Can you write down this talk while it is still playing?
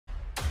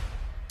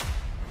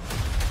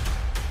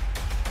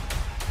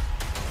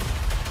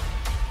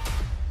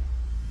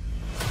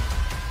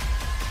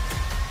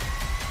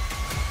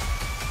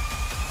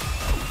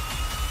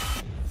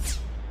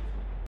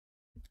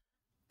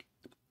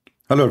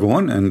Hello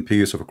everyone, and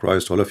peace of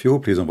Christ to all of you.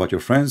 Please invite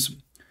your friends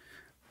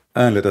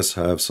and let us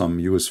have some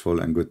useful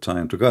and good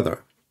time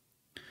together.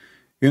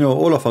 You know,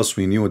 all of us,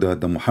 we knew that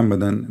the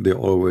Muhammadan, they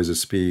always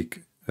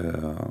speak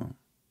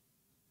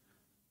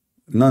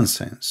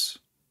nonsense.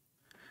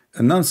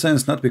 And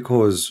nonsense not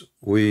because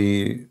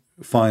we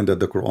find that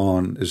the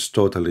Quran is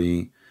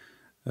totally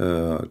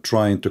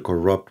trying to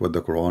corrupt what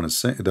the Quran is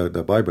saying,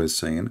 the Bible is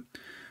saying,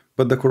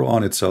 but the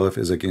Quran itself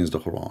is against the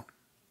Quran.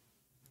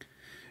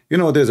 You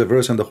know, there's a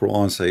verse in the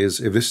Quran says,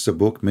 if this is a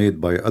book made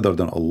by other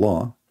than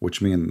Allah,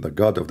 which means the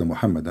God of the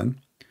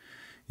Muhammadan,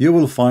 you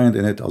will find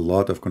in it a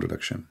lot of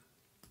contradiction.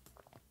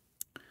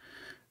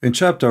 In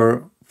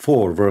chapter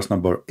 4, verse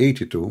number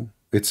 82,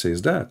 it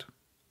says that.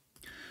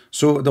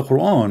 So the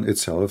Quran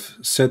itself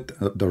set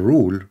the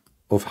rule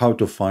of how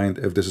to find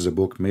if this is a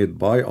book made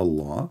by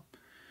Allah,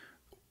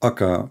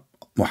 aka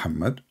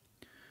Muhammad,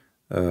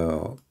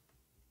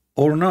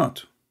 or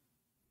not.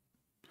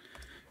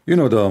 You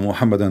know, the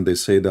Muhammadan, they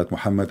say that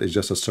Muhammad is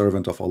just a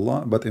servant of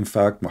Allah, but in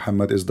fact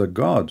Muhammad is the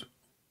God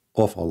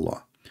of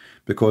Allah,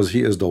 because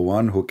he is the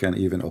one who can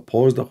even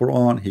oppose the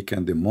Quran, he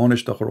can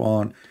demolish the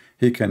Quran,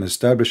 he can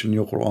establish a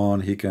new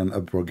Quran, he can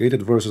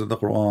abrogate verses of the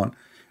Quran.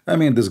 I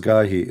mean, this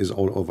guy, he is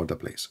all over the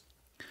place.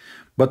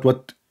 But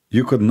what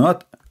you could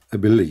not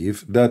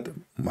believe that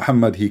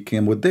Muhammad, he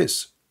came with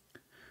this.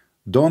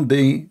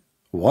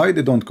 Why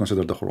they don't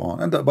consider the Quran?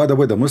 And by the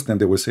way, the Muslim,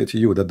 they will say to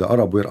you that the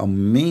Arab were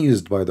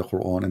amazed by the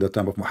Quran in the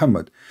time of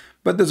Muhammad.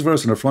 But this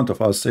verse in the front of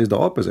us says the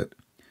opposite.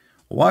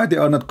 Why they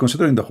are not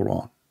considering the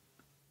Quran?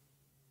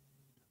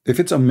 If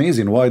it's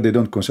amazing, why they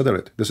don't consider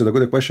it? This is a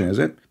good question, is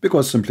it?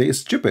 Because simply it's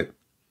stupid.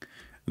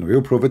 And we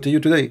will prove it to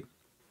you today.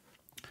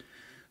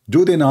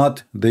 Do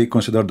they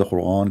consider the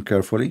Quran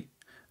carefully?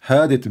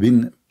 Had it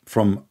been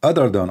from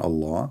other than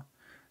Allah,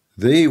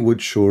 they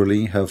would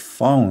surely have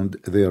found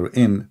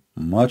therein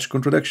much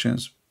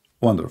contradictions.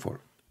 Wonderful.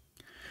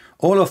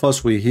 All of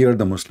us, we hear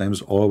the Muslims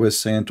always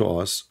saying to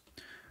us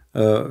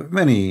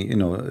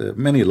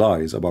many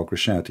lies about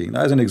Christianity.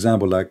 As an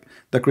example, like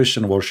the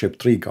Christian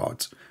worship 3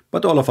 gods.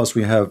 But all of us,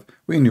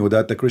 we knew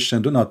that the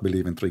Christian do not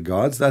believe in 3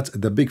 gods. That's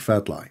the big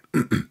fat lie.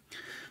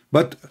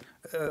 But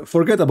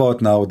forget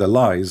about now the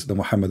lies the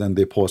Muhammadan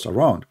they post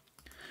around.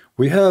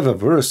 We have a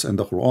verse in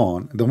the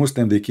Quran, the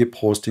Muslim they keep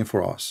posting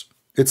for us.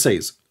 It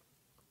says,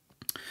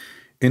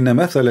 إن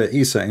مثل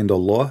عيسى عند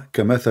الله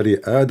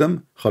كمثل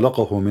آدم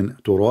خلقه من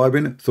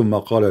تراب ثم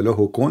قال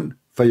له كن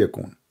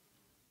فيكون.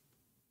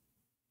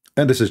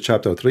 And this is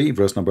chapter 3,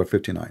 verse number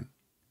 59.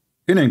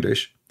 In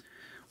English,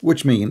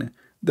 which mean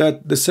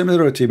that the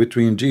similarity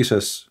between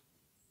Jesus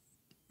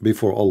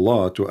before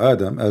Allah to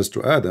Adam, as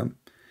to Adam,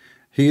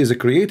 he is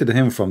created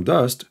him from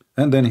dust,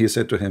 and then he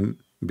said to him,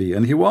 be,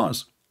 and he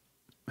was.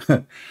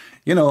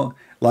 You know,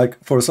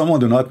 like for someone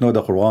who do not know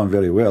the Quran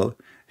very well,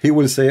 he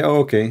will say, oh,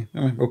 okay,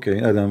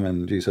 Adam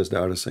and Jesus, they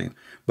are the same.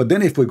 But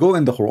then if we go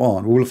in the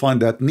Quran, we will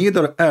find that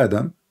neither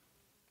Adam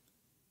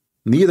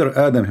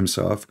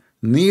himself,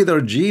 neither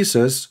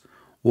Jesus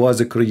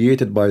was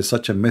created by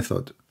such a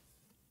method.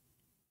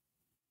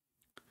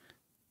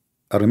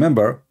 I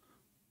remember,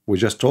 we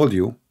just told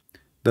you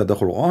that the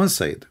Quran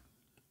said,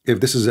 if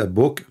this is a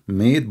book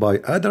made by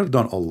other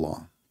than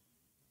Allah,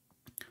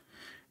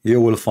 you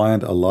will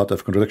find a lot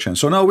of contradictions.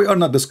 So now we are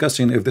not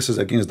discussing if this is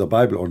against the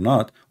Bible or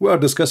not. We are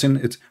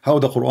discussing how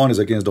the Quran is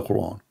against the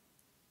Quran.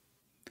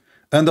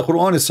 And the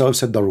Quran itself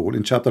said the rule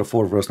in chapter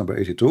 4, verse number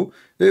 82.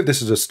 If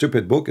this is a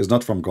stupid book, is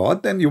not from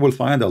God, then you will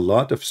find a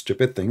lot of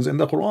stupid things in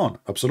the Quran.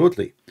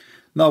 Absolutely.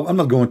 Now, I'm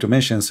not going to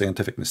mention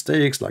scientific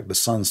mistakes like the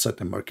sun set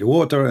in murky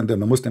water, and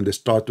then the Muslim, they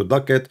start to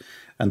duck it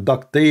and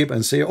duct tape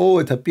and say, oh,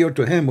 it appeared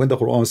to him, when the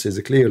Quran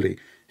says clearly,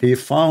 he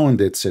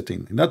found it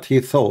sitting, not he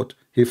thought,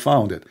 he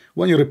found it.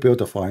 When you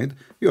report a find,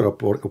 you're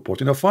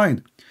reporting a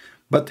find.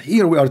 But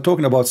here we are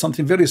talking about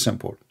something very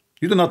simple.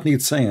 You do not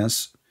need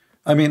science.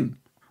 I mean,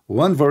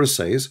 one verse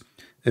says,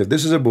 if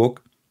this is a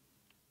book,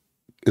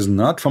 is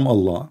not from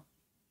Allah,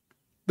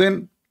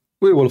 then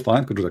we will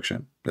find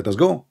contradiction. Let us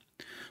go.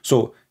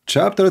 So,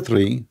 chapter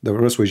 3, the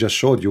verse we just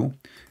showed you,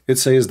 it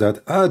says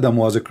that Adam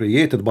was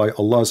created by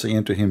Allah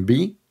saying to him,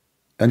 be,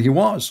 and he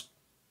was.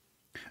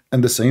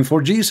 And the same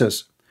for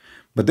Jesus.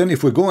 But then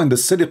if we go in the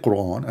silly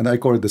Quran, and I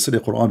call it the silly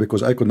Quran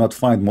because I could not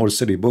find more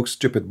silly books,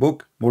 stupid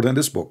book, more than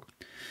this book.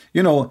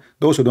 You know,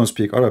 those who don't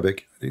speak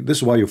Arabic, this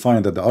is why you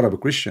find that the Arab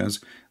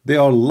Christians, they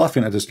are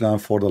laughing at Islam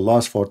for the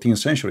last 14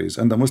 centuries.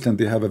 And the Muslims,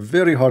 they have a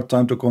very hard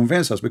time to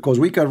convince us because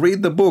we can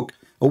read the book,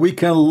 or we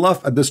can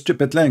laugh at the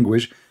stupid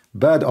language,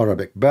 bad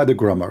Arabic, bad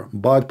grammar,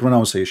 bad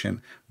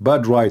pronunciation,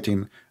 bad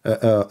writing,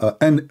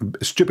 and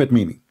stupid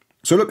meaning.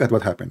 So look at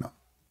what happened now.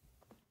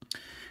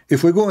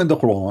 If we go in the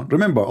Quran,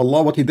 remember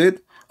Allah, what he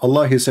did?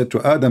 Allah, he said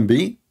to Adam,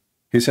 be,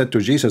 he said to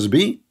Jesus,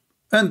 be,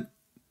 and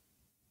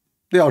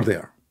they are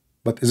there.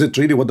 But is it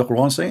really what the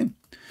Quran is saying?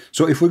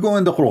 So if we go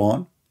in the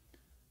Quran,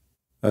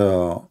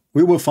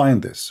 we will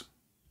find this.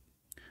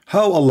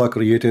 How Allah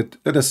created,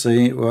 let us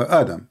say,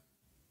 Adam.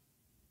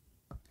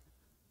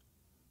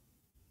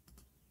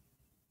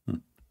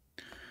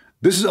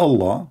 This is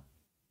Allah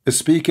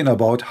speaking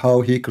about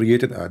how he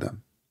created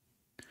Adam.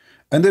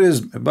 And there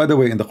is, by the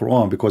way, in the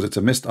Quran, because it's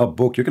a messed up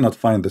book, you cannot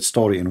find the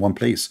story in one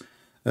place.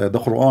 The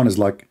Quran is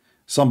like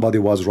somebody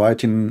was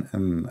writing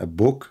in a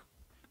book,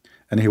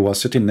 and he was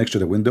sitting next to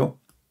the window,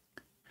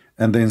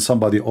 and then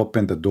somebody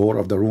opened the door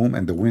of the room,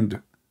 and the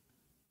wind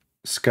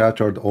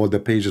scattered all the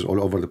pages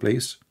all over the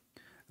place.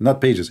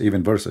 Not pages,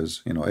 even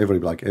verses, you know, every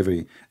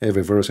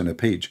verse in a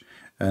page.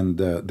 And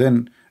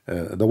then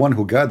the one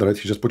who gathered it,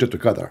 he just put it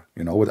together,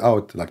 you know,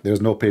 without, like,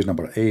 there's no page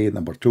number 8,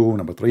 number 2,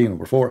 number 3,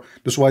 number 4.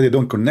 That's why they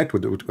don't connect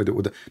with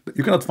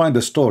you cannot find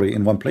the story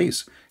in one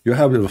place. You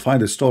have to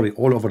find the story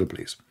all over the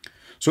place.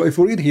 So if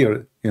we read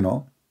here, you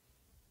know,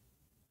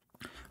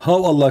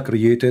 how Allah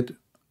created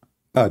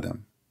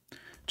Adam,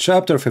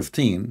 chapter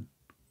 15,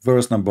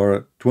 verse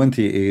number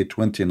 28,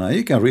 29.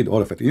 You can read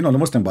all of it. You know, the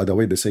Muslim, by the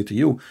way, they say to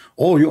you,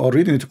 oh, you are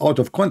reading it out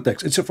of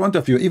context. It's in front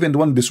of you. Even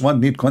when this one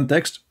need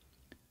context.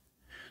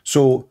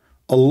 So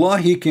Allah,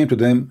 he came to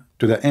them,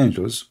 to the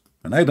angels,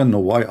 and I don't know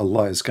why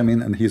Allah is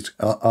coming and he's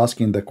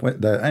asking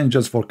the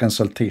angels for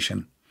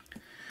consultation.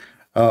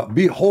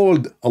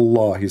 Behold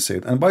Allah, he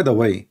said. And by the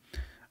way,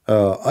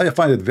 I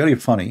find it very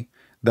funny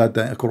that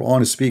the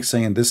Quran speaks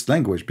saying this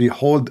language.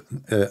 Behold,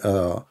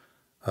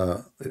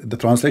 the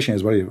translation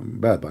is very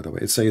bad, by the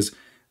way. It says,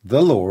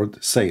 the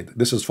Lord said.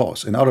 This is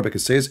false. In Arabic, it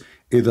says,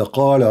 إِذَا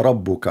قَالَ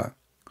رَبُّكَ.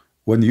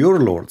 When your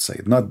Lord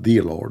said, not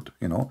the Lord,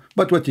 you know.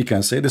 But what you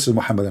can say, this is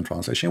Muhammadan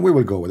translation. We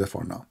will go with it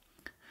for now.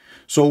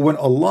 So when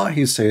Allah,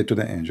 he said to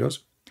the angels,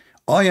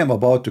 I am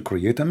about to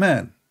create a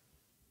man.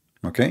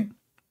 Okay?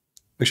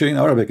 Actually, in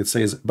Arabic, it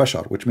says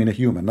bashar, which means a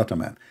human, not a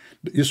man.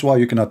 This is why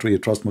you cannot really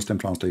trust Muslim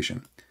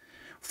translation.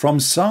 From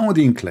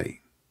sounding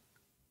clay,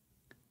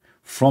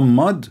 from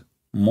mud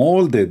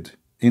molded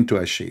into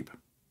a shape.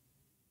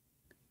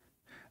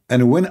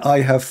 And when I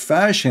have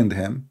fashioned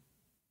him,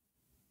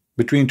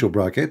 between two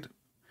brackets,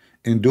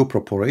 in due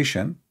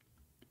proportion,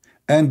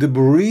 and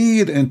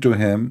breathe into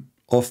him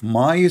of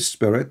my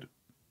spirit,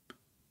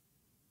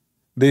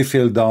 they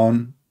fell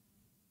down,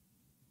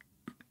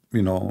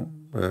 you know,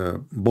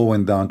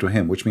 bowing down to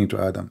him, which means to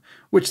Adam,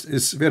 which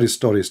is very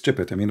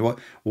stupid. I mean,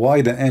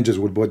 why the angels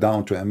would bow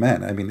down to a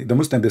man? I mean, the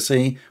Muslims, they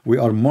say we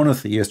are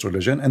monotheist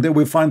religion, and then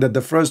we find that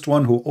the first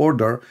one who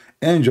ordered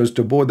angels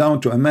to bow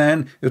down to a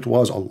man, it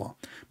was Allah.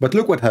 But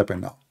look what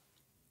happened now.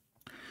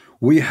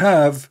 We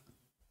have,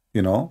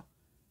 you know,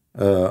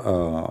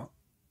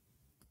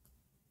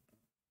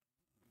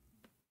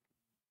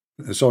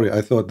 sorry,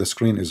 I thought the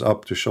screen is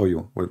up to show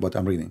you what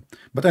I'm reading.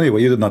 But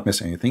anyway, you did not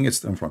miss anything.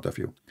 It's in front of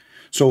you.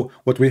 So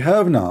what we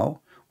have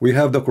now, we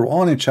have the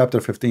Quran in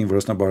chapter 15,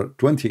 verse number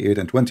 28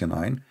 and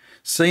 29,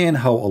 saying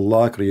how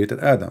Allah created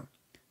Adam.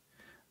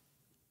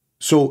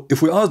 So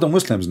if we ask the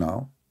Muslims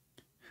now,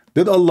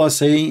 did Allah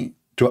say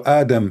to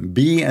Adam,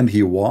 be and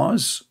he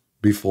was,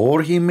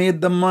 before he made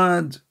the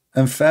mud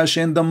and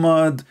fashioned the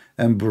mud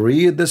and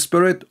breathed the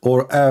spirit,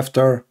 or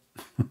after?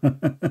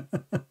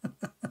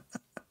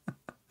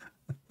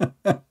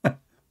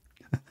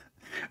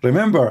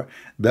 Remember,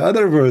 the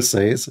other verse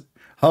says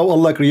how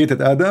Allah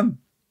created Adam,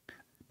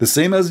 the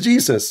same as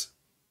Jesus.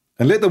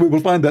 And later we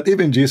will find that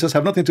even Jesus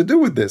have nothing to do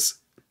with this.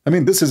 I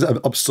mean, this is an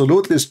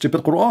absolutely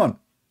stupid Quran.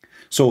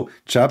 So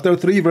chapter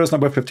 3, verse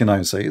number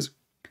 59 says,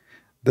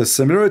 the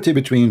similarity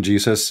between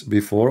Jesus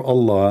before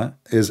Allah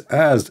is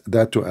as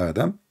that to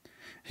Adam.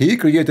 He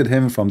created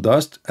him from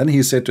dust, and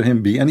he said to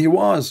him, be, and he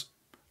was.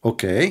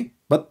 Okay,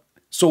 but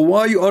so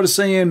why you are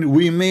saying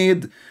we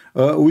made,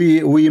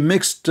 we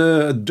mixed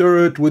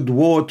dirt with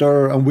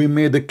water, and we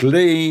made the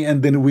clay,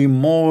 and then we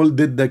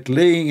molded the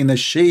clay in a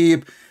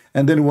shape,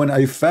 and then when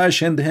I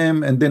fashioned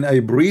him, and then I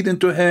breathed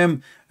into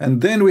him,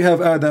 and then we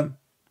have Adam.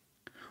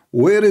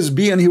 Where is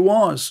be and he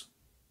was?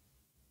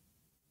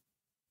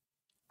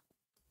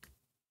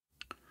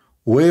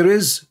 Where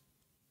is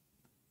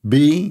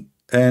be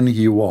and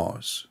he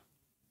was?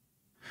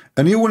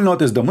 And you will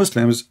notice the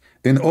Muslims,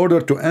 in order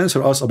to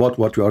answer us about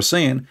what we are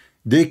saying,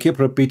 they keep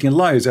repeating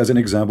lies. As an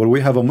example, we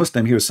have a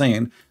Muslim here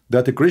saying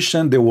that the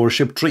Christian, they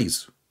worship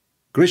trees.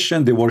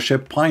 Christian, they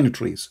worship pine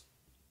trees.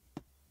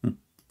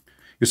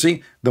 You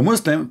see, the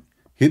Muslim,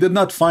 he did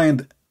not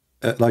find,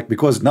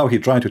 because now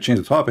he's trying to change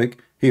the topic,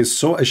 he is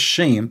so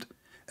ashamed.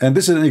 And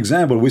this is an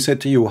example. We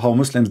said to you how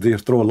Muslims, they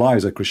throw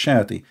lies at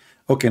Christianity.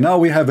 Okay, now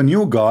we have a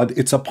new God.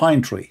 It's a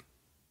pine tree.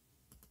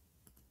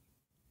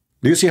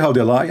 Do you see how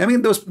they lie? I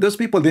mean, those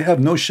people, they have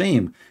no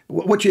shame.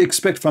 What you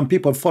expect from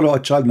people follow a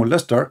child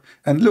molester?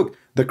 And look,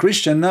 the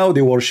Christian now,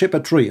 they worship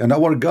a tree. And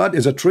our God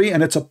is a tree,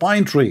 and it's a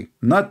pine tree.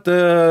 Not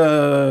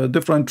a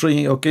different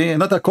tree, okay?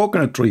 Not a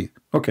coconut tree.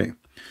 Okay.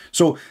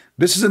 So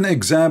this is an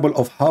example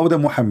of how the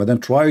Muhammadan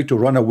try to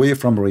run away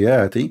from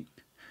reality.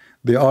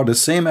 They are the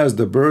same as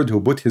the bird who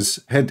put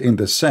his head in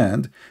the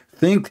sand,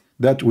 think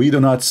that we do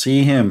not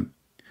see him.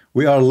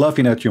 We are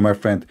laughing at you, my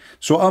friend.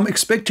 So I'm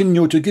expecting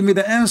you to give me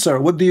the answer.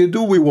 What do you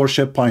do? We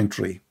worship pine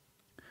tree.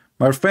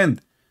 My friend,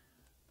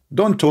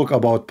 don't talk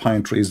about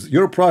pine trees.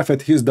 Your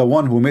prophet, he's the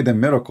one who made a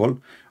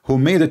miracle, who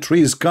made the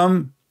trees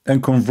come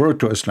and convert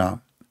to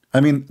Islam. I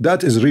mean,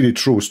 that is really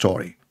true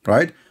story,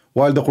 right?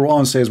 While the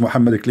Quran says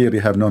Muhammad clearly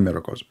have no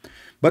miracles.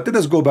 But let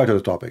us go back to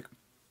the topic.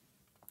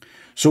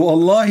 So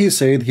Allah, he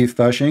said, he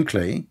fashioned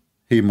clay,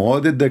 he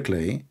molded the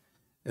clay,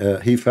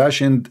 he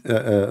fashioned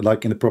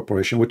like in the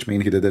proportion, which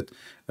means he did it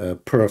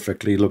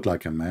perfectly, look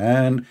like a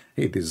man.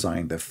 He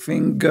designed the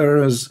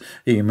fingers,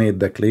 he made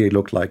the clay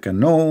look like a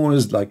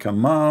nose, like a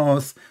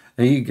mouth.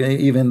 He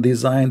even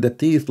designed the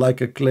teeth like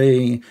a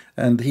clay,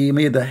 and he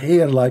made the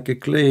hair like a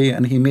clay,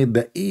 and he made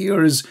the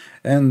ears,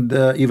 and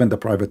even the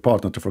private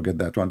part, not to forget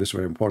that one. This is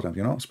very important,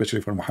 you know,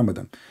 especially for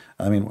Muhammadan.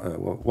 I mean,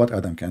 what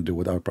Adam can do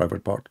without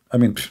private part? I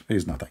mean,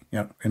 he's nothing,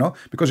 you know,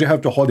 because you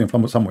have to hold him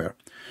from somewhere.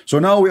 So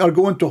now we are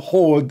going to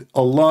hold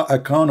Allah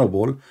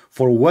accountable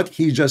for what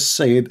he just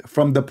said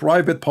from the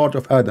private part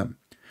of Adam.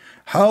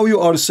 How you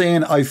are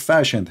saying, I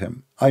fashioned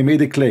him, I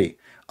made a clay,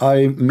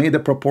 I made a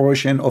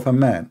proportion of a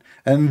man,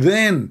 and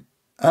then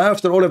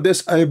after all of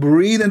this I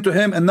breathe into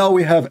him, and now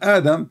we have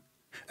Adam,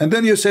 and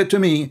then you said to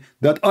me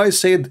that I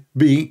said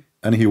be,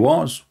 and he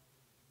was.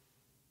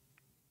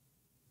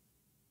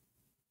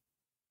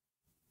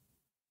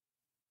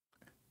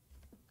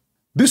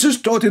 This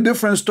is totally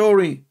different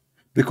story,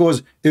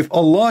 because if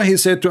Allah, he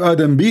said to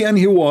Adam be, and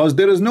he was,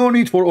 there is no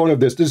need for all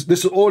of this.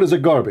 This all is a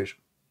garbage.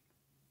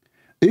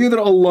 Either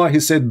Allah, he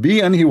said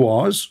be, and he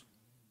was,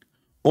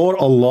 or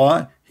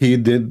Allah, he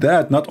did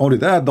that. Not only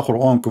that, the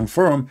Quran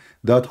confirmed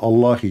that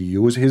Allah, he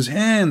used his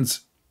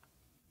hands.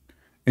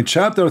 In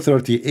chapter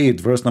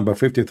 38, verse number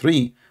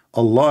 53,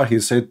 Allah, he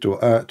said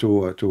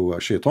to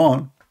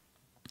Shaitan,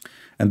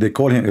 and they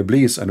call him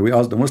Iblis, and we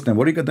ask the Muslim,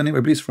 where do you get the name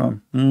Iblis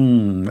from?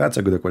 That's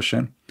a good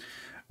question.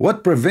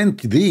 What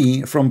prevent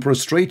thee from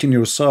prostrating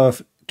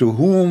yourself to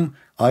whom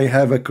I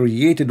have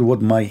created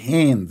with my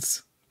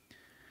hands?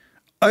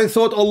 I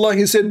thought Allah,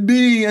 he said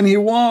be, and he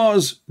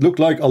was. Look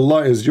like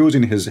Allah is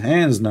using his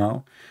hands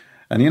now.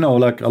 And you know,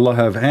 like Allah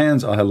have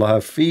hands, Allah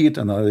have feet,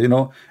 and you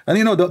know,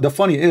 the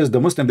funny is, the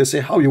Muslim, they say,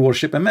 how you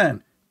worship a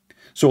man?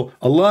 So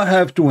Allah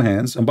have two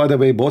hands, and by the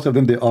way, both of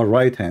them, they are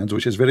right hands,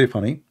 which is very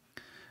funny.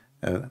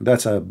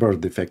 That's a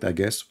birth defect, I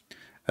guess.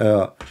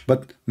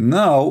 But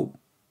now,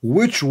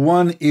 which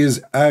one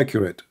is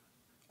accurate?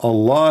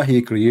 Allah,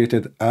 he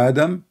created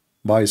Adam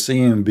by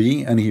saying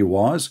be, and he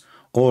was,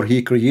 or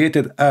he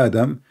created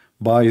Adam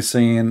by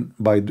saying,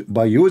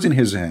 by using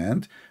his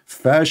hand,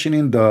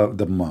 fashioning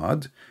the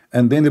mud,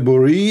 and then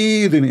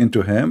breathing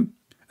into him,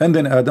 and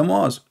then Adam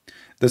was.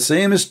 The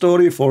same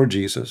story for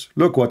Jesus.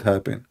 Look what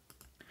happened.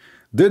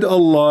 Did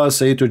Allah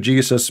say to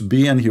Jesus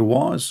be, and he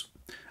was?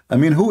 I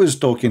mean, who is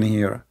talking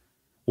here?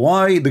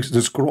 Why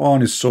this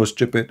Quran is so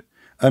stupid?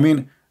 I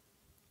mean,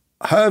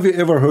 have you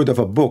ever heard of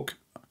a book,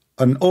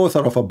 an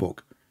author of a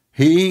book,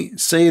 he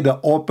say the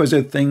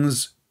opposite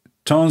things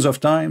tons of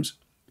times?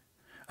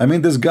 I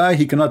mean, this guy,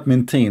 he cannot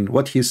maintain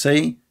what he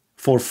say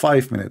for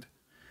 5 minutes.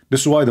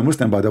 This is why the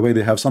Muslim, by the way,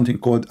 they have something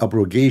called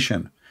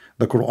abrogation.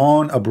 The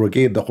Quran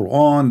abrogate the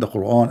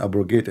Quran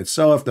abrogate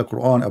itself, the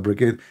Quran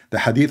abrogate the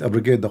Hadith,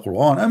 abrogate the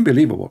Quran.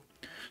 Unbelievable.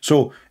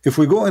 So if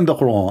we go in the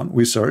Quran,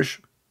 we search,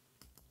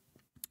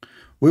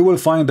 we will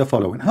find the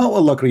following. How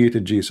Allah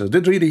created Jesus.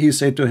 Did really he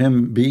say to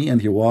him be,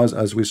 and he was,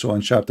 as we saw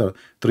in chapter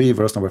 3,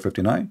 verse number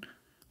 59?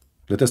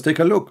 Let us take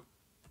a look.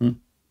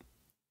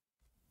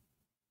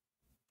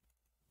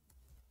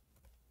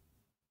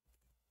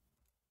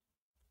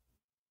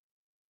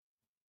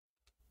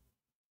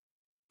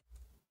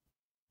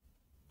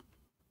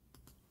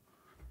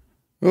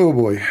 Oh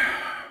boy.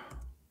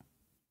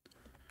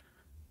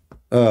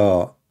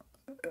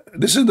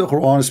 This is the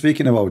Quran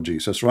speaking about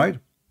Jesus, right?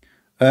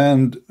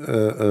 And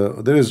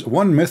there is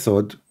one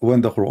method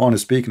when the Quran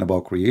is speaking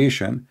about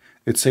creation.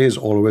 It says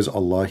always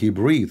Allah, he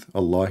breathed.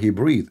 Allah, he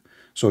breathed.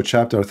 So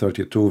chapter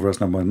 32, verse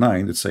number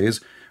 9, it says,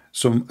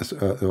 so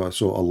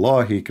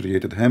Allah, he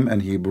created him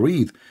and he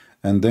breathed.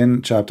 And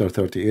then chapter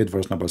 38,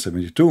 verse number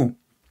 72,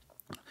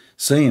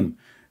 same.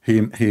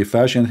 He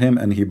fashioned him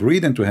and he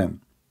breathed into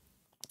him.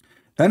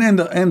 And in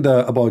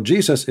the about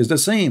Jesus is the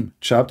same.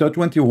 Chapter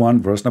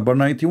 21, verse number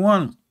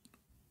 91.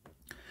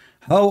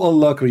 How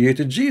Allah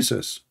created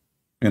Jesus?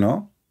 You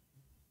know,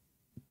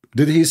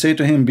 did he say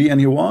to him be, and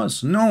he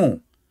was?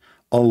 No.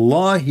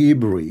 Allah, he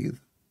breathed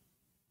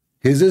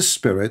his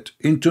spirit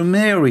into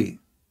Mary.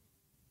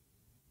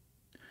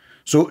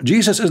 So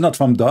Jesus is not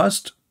from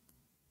dust.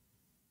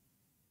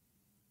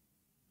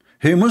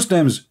 Hey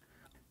Muslims,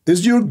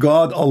 is your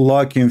God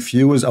Allah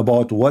confused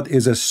about what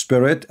is a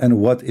spirit and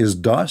what is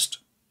dust?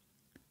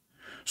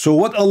 So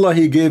what Allah,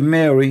 he gave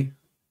Mary,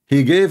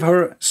 he gave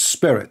her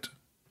spirit.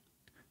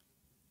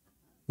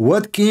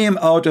 What came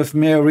out of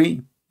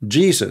Mary?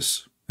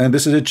 Jesus. And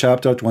this is in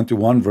chapter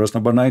 21, verse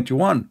number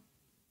 91.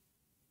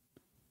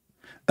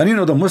 And you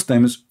know, the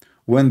Muslims,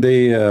 when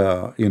they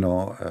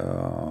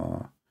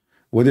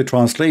when they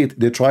translate,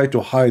 they try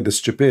to hide the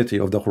stupidity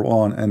of the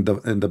Quran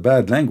and the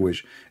bad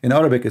language. In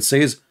Arabic it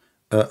says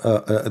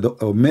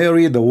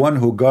Mary, the one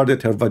who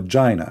guarded her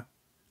vagina.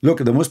 Look,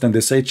 the Muslim,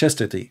 they say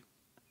chastity,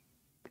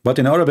 but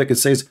in Arabic it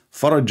says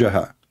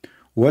فرجها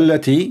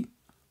والتي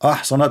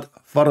أحصنت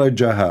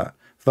فرجها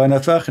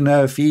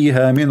فنفخنا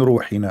فيها من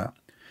روحنا.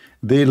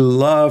 They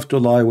love to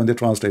lie when they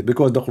translate,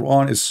 because the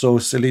Quran is so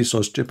silly,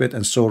 so stupid,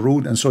 and so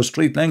rude, and so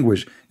street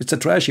language. It's a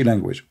trashy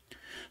language.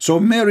 So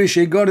Mary,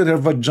 she guarded her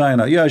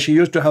vagina. Yeah, she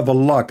used to have a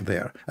lock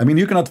there. I mean,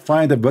 you cannot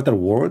find a better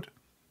word.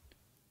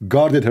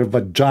 Guarded her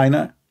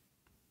vagina.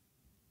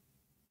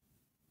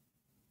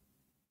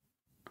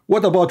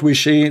 What about we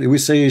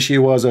say she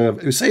was a,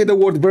 we say the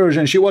word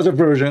virgin, she was a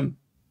virgin.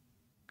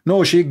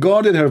 No, she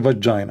guarded her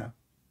vagina.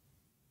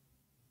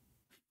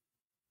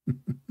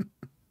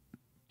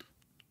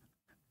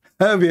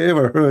 Have you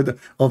ever heard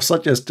of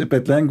such a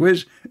stupid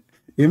language?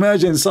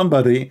 Imagine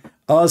somebody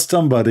asked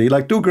somebody,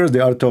 like two girls,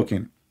 they are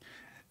talking.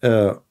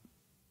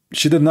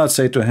 She did not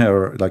say to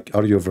her, like,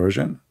 are you a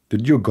virgin?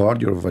 Did you guard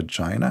your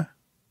vagina?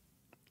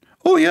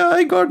 Oh yeah,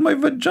 I guard my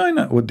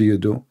vagina. What do you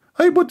do?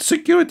 I put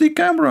security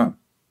camera.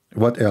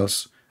 What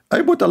else?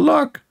 I put a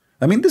lock.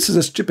 I mean, this is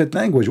a stupid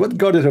language. What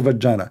guarded her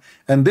vagina?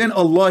 And then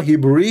Allah, He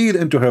breathed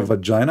into her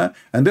vagina,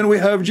 and then we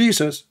have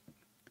Jesus.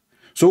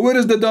 So where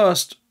is the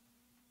dust?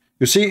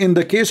 You see, in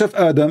the case of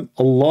Adam,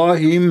 Allah,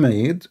 He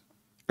made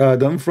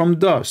Adam from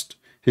dust.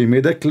 He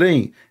made a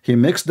clay. He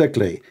mixed the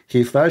clay.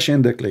 He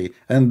fashioned the clay.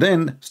 And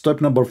then,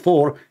 step number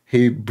 4,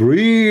 He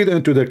breathed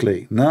into the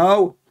clay.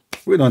 Now,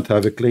 we don't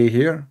have a clay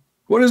here.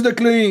 Where is the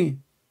clay?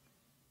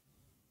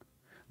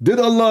 Did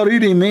Allah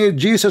really make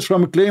Jesus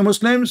from clay,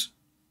 Muslims?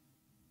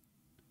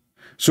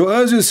 So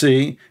as you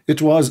see,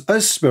 it was a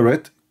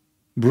spirit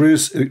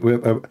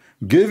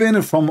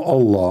given from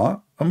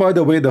Allah. And by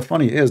the way, the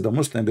funny is, the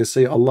Muslim, they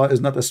say Allah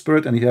is not a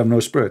spirit and He have no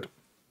spirit.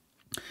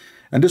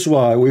 And this is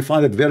why we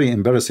find it very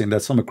embarrassing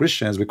that some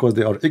Christians, because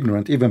they are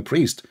ignorant, even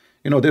priests,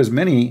 you know, there's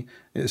many,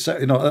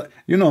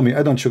 you know me,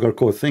 I don't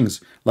sugarcoat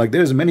things. Like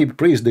there's many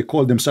priests, they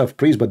call themselves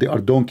priests, but they are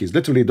donkeys,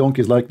 literally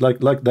donkeys, like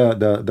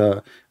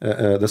the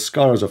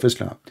scholars of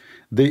Islam.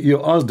 You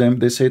ask them,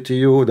 they say to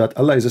you that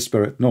Allah is a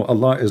spirit. No,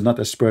 Allah is not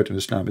a spirit in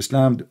Islam.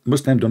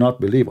 Muslims do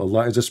not believe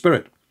Allah is a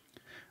spirit.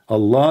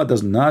 Allah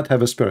does not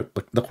have a spirit.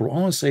 But the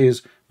Quran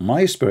says,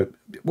 my spirit.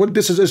 Well,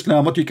 this is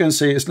Islam. What you can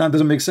say, Islam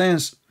doesn't make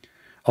sense.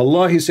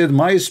 Allah, He said,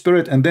 my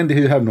spirit, and then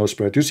He have no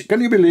spirit. You see,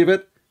 can you believe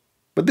it?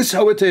 But this is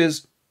how it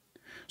is.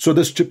 So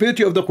the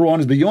stupidity of the Quran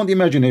is beyond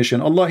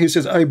imagination. Allah, He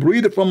says, I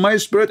breathe from my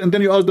spirit, and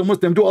then you ask the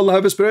Muslim, do Allah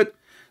have a spirit?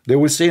 They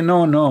will say,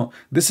 no, no,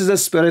 this is a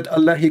spirit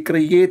Allah, He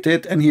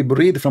created and He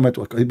breathed from it.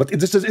 But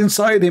this is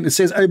inside Him. It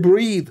says, I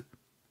breathe.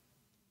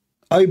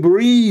 I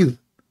breathe.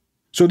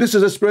 So this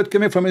is a spirit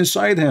coming from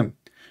inside Him.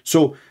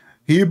 So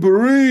He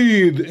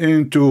breathed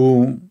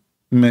into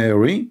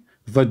Mary,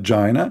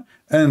 vagina,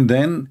 and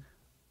then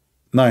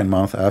 9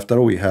 months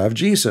after we have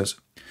Jesus.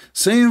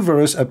 Same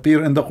verse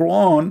appear in the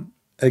Quran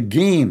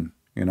again,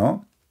 you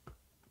know,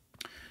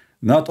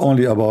 not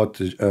only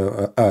about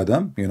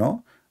Adam, you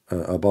know,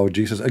 about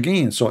Jesus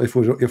again. So if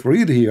we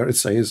read here, it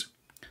says,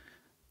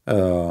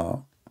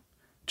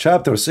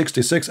 chapter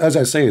 66. As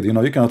I said, you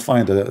know, you cannot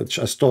find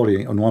a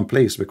story in one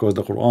place because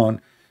the Quran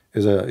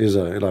is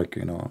a like,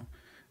 you know,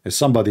 is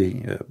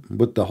somebody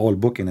put the whole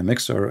book in a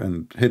mixer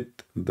and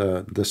hit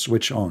the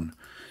switch on.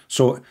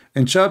 So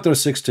in chapter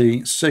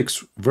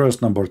 66,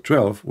 verse number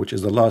 12, which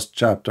is the last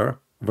chapter,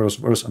 verse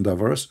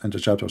into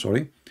chapter,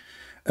 sorry.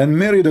 And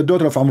Mary, the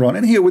daughter of Imran.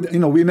 And here, you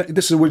know, we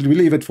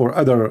leave it for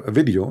other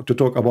video to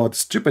talk about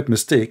stupid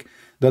mistake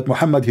that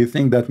Muhammad, he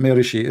think that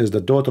Mary, she is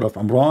the daughter of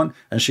Imran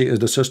and she is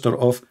the sister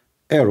of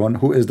Aaron,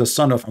 who is the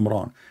son of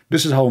Imran.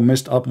 This is how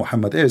messed up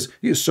Muhammad is.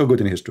 He is so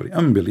good in history,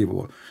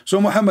 unbelievable. So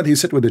Muhammad, he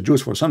sat with the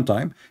Jews for some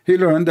time. He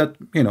learned that,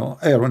 you know,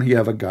 Aaron, he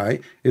have a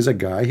guy,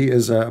 he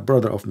is a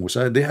brother of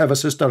Musa. They have a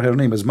sister, her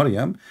name is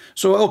Maryam.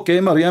 So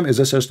okay, Maryam is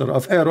a sister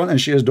of Aaron and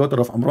she is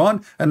daughter of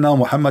Imran. And now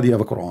Muhammad, you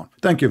have a Quran.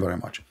 Thank you very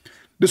much.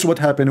 This is what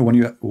happened when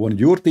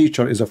your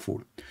teacher is a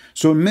fool.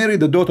 So Mary,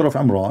 the daughter of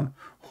Imran,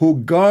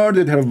 who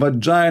guarded her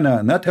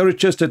vagina, not her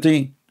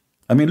chastity.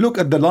 I mean, look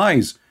at the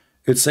lies.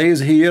 It says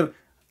here,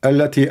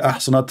 التي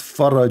أحصنت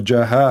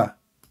فرجها.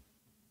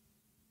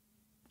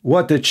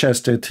 What a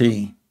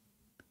chastity.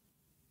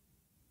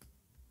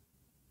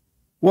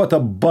 What a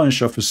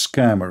bunch of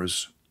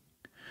scammers.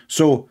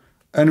 So,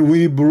 and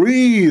we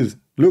breathe.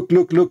 Look.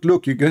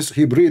 You guess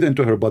he breathed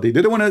into her body.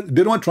 They don't want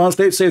to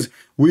translate. It says,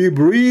 we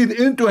breathe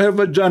into her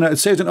vagina. It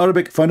says in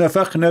Arabic,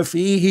 فَنَفَخْنَ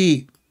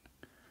فِيهِ.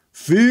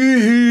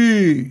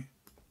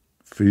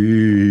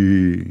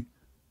 فِيهِ.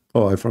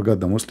 Oh, I forgot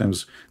the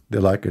Muslims. They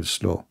like it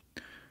slow.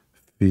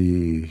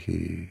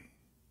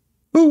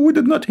 Oh, we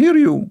did not hear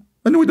you.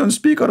 And we don't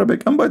speak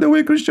Arabic. And by the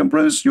way, Christian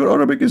Prince, your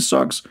Arabic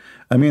sucks.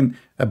 I mean,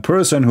 a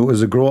person who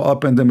is grow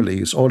up in the Middle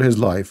East all his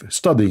life,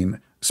 studying,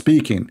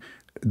 speaking,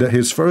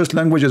 his first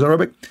language is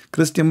Arabic.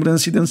 Christian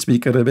Prince, he didn't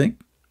speak Arabic.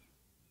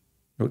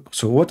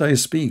 So what I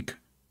speak?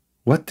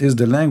 What is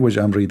the language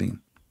I'm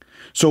reading?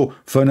 So,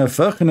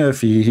 فَنَفَخْنَا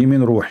فِيهِ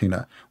مِنْ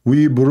رُوحِنَا.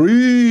 We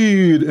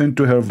breathe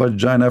into her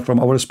vagina from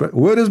our spirit.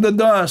 Where is the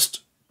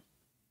dust?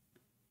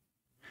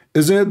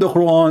 Is it the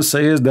Quran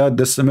says that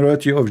the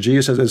similarity of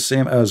Jesus is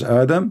same as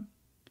Adam?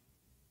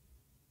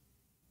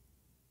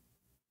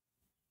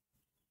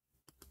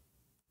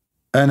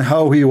 And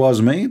how he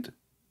was made?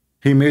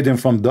 He made him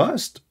from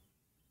dust?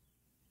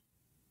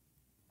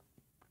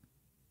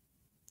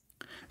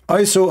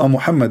 I saw a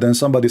Muhammad and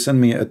somebody sent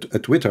me a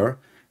Twitter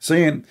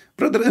saying,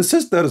 brothers and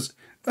sisters,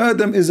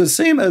 Adam is the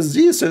same as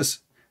Jesus.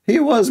 He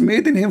was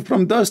made in him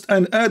from dust,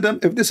 and Adam,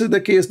 if this is the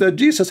case that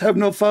Jesus have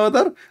no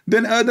father,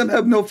 then Adam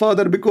have no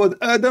father, because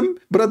Adam,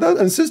 brothers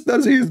and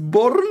sisters, he is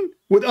born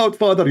without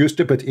father. You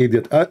stupid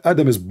idiot.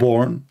 Adam is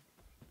born.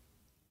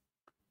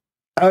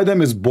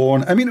 Adam is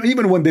born. I mean,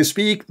 even when they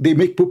speak, they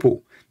make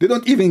poo-poo. They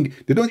don't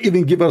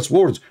even give us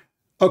words.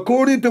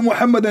 According to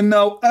Muhammad, and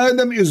now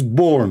Adam is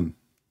born.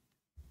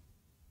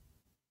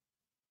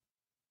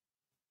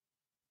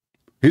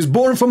 He's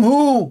born from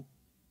who?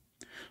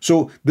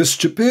 So the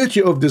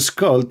stupidity of this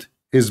cult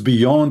is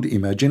beyond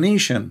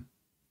imagination.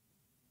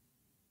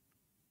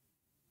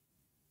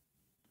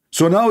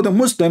 So now the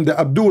Muslim, the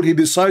Abdul, he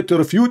decided to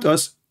refute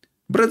us.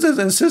 Brothers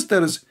and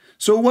sisters,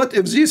 so what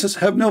if Jesus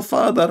have no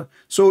father?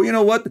 So you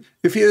know what?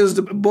 If he is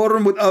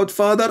born without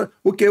father,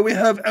 okay, we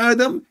have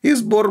Adam,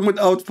 he's born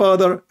without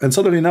father, and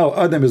suddenly now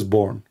Adam is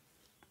born.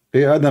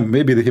 Hey Adam,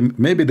 maybe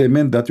they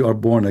meant that you are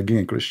born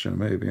again, Christian,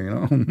 maybe, you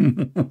know.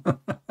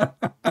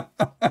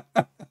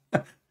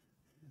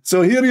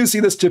 So here you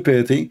see the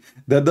stupidity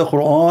that the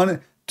Quran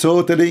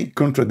totally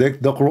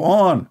contradicts the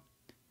Quran.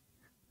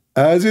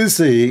 As you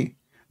see,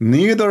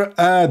 neither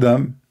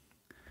Adam,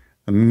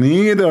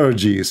 neither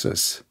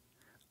Jesus,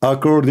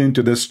 according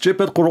to the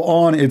stupid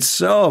Quran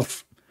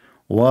itself,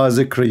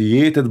 was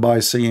created by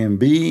saying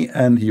be,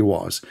 and he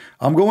was.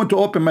 I'm going to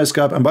open my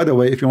Skype, and by the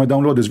way, if you want to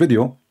download this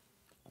video,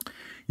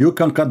 you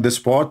can cut this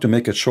part to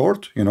make it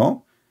short, you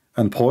know,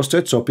 and post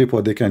it so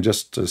people, they can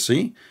just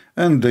see.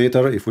 And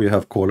later, if we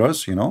have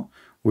callers, you know,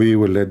 we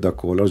will let the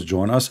callers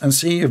join us and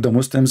see if the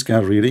Muslims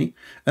can really.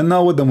 And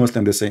now what the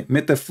Muslims, they say,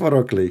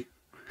 metaphorically.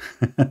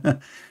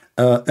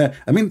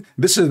 I mean,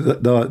 this is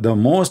the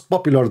most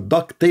popular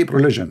duct tape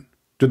religion,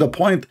 to the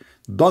point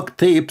duct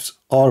tapes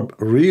are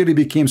really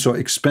became so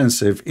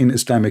expensive in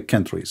Islamic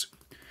countries.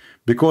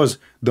 Because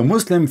the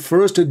Muslim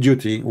first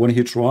duty, when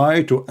he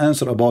tried to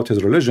answer about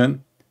his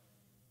religion,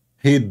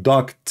 he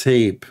duct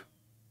tape.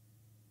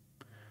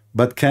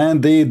 But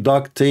can they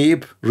duct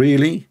tape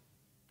really?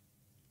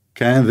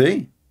 Can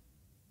they?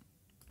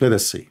 Let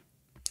us see.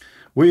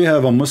 We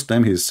have a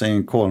Muslim, he's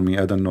saying call me.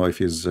 I don't know if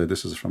he's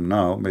this is from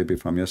now, maybe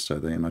from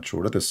yesterday, I'm not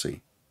sure. Let us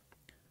see.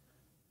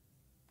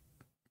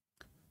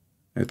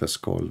 Let us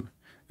call.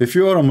 If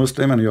you are a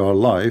Muslim and you are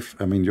live,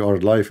 I mean you are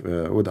live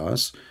with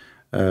us,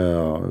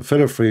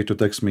 feel free to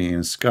text me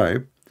in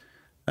Skype,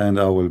 and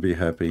I will be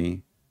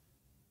happy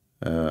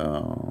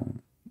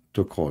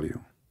to call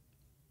you.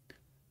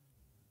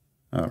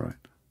 All right.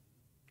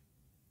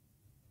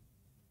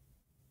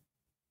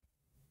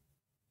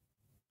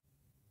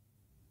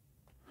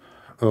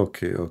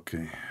 Okay,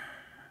 okay.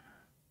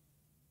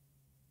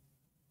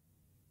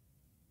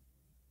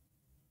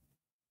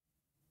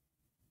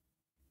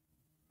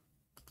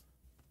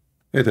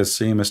 Let us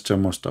see Mr.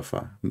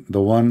 Mustafa,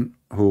 the one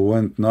who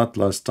went not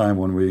last time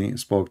when we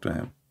spoke to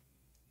him.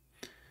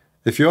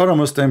 If you are a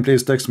Muslim,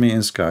 please text me in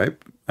Skype,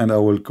 and I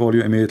will call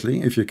you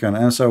immediately if you can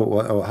answer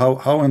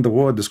how in the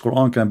world this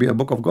Quran can be a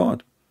book of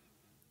God.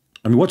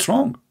 I mean, what's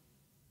wrong?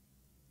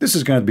 This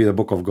is going to be the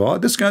book of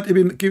God. This can't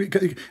even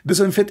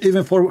doesn't fit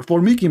even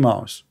for Mickey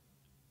Mouse.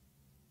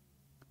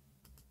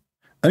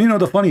 And you know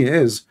the funny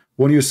is,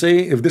 when you say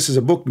if this is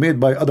a book made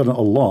by other than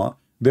Allah,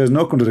 there's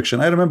no contradiction.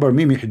 I remember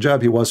Mimi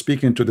Hijab, he was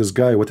speaking to this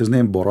guy with his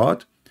name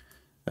Borat.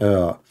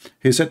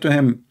 He said to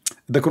him,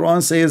 the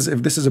Quran says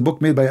if this is a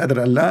book made by other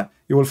than Allah,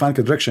 you will find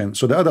contradiction.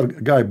 So the other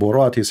guy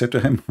Borat, he said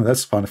to him,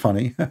 that's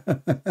funny.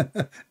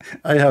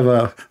 I have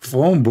a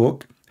phone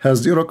book, has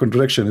zero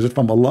contradiction. Is it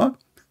from Allah?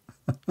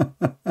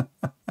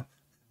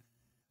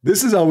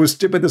 This is how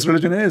stupid this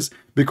religion is,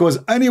 because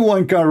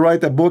anyone can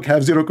write a book,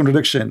 have zero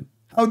contradiction.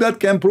 How that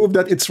can prove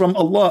that it's from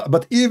Allah?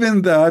 But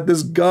even that,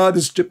 this God,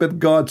 this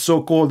stupid God,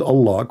 so-called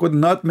Allah, could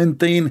not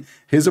maintain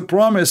his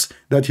promise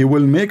that he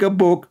will make a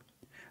book,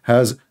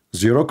 has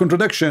zero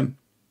contradiction.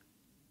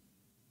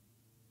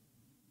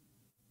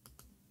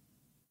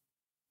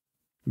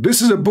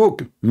 This is a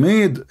book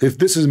made, if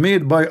this is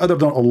made by other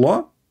than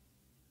Allah,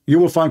 you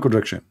will find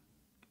contradiction.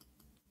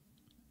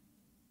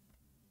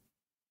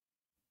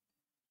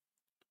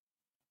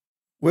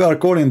 We are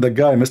calling the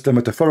guy Mr.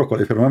 Metaphorical,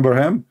 if you remember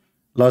him.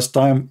 Last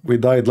time we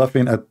died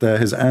laughing at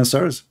his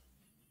answers.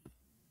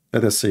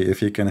 Let us see if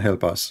he can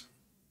help us.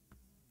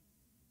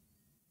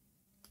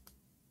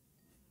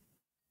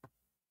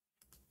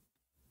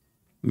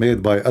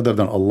 Made by other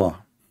than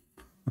Allah.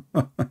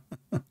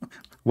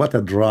 What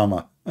a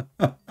drama.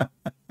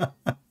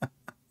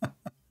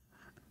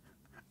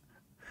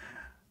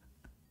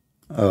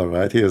 All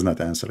right, he is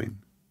not answering.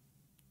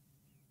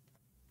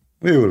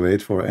 We will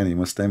wait for any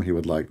Muslim he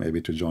would like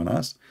maybe to join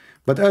us.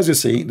 But as you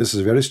see, this is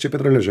a very stupid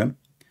religion.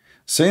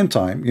 Same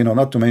time, you know,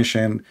 not to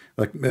mention,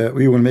 like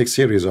we will make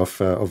series of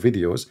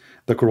videos.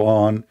 The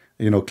Quran,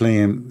 you know,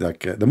 claim like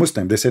the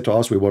Muslim, they say to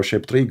us we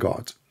worship 3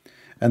 gods,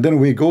 and then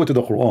we go to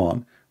the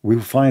Quran, we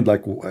find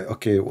like,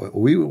 okay,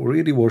 we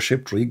really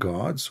worship 3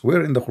 gods.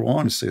 Where in the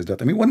Quran says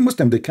that? I mean, when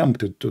Muslim they come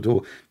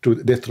to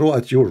they throw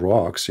at you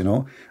rocks, you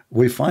know,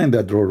 we find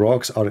that the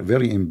rocks are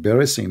very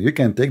embarrassing. You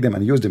can take them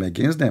and use them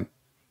against them.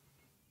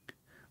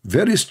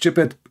 Very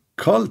stupid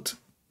cult.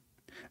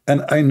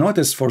 And I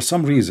noticed for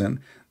some reason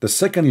The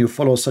second you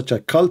follow such a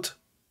cult,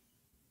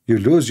 you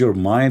lose your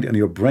mind and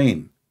your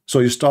brain. So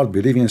you start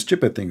believing in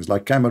stupid things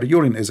like camel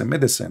urine is a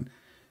medicine,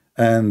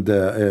 and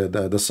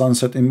the sun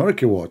set in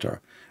murky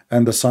water,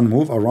 and the sun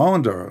move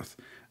around the earth,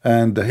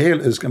 and the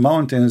hail is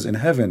mountains in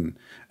heaven,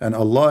 and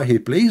Allah, He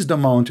placed the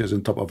mountains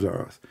on top of the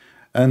earth,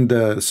 and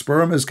the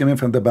sperm is coming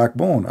from the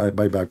backbone.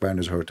 My backbone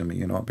is hurting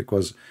me,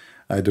 because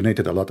I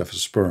donated a lot of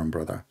sperm,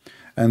 brother.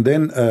 And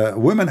then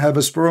women have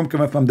a sperm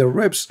coming from their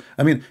ribs.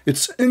 I mean,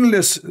 it's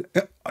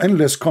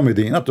endless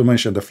comedy, not to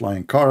mention the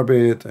flying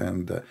carpet,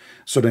 and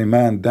so the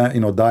man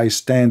dies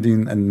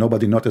standing and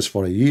nobody noticed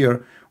for a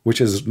year,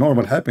 which is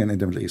normal happening in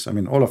the Middle East. I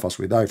mean, all of us,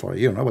 we die for a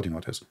year, nobody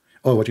notice.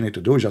 Oh, what you need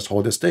to do is just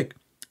hold a stick.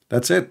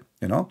 That's it,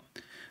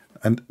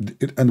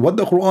 And what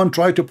the Quran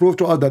tried to prove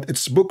to us, that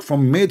it's book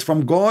made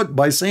from God,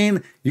 by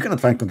saying you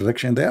cannot find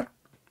contradiction there.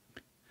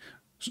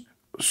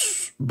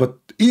 But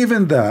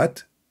even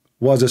that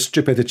was a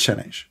stupid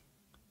challenge.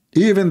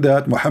 Even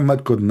that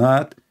Muhammad could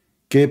not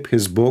keep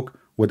his book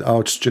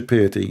without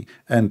stupidity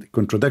and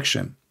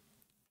contradiction.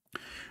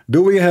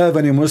 Do we have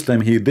any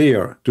Muslim he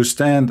dare to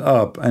stand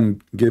up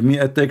and give me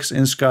a text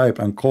in Skype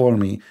and call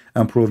me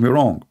and prove me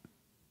wrong?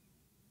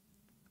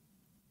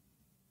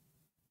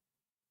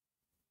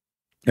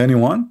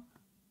 Anyone?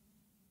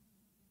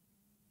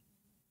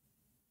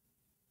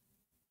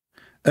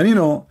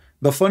 And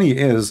the funny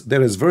is,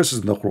 there is verses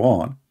in the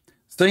Quran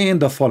saying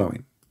the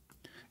following.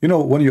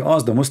 When you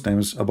ask the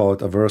Muslims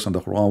about a verse in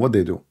the Quran, what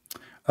they do?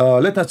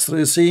 Let us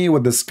see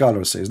what the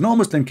scholar says. No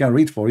Muslim can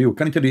read for you.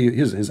 Can you tell you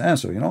his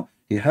answer?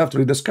 You have to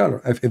read the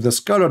scholar. If the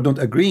scholar don't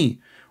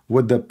agree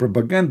with the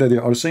propaganda they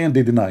are saying,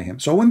 they deny him.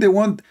 So when they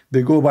want,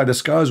 they go by the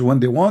scholars. When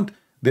they want,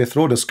 they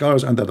throw the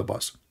scholars under the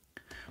bus.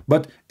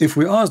 But if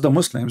we ask the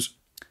Muslims,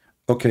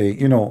 okay,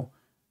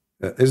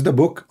 is the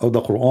book of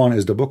the Quran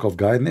is the book of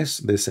guidance?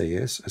 They say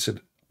yes. I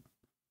said,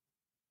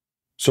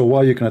 so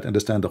why you cannot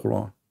understand the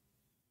Quran?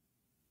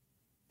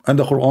 And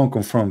the Quran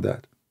confirmed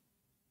that.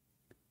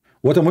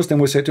 What a Muslim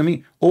will say to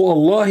me, oh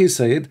Allah, He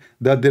said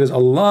that there is a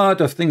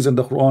lot of things in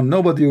the Quran,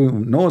 nobody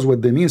knows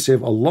what they mean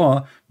save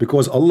Allah,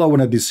 because Allah will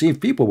not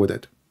deceive people with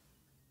it.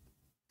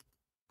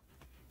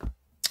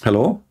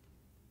 Hello?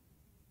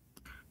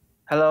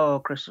 Hello,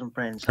 Christian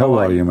Prince. How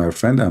are you, my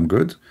friend? I'm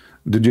good.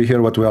 Did you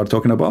hear what we are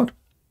talking about?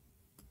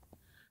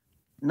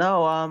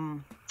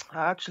 No,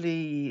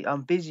 actually,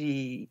 I'm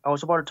busy. I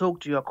was about to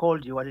talk to you. I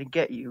called you. I didn't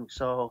get you,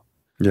 so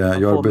yeah,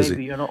 you are busy.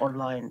 Maybe you're not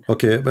online.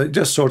 Okay, but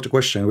just sort of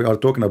question. We are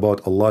talking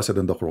about Allah said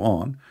in the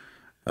Quran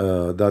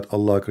that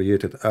Allah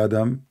created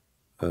Adam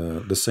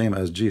the same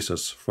as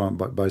Jesus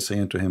by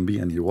saying to him, be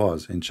and he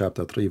was, in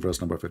chapter 3,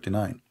 verse number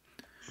 59.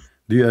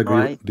 Do you agree?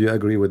 Right. Do you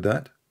agree with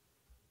that?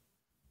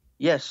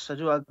 Yes, I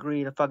do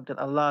agree. The fact that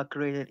Allah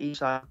created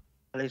Isa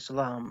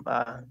salam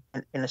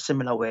in a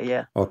similar way,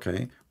 yeah.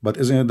 Okay, but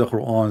isn't it the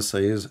Quran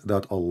says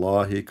that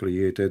Allah, He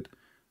created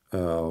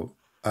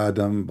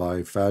Adam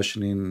by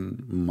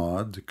fashioning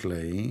mud,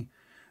 clay,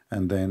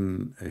 and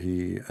then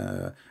he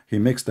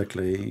mixed the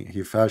clay,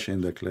 he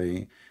fashioned the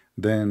clay,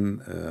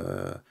 then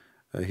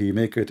he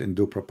make it in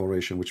due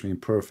preparation, which means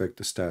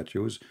perfect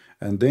statues,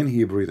 and then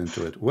he breathed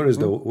into it. Where is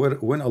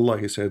when Allah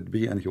He said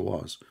be and he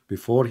was,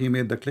 before he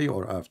made the clay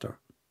or after?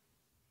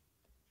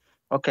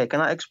 Okay,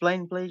 can I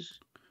explain, please?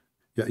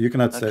 Yeah, you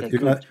cannot say. You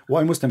cannot.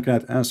 Why Muslim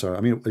cannot answer?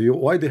 I mean,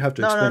 why they have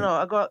to explain? No.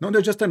 I got. No,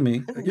 just tell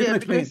me. You can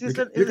explain.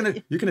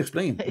 You can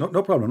explain.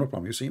 No problem. No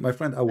problem. You see, my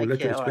friend, I will let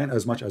you explain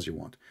as much as you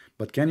want.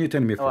 But can you tell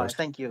me first?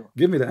 Thank you.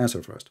 Give me the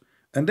answer first,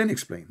 and then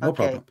explain. No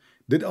problem.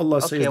 Did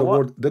Allah say the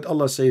word? Did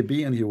Allah say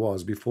be and he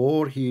was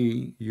before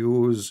he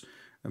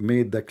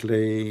made the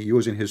clay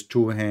using his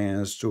two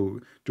hands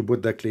to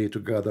put the clay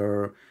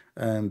together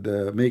and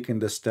making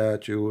the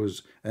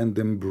statues and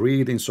then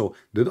breathing? So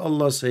did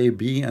Allah say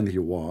be and he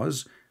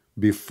was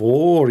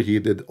before he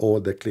did all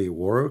the clay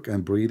work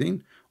and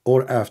breathing,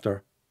 or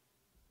after?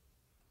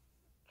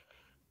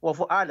 Well,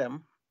 for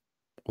Adam.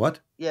 What?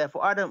 Yeah,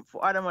 for Adam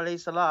alayhi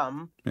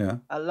salam. Yeah.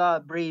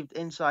 Allah breathed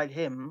inside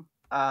him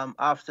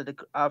after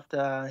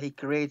He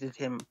created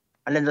him,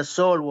 and then the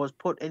soul was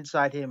put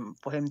inside him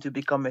for him to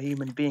become a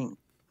human being.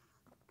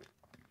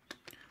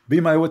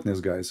 Be my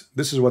witness, guys.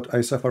 This is what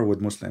I suffer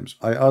with Muslims.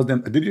 I asked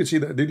them, did you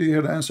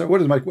hear the answer?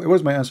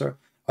 Where's my answer?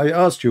 I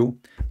asked you,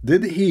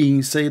 did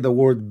he say the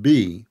word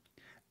be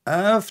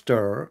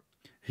after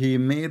he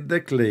made the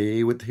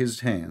clay with his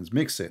hands,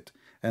 mix it,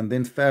 and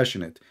then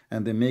fashion it,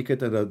 and then make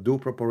it a due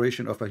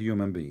preparation of a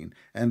human being,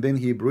 and then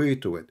he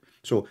breathed to it?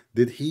 So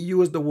did he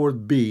use the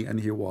word be and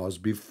he was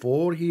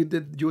before he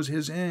did use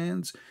his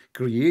hands,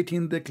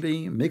 creating the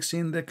clay,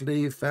 mixing the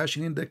clay,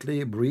 fashioning the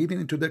clay, breathing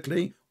into the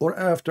clay, or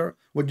after?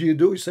 What do?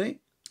 You say,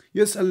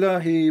 yes, Allah,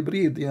 he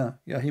breathed. Yeah,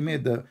 he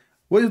made the.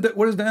 What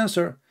is the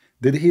answer?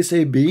 Did he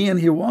say be and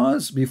he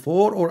was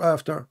before or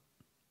after?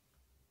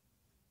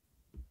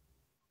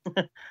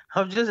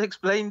 I've just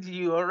explained to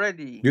you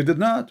already. You did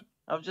not.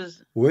 I've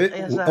just. Wait.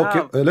 Yes,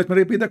 okay. Let me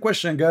repeat the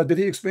question, guys. Did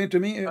he explain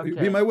to me? Okay.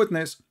 Be my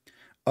witness.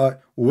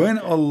 When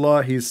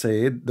Allah He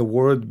said the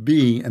word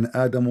be and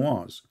Adam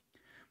was,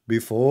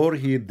 before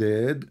he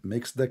did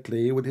mix the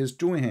clay with his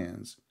two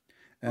hands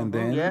and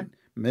Yeah.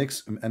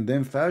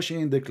 then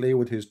fashioning the clay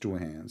with his two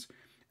hands,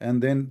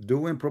 and then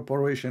doing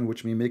preparation,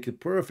 which may make a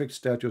perfect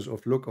statues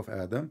of look of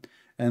Adam,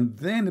 and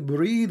then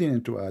breathing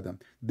into Adam.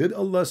 Did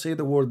Allah say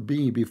the word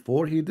be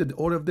before he did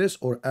all of this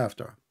or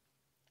after?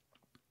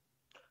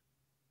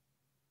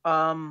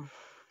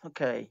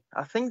 Okay.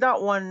 I think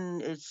that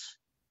one is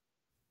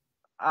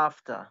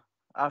after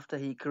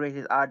he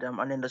created Adam,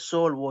 and then the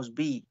soul was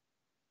B,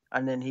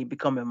 and then he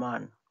become a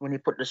man when he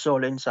put the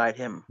soul inside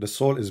him. The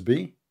soul is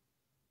B?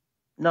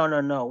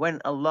 No.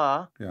 When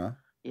Allah, Yeah.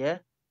 yeah,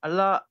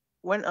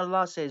 when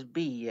Allah says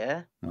B,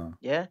 yeah,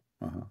 yeah,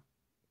 Uh-huh.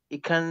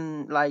 it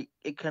can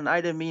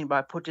either mean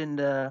by putting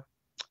the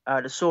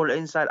soul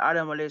inside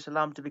Adam alayhi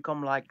salam to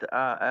become like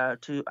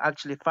to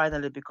actually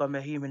finally become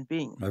a human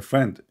being. My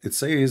friend, it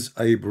says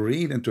I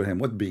breathe into him.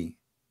 What be?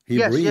 He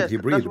Yes, breathed. yes, He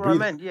that's breathed. what I Breathe.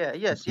 meant. Yeah,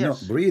 yes, No,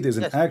 yes. breathe is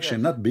an Yes, action,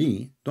 yes. not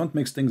be. Don't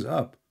mix things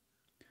up.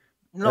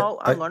 No,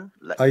 I, hang on.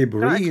 I Can I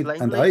breathe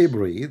explain, and I please?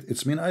 breathe.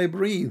 It's mean I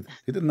breathe.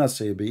 He did not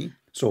say be.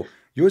 So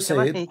you Can said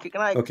I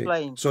okay.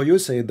 explain? So you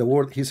said the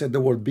word. He said the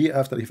word be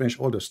after he finished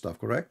all the stuff.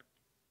 Correct?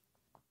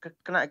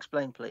 Can I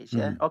explain, please?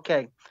 Yeah.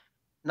 Okay.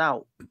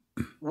 Now,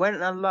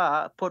 when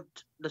Allah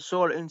put the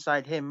soul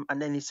inside him,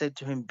 and then he said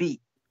to him,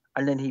 "Be,"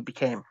 and then he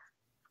became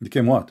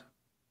Became what?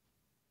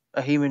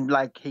 a human,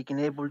 like he can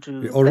able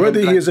to. Already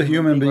he like is a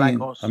human being.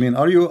 like us. I mean,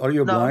 are you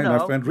No, blind,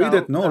 my friend? Read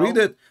it. No, read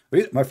no. it.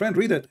 Read, my friend,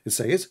 read it. It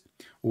says,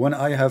 "When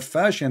I have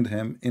fashioned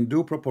him in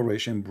due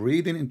preparation,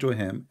 breathing into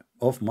him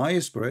of my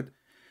spirit,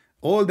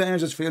 all the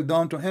angels fell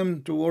down to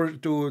him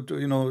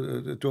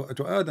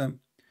to Adam."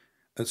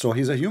 So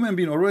he's a human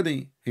being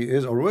already. He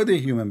is already a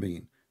human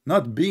being.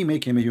 Not be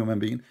make him a human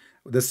being.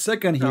 The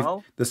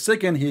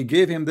second he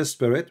gave him the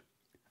spirit,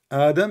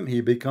 Adam,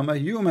 he become a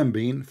human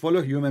being,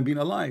 full human being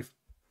alive.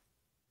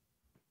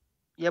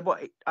 Yeah,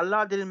 but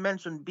Allah didn't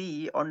mention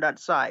be on that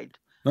side.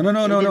 No.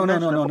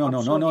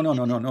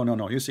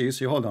 You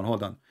see, hold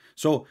on.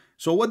 So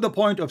what the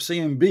point of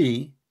saying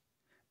be?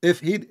 If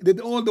he did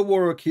all the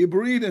work, he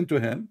breathed into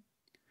him,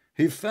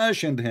 he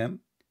fashioned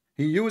him,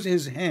 he used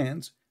his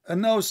hands,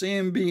 and now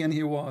saying be and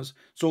he was.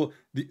 So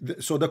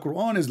the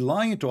Quran is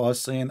lying to us,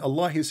 saying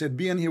Allah, he said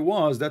be and he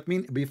was. That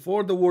means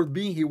before the word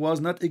be, he was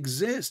not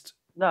exist.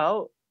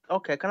 No.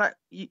 Okay, can I?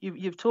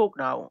 You've talked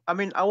now. I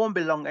mean, I won't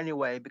be long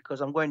anyway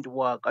because I'm going to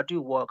work. I do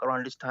work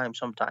around this time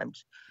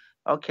sometimes.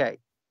 Okay,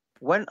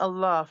 when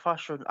Allah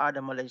fashioned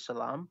Adam alayhi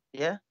salam,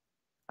 yeah,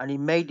 and he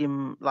made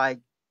him like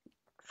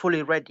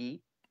fully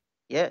ready,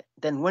 yeah.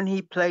 Then when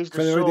he placed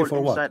the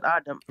soul inside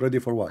Adam, ready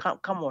for what?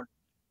 Come on,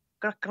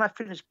 can I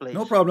finish, please?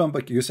 No problem,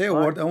 but you say a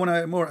word. I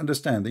want more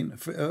understanding.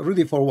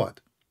 Ready for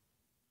what?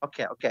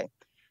 Okay.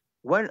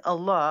 When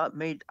Allah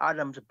made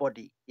Adam's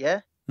body,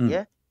 yeah,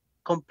 yeah,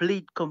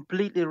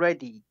 completely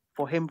ready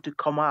for him to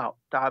come out,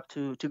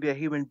 to be a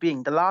human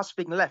being. The last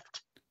thing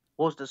left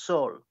was the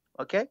soul.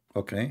 Okay.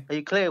 Are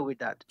you clear with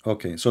that?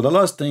 Okay. So the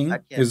last thing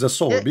is the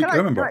soul.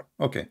 Remember.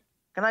 Okay.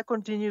 Can I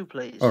continue,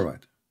 please? All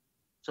right.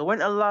 So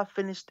when Allah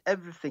finished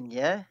everything,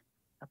 yeah,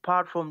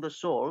 apart from the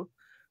soul.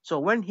 So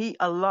when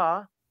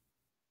Allah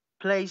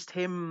placed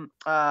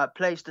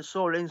the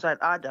soul inside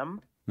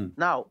Adam,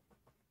 now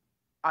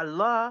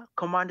Allah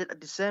commanded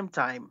at the same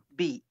time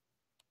be,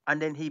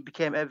 and then he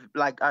became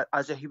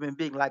as a human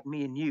being like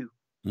me and you.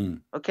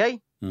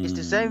 Okay? It's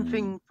the same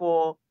thing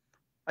for.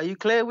 Are you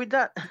clear with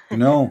that?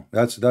 No,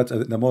 that's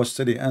the most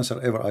silly answer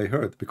ever I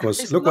heard,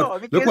 because look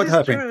what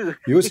happened.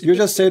 You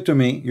just said to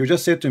me,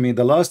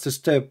 the last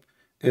step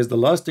is the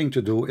last thing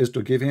to do is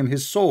to give him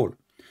his soul.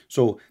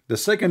 So the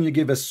second you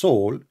give a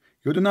soul,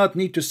 you do not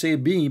need to say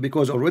be,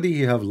 because already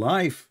he have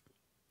life.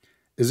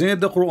 Isn't it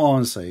the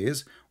Quran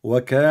says,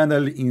 وَكَانَ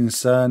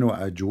الْإِنسَانُ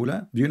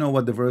عَجُولًا? Do you know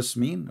what the verse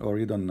mean, or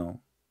you don't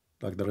know,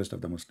 like the rest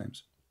of the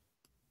Muslims?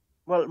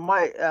 Well,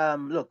 my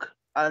look,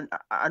 I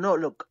know.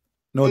 Look.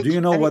 No, do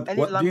you know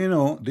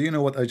do you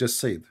know what I just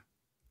said?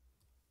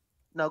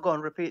 No, go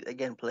on, repeat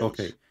again, please.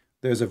 Okay.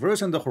 There's a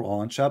verse in the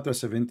Quran, chapter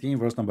 17,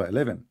 verse number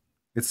 11.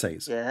 It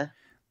says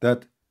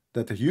that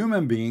a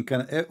human being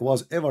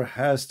was ever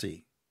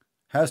hasty.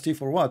 Hasty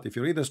for what? If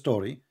you read the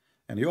story,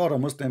 and you are a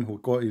Muslim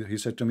he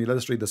said to me, let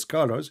us read the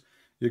scholars.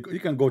 You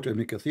can go to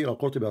Ibn Kathir,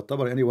 Al-Qurtubi,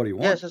 Al-Tabari, anywhere you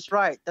want. Yes, that's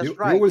right. You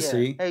will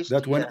see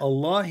that when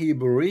Allah, he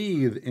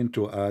breathed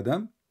into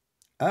Adam,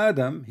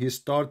 he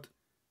start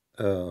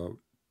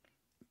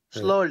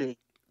slowly.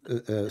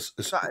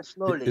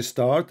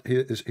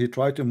 He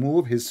tried to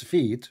move his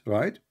feet,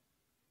 right?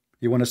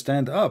 You want to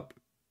stand up.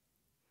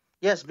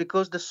 Yes,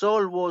 because the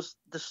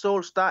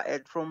soul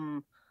started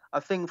from,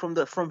 I think,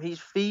 from his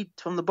feet,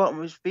 from the bottom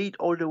of his feet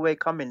all the way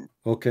coming.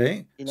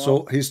 Okay.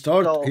 So he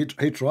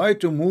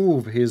tried to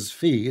move his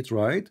feet,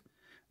 right?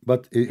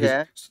 But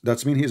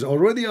that means he's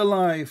already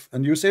alive.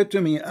 And you said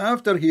to me,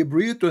 after he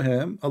breathed to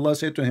him, Allah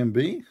said to him,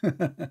 be.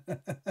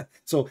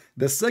 So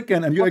the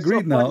second, and you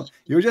agreed now,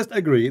 you just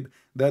agreed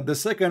that the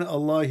second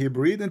Allah, he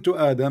breathed into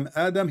Adam,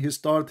 he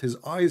start his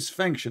eyes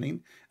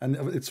functioning. And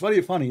it's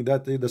very funny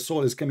that the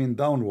soul is coming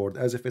downward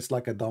as if it's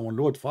like a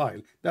download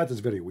file. That is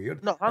very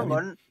weird. No, hang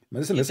on.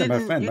 Listen, You listen, my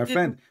didn't. friend, You my didn't.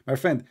 friend, my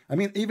friend. I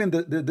mean, even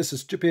this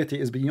stupidity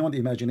is beyond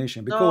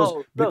imagination No,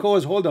 look.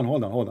 because hold on,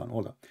 hold on, hold on,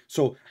 hold on.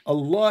 So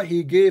Allah,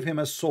 He gave him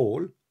a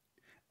soul,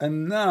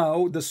 and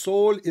now the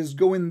soul is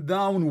going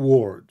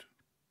downward.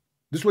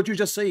 This is what you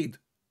just said,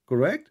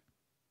 correct?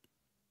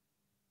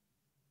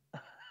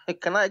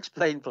 Can I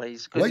explain,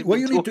 please? Because Why, you've why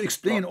been you need to talking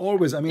explain for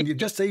always? I mean, you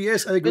just say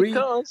yes, I agree.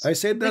 I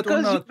said that or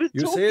because you've not. been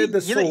You talking. said the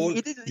You know, soul.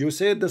 you didn't. You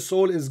said the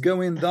soul is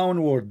going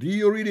downward. Do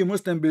you really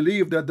Muslim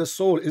believe that the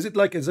soul is it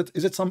like is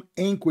it some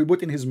ink we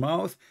put in his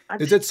mouth? I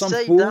Is it didn't some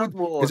say food? Is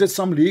downward. it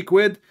some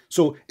liquid?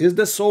 So is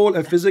the soul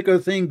a physical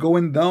thing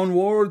going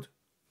downward?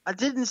 I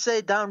didn't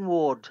say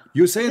downward.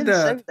 You I said didn't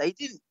say that. that. You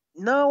didn't.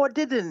 No, I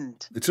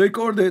didn't. It's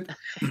recorded.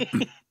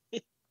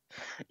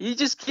 You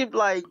just keep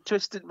like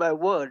twisting my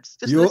words.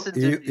 Just You, listen to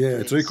you me,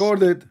 yeah, it's please.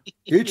 recorded.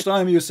 Each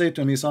time you say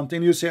to me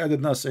something, you say I did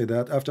not say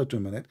that. After 2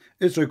 minutes,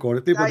 it's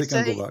recorded. People they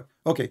can go back.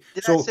 Okay,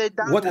 Did I so say what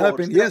downwards?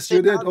 happened? Did I Yes, say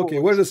you did. Okay,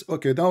 where downwards? is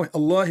okay now?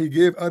 Allah, He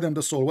gave Adam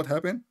the soul. What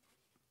happened?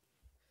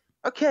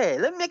 Okay,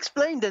 let me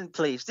explain then,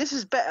 please. This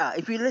is better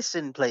if you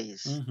listen,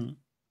 please.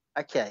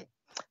 Okay,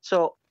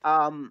 so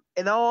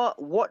in our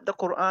what the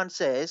Quran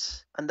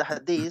says and the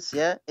Hadith,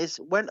 yeah, is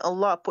when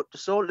Allah put the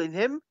soul in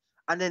him,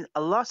 and then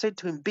Allah said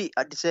to him, "Be"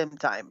 at the same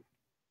time.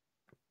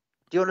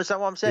 Do you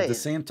understand what I'm saying? At the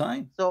same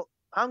time. So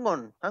hang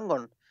on.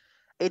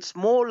 It's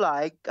more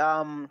like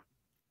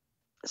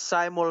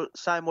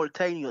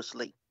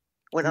simultaneously.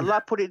 When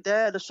Allah put it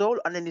there, the soul,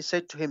 and then He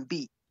said to him,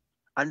 "Be,"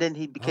 and then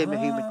he became a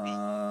human being.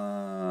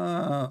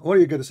 Where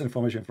do you get this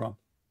information from?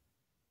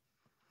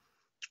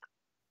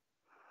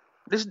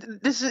 This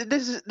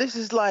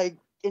is like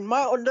in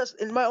my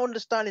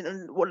understanding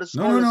and what the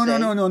No, no, scholars no, no, say.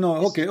 no, no, no.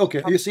 Okay,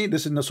 okay. You see,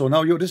 this is so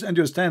now you're this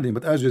understanding,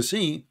 but as you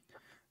see,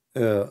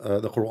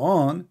 the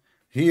Quran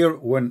here,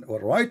 when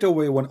right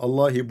away when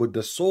Allah He put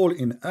the soul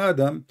in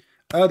Adam,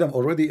 Adam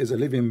already is a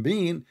living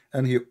being,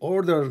 and He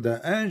ordered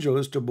the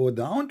angels to bow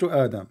down to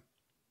Adam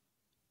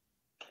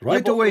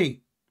right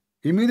away,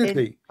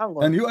 immediately.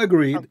 And you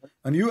agreed,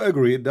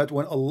 that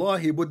when Allah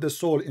He put the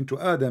soul into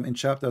Adam in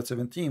chapter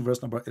 17,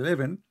 verse number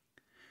 11,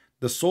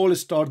 the soul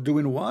start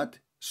doing what?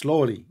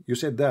 Slowly. You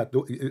said that.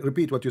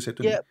 Repeat what you said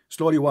to me.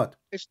 Slowly what?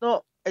 It's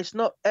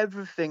not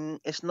everything.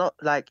 It's not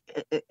like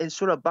in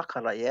Surah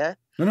Baqarah, yeah?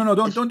 No,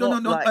 don't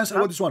answer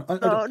about this one.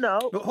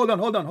 No. Hold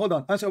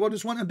on. Answer about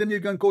this one, and then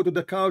you can go to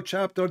the cow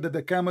chapter,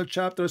 the camel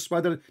chapter,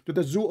 spider, to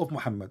the zoo of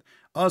Muhammad.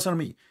 Answer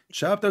me.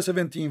 Chapter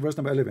 17, verse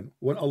number 11.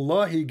 When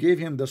Allah He gave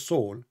him the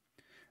soul,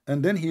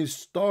 and then He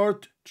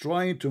start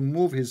trying to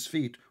move his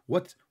feet.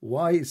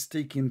 Why is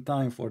taking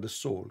time for the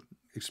soul?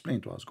 Explain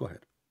to us. Go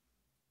ahead.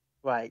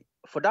 Right.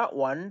 For that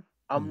one,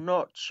 I'm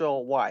not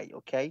sure why,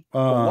 okay?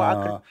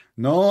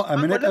 No, a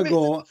minute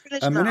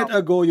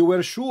ago you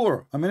were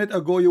sure. A minute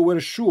ago you were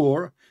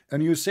sure,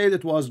 and you said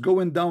it was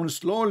going down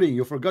slowly.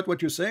 You forgot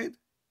what you said?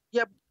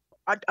 Yeah,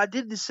 I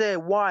didn't say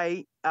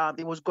why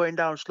it was going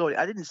down slowly.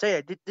 I didn't say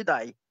it, did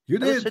I? You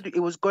did. I just said it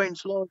was going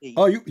slowly.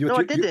 Oh, no,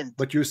 I didn't.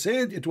 But you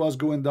said it was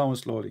going down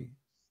slowly.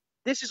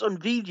 This is on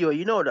video,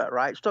 you know that,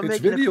 right? Stop it's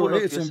making video. A fool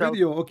of it's yourself. in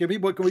video. Okay,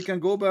 people, we can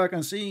go back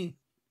and see.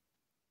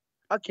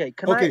 Okay,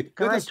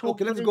 let's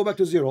go back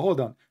to zero. Hold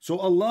on. So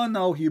Allah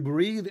now He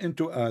breathed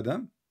into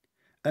Adam,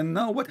 and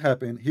now what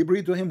happened? He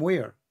breathed to him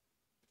where?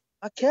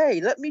 Okay,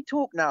 let me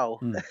talk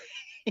now.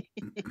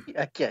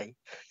 Okay,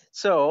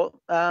 so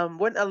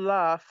when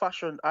Allah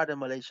fashioned Adam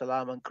alayhi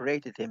salam and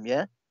created him,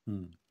 yeah.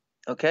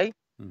 Okay.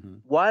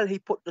 While He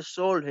put the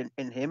soul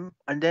in him,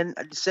 and then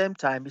at the same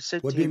time He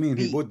said, "What do you mean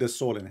He put the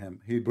soul in him?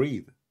 He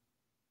breathed."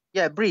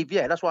 Yeah, breathe.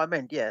 Yeah, that's what I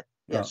meant. Yeah.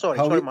 Yeah, sorry,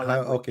 my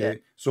language. Okay, yeah.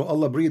 So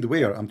Allah breathed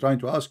where? I'm trying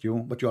to ask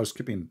you, but you are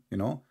skipping. You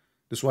know,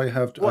 that's why I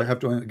have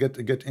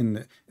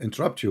to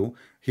interrupt you.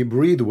 He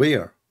breathed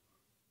where?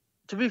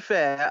 To be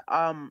fair,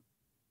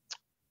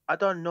 I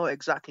don't know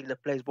exactly the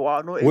place, but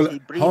I know He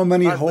breathed. How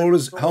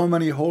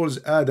many holes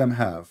Adam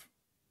have?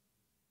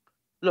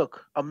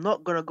 Look, I'm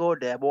not gonna go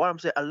there, but what I'm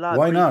saying, Allah.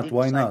 Why not?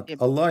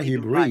 Allah He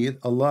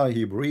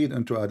breathed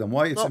into Adam.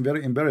 Why? It's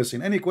very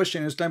embarrassing. Any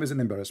question in Islam is an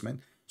embarrassment.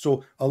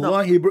 So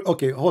Allah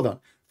okay, hold on.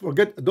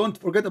 Don't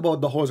forget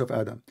about the holes of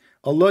Adam.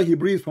 Allah He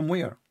breathed from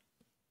where?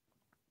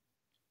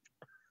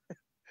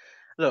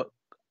 Look,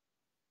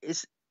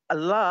 it's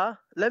Allah.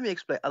 Let me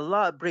explain.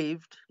 Allah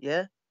breathed,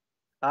 yeah,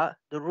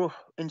 the ruh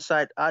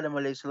inside Adam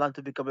alayhi salam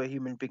to become a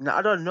human being. Now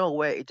I don't know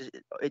where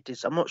it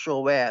is. I'm not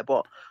sure where,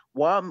 but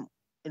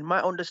in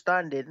my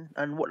understanding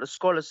and what the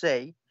scholars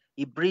say,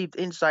 He breathed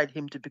inside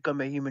him to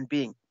become a human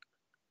being.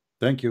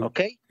 Thank you.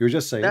 Okay. You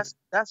just say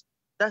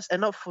that's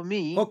enough for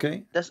me.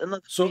 Okay. That's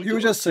enough. So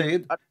you just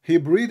said He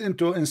breathed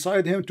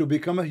inside him to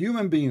become a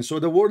human being. So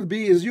the word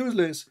 "be" is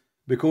useless,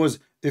 because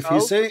if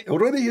He say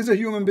already he's a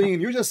human being,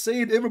 you just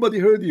said everybody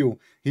heard you.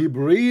 He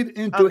breathed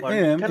into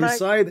him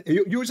inside.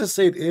 You just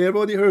said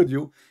everybody heard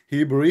you.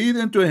 He breathed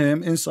into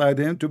him inside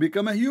him to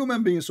become a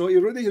human being. So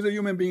already he's a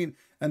human being.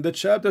 And the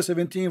chapter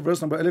 17, verse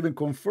number 11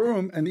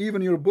 confirm, and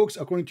even your books,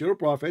 according to your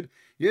prophet,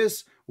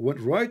 yes,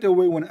 right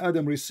away when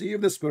Adam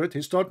received the Spirit,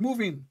 he start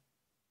moving.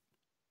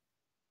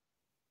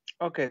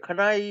 Okay, can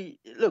I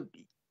look?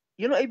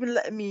 you're not even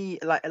letting me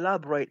like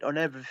elaborate on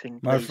everything,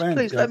 My please. friend,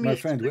 Please let me my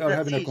friend, we explain are at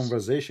having a least.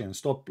 conversation.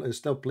 Stop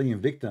playing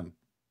victim.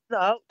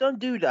 No, don't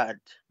do that.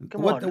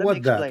 Come on, let me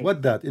What that? explain.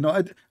 What that? You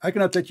know, I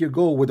cannot let you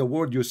go with a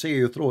word you say,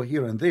 you throw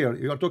here and there.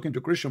 You are talking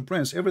to Christian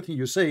Prince. Everything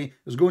you say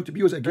is going to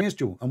be used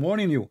against you. I'm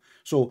warning you.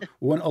 So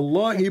when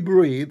Allah He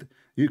breathed,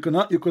 you could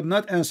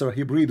not answer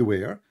He breathed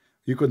where.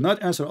 You could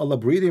not answer Allah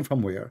breathing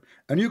from where,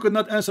 and you could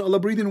not answer Allah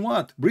breathing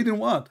what? Breathing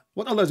what?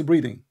 What Allah is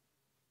breathing?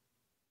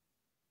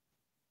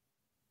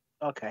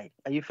 Okay,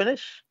 are you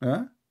finished?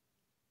 Huh?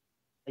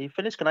 Are you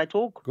finished? Can I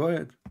talk? Go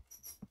ahead.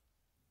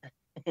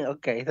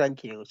 Okay,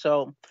 thank you.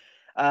 So,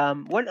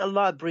 when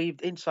Allah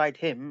breathed inside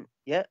him,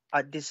 yeah,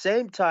 at the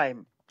same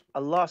time,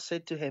 Allah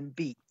said to him,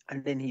 "Be,"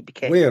 and then he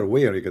became. Where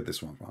you get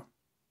this one from?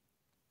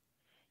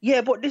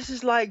 Yeah, but this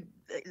is like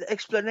the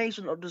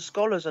explanation of the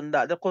scholars and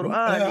that the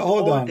Quran is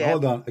Hold all on, there.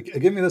 hold on.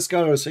 Give me the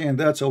scholar saying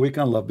that so we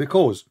can love.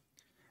 Because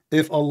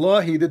if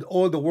Allah He did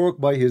all the work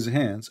by His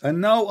hands,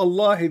 and now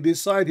Allah He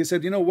decide, He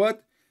said, you know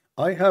what?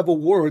 I have a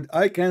word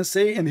I can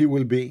say and He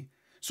will be.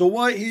 So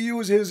why He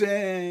use His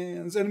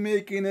hands and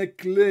making a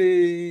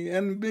clay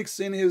and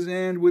mixing His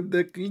hand with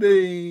the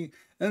clay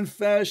and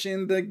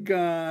fashion the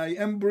guy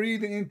and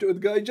breathing into the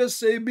guy? Just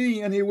say be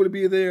and He will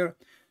be there.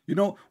 You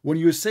know, when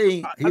you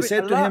say, I He mean,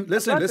 said to him,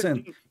 listen, Allah can listen,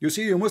 do. you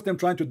see, you Muslim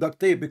trying to duct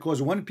tape, because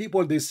when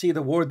people they see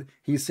the word,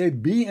 He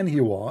said be and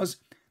He was,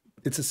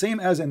 it's the same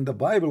as in the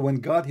Bible when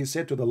God He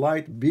said to the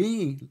light,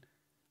 be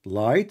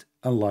light,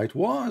 and light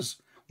was.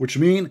 Which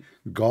means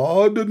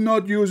God did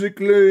not use a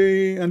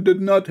clay and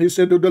did not, He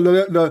said to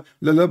the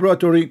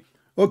laboratory,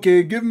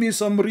 okay, give me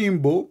some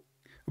rainbow,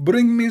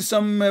 bring me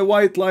some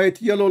white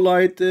light, yellow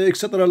light,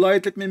 etc.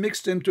 light, let me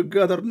mix them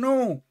together.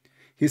 No.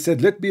 He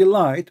said, let be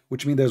light,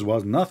 which means there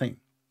was nothing.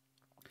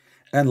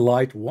 And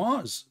light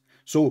was.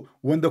 So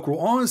when the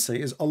Quran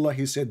says Allah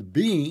He said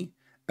be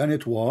and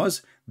it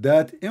was,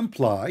 that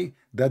imply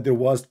that there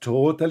was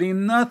totally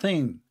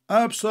nothing,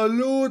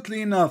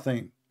 absolutely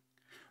nothing.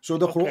 So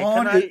the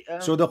Okay,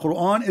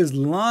 Quran is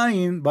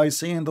lying by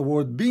saying the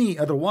word be.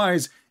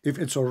 Otherwise, if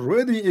it's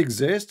already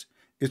exists,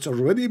 it's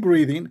already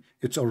breathing,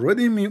 it's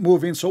already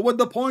moving. So what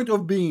the point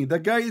of being? The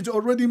guy is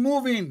already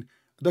moving.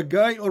 The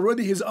guy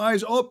already his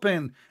eyes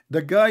open.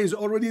 The guy is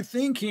already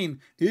thinking.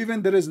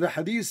 Even there is the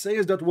hadith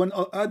says that when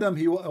Adam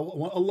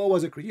when Allah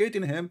was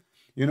creating him,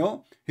 you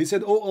know, he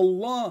said, "Oh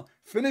Allah,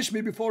 finish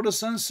me before the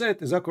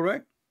sunset." Is that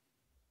correct?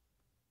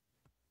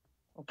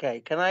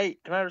 Okay, can I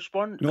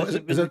respond? No, Because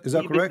is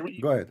that correct?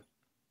 Go ahead.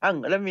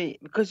 Hang, let me,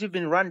 because you've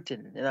been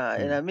ranting, you know,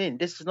 and I mean,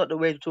 this is not the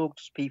way to talk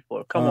to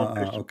people. Come on,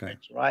 Christian Okay.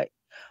 Prince, right?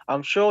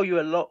 I'm sure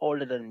you're a lot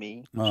older than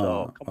me,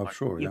 so come I'm on.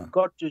 sure, yeah.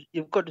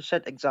 You've got to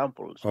set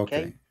examples,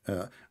 okay?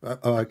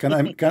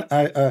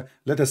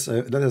 Let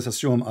us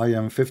assume I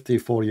am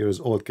 54 years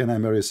old. Can I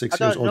marry a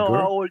 6 I years don't old know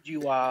how girl? old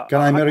you are.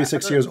 Can I marry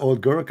 6 don't years know. old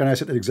girl? Can I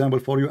set an example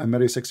for you and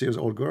marry a 6 years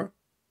old girl?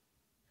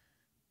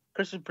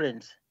 Christian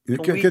Prince, You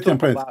can we talk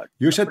about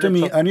said to the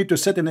me, topic? I need to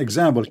set an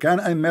example. Can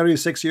I marry a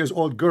 6 years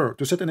old girl?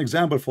 To set an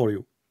example for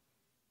you.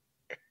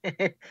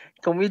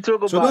 Can we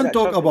talk So about don't that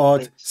talk topic, about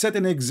please? set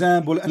an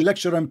example and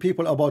lecturing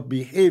people about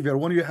behavior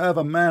when you have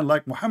a man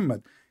like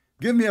Muhammad.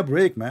 Give me a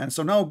break, man.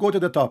 So now go to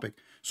the topic.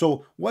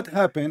 So what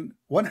happened?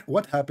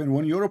 What happened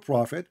when you're a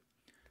prophet?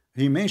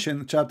 He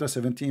mentioned chapter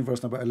 17,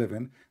 verse number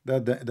 11,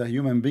 that the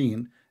human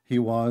being, he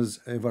was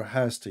ever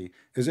hasty.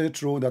 Is it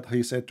true that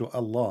he said to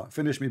Allah,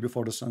 finish me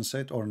before the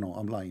sunset, or no?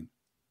 I'm lying.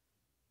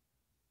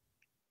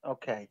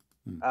 Okay.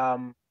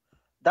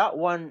 That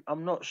one,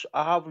 I'm not sure.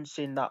 I haven't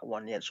seen that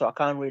one yet, so I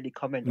can't really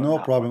comment on No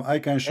that problem. one. I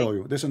can show Okay?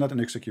 you. This is not an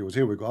excuse.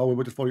 Here we go. I will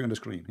put it for you on the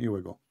screen. Here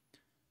we go.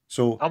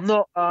 So I'm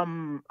not.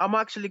 I'm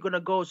actually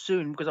gonna go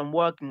soon because I'm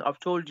working. I've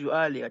told you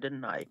earlier,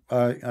 didn't I?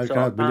 I So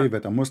cannot believe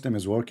it. A Muslim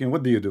is working.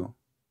 What do you do?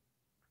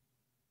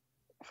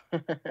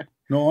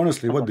 No,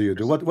 honestly, Come what on, do you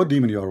do? Christian What do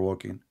you Prince. mean you are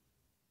working?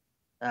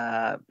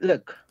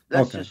 Look,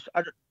 let's Okay. just.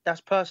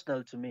 That's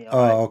personal to me.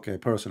 All right. Okay,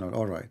 personal.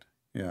 All right.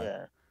 Yeah.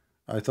 Yeah.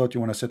 I thought you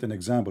want to set an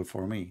example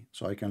for me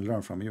so I can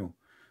learn from you.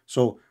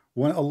 So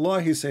when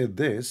Allah he said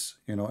this,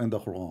 you know, in the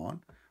Quran,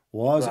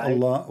 Right.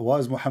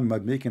 was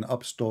Muhammad making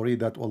up story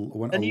that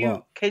when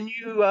Allah? Can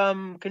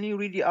you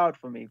read it out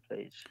for me,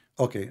 please?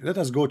 Okay, let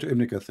us go to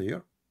Ibn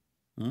Kathir.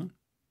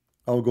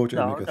 I'll go to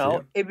Ibn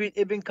Kathir.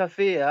 Ibn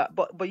Kathir.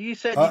 But you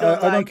said you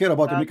don't I don't like. care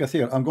about Ibn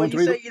Kathir. I'm going But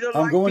to you read. say you don't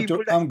like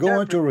people that I'm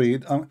going to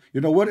interpret. read.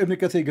 You know where Ibn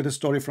Kathir get his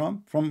story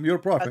from? From your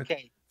prophet.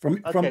 Okay. From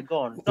Okay, go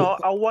on. No,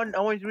 I want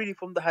to read it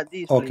from the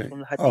Hadith, please. Okay, From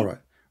the all Hadith.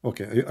 right.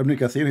 Okay, Ibn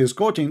Kathir is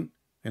quoting.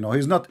 You know,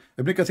 he's not.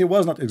 Ibn Kathir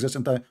was not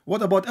existent.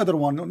 What about other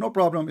one? No, no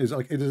problem. Is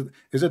like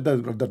is it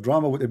the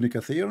drama with Ibn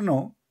Kathir? No.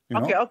 You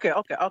know.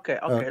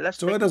 Okay. Let's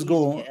So take let it us go.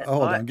 easy. Yeah.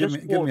 Hold All right. on. Give me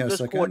a Just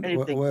quote second.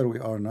 anything. Where we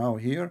are now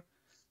here.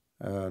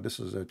 This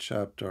is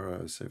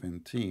chapter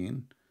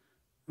 17.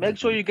 Make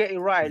sure you get it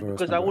right Verse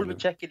because I number will be 11.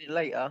 checking it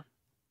later.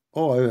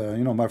 Oh,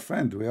 you know, my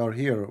friend, we are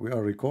here. We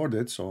are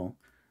recorded, so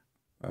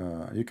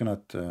you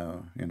cannot.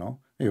 You know.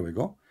 Here we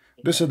go.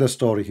 This is the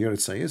story here.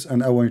 It says, and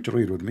I want you to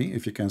read with me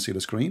if you can see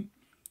the screen.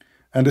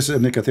 And this is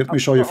Ibn Kathir. Let me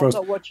show you first.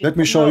 Let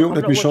me show you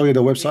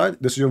the website.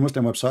 This is your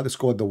Muslim website. It's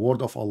called The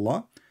Word of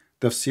Allah,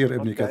 Tafsir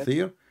Ibn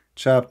Kathir,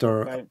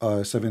 chapter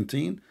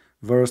 17,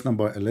 verse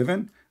number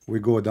 11. We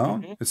go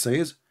down. It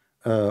says,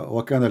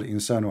 وَكَانَ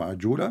الْإِنسَانُ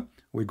عَجُولًا.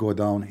 We go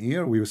down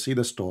here. We will see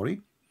the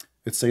story.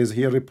 It says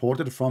here,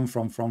 reported from, as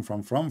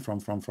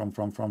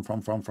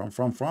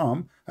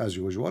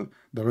usual,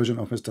 the origin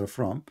of Mr.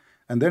 From.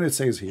 And then it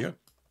says here,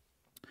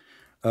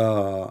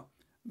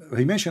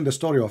 he mentioned the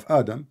story of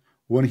Adam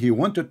when he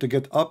wanted to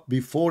get up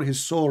before his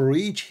soul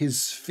reached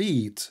his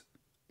feet.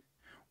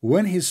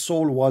 When his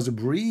soul was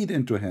breathed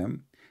into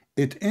him,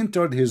 it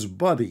entered his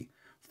body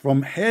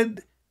from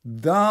head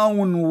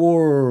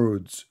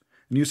downwards.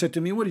 And you said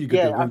to me, where do you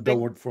get the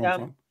word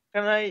from?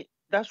 Can I?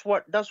 That's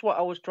what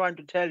I was trying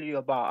to tell you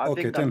about. I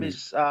think I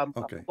miss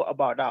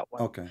about that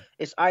one. Okay.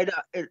 It's either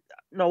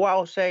what I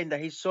was saying that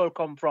his soul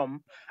come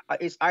from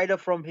it's either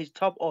from his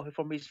top or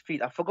from his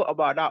feet. I forgot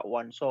about that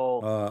one.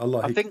 So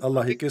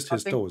he kissed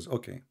his toes.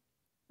 Okay.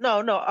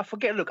 No, I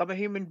forget. Look, I'm a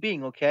human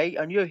being, okay,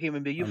 and you're a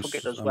human being. You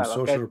forget as well.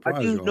 So okay, surprised,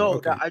 I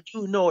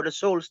do know the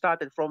soul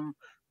started from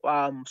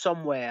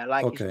somewhere,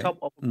 like his top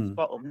or his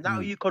bottom. Now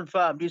you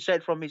confirmed. You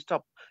said from his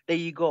top. There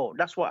you go.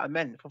 That's what I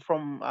meant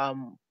from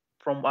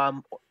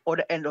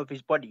other end of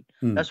his body.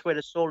 That's where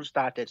the soul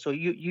started. So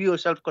you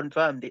yourself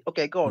confirmed it.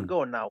 Okay, go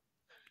on now.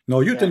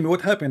 No, you tell me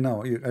what happened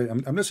now.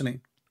 I'm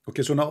listening.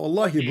 Okay, so now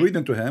Allah, he breathed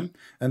into him,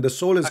 and the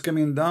soul is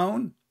coming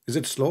down. Is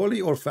it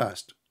slowly or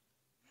fast?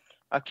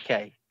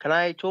 Okay, can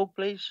I talk,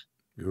 please?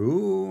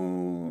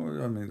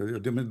 Drama.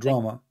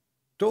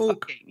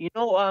 Talk. Okay,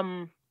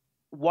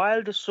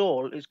 while the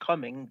soul is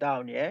coming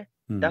down,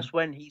 that's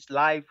when his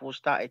life will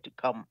start to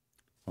come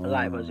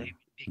alive as a human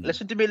being.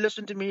 Listen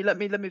to me. Let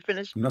me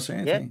finish. I'm not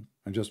saying anything.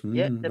 I'm just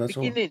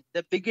the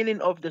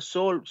beginning of the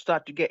soul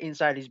start to get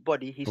inside his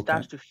body. He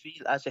starts to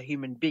feel as a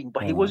human being,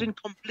 but he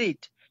wasn't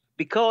complete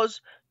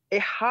because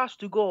it has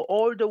to go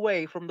all the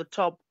way from the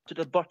top to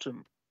the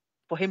bottom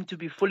for him to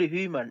be fully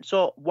human.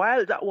 So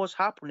while that was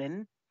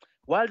happening,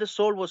 while the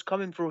soul was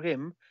coming through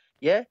him,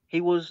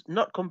 he was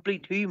not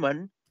complete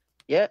human.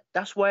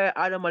 That's why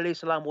Adam alayhi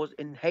salam was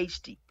in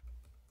hasty.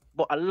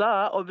 But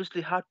Allah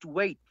obviously had to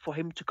wait for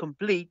him to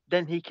complete,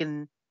 then he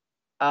can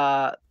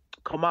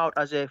come out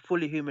as a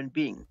fully human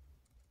being.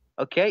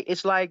 Okay?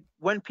 It's like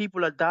when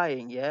people are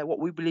dying, what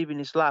we believe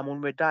in Islam,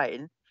 when we're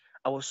dying,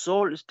 our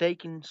soul is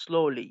taken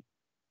slowly.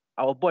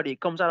 Our body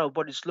comes out of our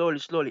body slowly.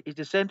 It's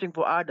the same thing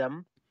for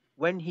Adam.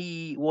 When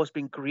he was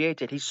being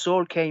created, his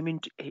soul came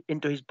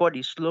into his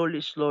body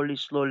slowly.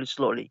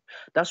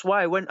 That's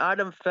why when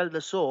Adam felt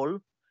the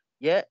soul,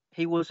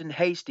 he was in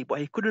hasty, but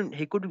he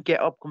couldn't get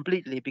up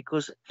completely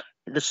because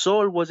the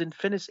soul wasn't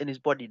finished in his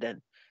body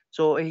then.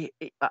 So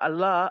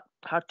Allah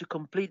had to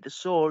complete the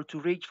soul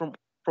to reach from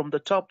the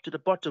top to the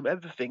bottom,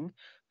 everything,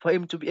 for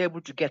him to be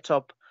able to get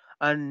up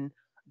and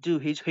do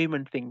his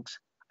human things.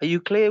 Are you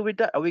clear with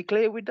that? Are we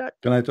clear with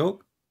that? Can I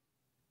talk?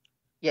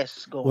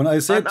 Yes, go on. When I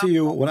said to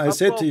you,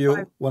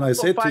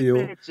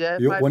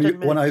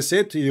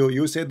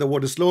 you said the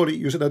word slowly.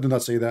 You said I do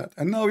not say that,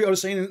 and now you are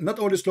saying not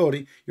only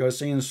slowly, you are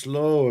saying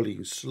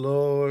slowly.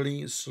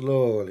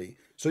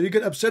 So you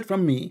get upset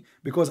from me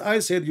because I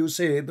said you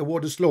say the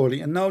word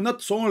slowly, and now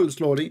not so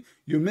slowly.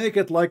 You make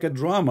it like a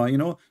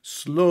drama,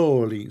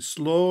 slowly.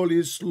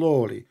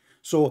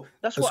 So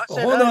that's what I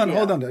said.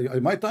 Hold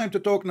on. My time to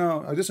talk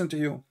now. I listen to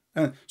you.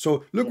 And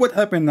so look what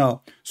happened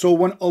now. So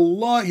when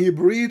Allah, he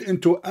breathed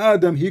into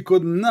Adam, he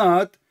could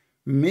not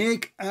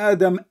make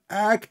Adam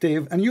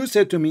active. And you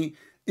said to me,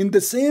 in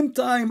the same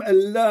time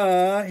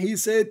Allah, he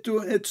said to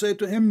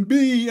him,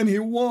 be, and he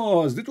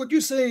was. That's what you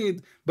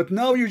said. But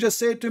now you just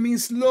said to me,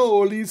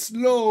 slowly.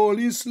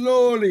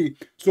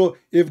 So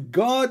if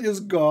God is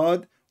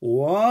God,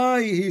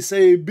 why he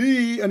say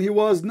be and he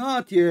was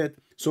not yet?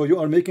 So you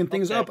are making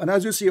things up. And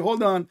as you see,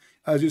 hold on,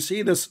 as you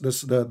see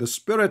the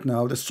spirit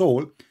now, the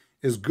soul,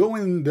 is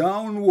going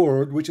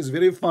downward, which is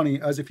very funny,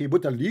 as if he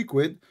put a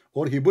liquid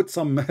or he put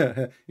some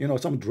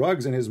some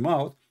drugs in his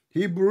mouth.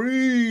 He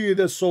breathed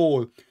a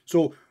soul.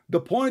 So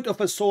the point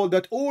of a soul,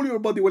 that all your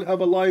body will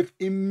have a life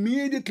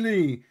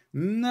immediately,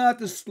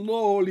 not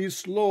slowly,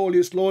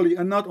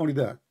 and not only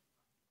that.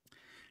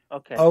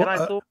 Okay. Can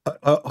I talk?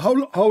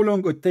 How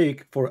long would it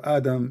take for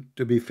Adam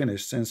to be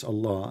finished since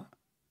Allah,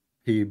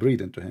 he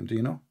breathed into him? Do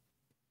you know?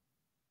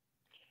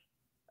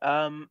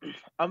 I'm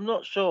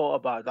not sure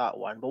about that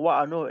one, but what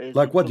I know is,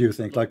 like, what do you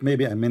think? Like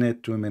maybe a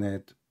minute, 2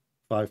 minutes,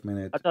 5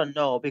 minutes? I don't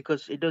know,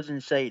 because it doesn't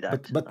say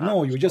that. But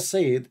no, you just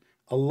said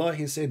Allah,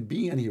 he said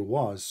be and he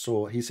was.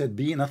 So he said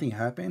be, nothing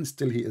happened,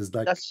 still he is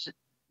like.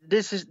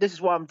 This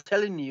is what I'm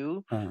telling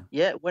you.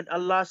 When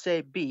Allah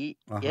said be,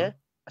 I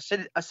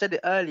said it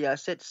earlier. I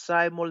said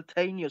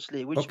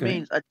simultaneously, which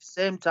means at the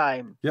same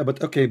time. Yeah,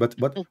 but okay, but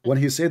when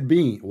he said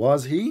be,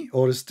 was he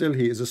or still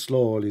he is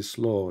slowly?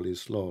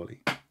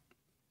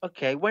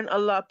 Okay, when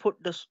Allah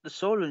put the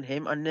soul in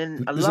him, and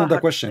then Allah. This is not the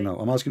question now.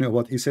 I'm asking you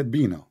what he said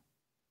be now.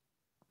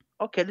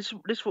 Okay, this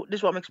is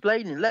what I'm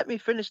explaining. Let me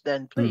finish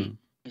then, please.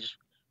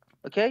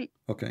 Okay.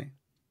 Okay.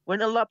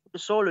 When Allah put the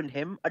soul in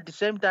him, at the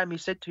same time He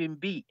said to him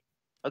be.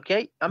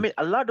 Okay, I mean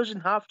Allah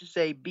doesn't have to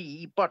say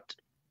be, but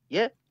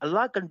yeah,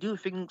 Allah can do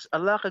things.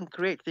 Allah can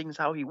create things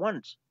how He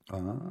wants.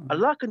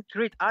 Allah can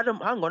create Adam.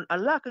 Hang on,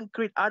 Allah can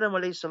create Adam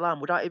alayhi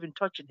salam without even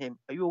touching him.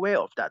 Are you aware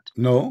of that?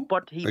 No,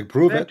 But He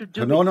prove preferred it. to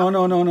do No, it. no,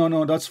 no, no, no,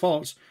 no. That's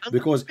false.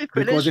 Because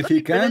if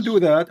he can do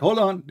that, hold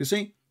on. You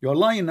see, you're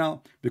lying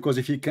now. Because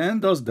if he can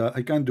do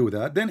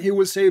that, then he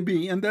will say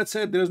be, and that's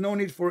it. There's no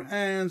need for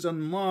hands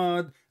and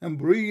mud and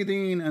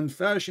breathing and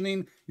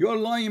fashioning. You're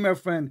lying, my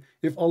friend.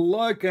 If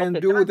Allah can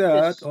do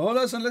that, oh,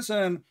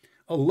 listen.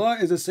 Allah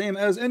is the same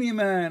as any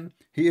man.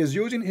 He is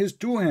using his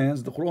two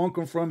hands. The Quran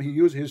confirms he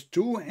used his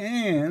two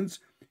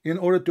hands in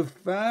order to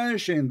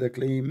fashion the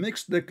clay,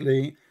 mix the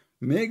clay,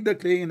 make the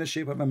clay in the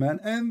shape of a man,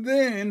 and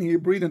then he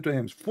breathed into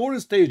him. 4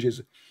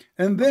 stages.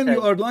 And then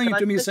you are lying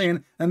to me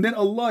saying, and then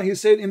Allah, he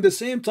said in the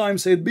same time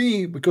said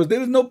be, because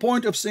there is no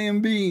point of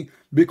saying be,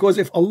 because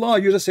if Allah,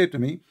 you just said to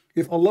me,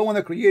 if Allah want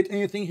to create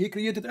anything, he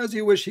created as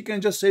he wish, he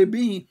can just say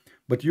be.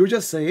 But you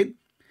just said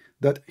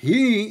that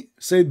he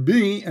said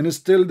be, and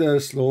still the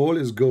soul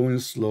is going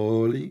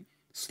slowly.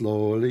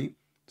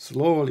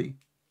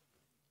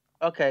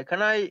 Okay,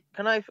 can I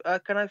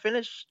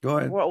finish? Go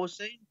ahead. What I was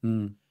saying?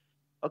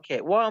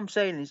 Okay, what I'm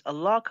saying is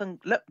Allah can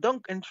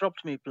don't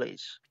interrupt me,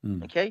 please.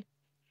 Okay,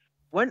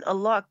 when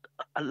Allah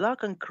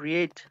can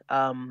create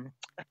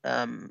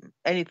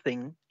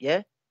anything,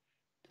 yeah,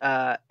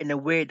 in a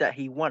way that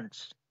He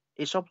wants.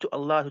 It's up to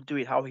Allah to do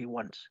it how He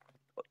wants.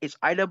 It's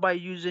either by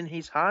using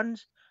His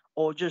hands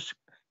or just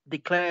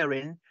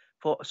declaring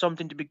for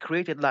something to be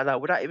created like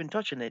that without even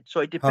touching it. So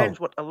it depends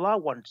what Allah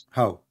wants.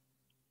 How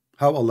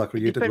Allah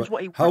created?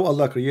 How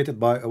Allah created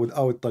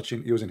without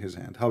touching, using His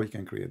hand? How He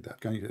can create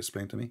that? Can you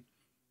explain to me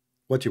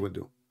what He would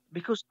do?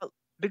 Because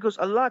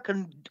Allah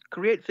can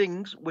create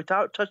things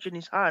without touching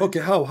His hand. Okay,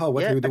 how?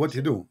 What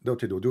He do?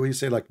 Do He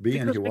say like be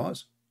and He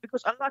was?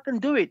 Because Allah can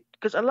do it.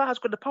 Because Allah has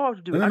got the power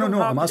to do it.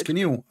 No. I'm asking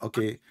you.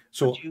 Okay,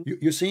 so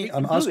you see,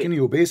 I'm asking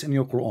you based in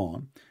your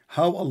Quran,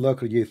 how Allah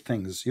create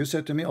things. You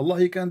said to me, Allah,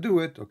 He can do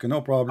it. Okay,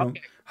 no problem.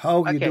 Okay.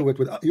 How He do it?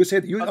 You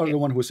said you are the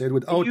one who said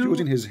without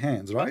using His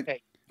hands,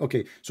 right?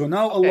 Okay. So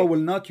now Allah will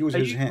not use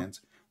His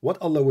hands. What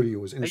Allah will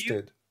use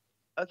instead?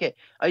 Okay.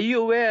 Are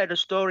you aware of the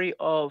story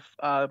of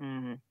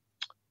Saleh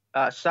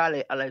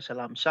alayhi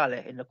salam?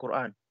 Saleh in the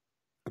Quran.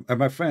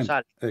 My friend,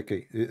 Saleh.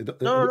 Okay,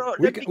 no,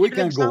 we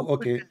can go.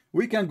 Okay,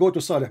 we can go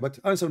to Saleh, but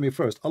answer me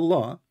first.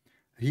 Allah,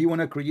 He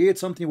wanna create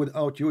something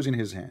without using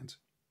His hands.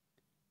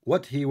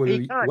 What He will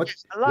do?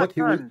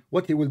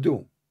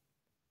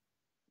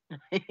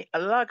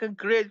 Allah can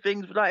create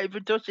things without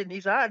even touching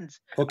His hands.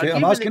 Okay,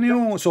 I'm asking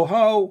you. So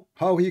how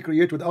He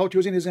create without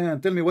using His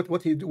hand? Tell me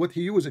what He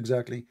use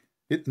exactly.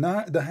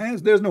 The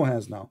hands. There's no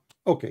hands now.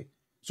 Okay,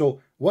 so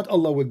what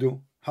Allah will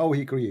do? How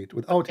He create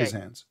without His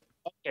hands?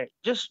 Okay,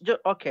 just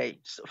okay.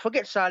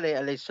 Forget Saleh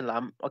alayhi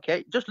salam.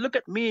 Okay, just look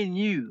at me and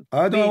you.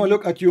 I don't want to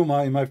look at you,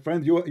 my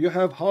friend. You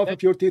have half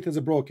of your teeth is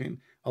broken.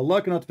 Allah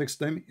cannot fix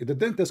them. The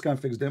dentist can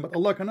fix them, but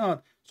Allah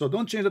cannot. So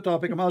don't change the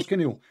topic. I'm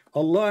asking you.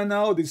 Allah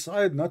now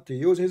decide not to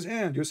use His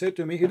hand. You said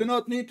to me He did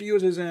not need to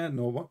use His hand.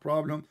 No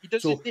problem.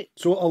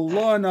 So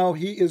Allah now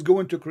He is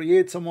going to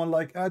create someone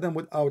like Adam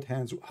without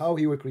hands. How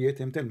He will create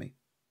him? Tell me.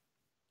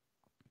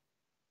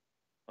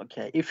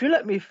 Okay, if you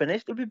let me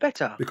finish, it'll be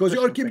better. Because you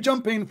all keep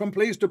jumping from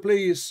place to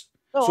place.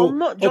 No, I'm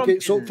not jumping. Okay,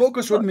 so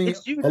focus with me.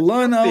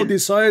 Allah now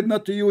decide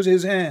not to use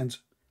His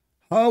hands.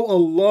 How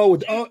Allah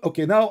would...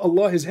 Okay, now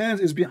Allah, His hands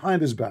is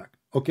behind His back.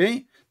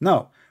 Okay?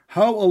 Now,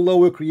 how Allah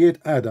will create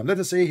Adam? Let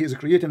us say He's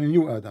creating a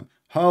new Adam.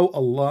 How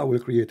Allah will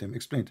create him?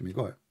 Explain to me.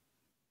 Go ahead.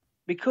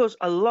 Because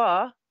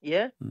Allah,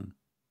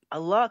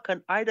 Allah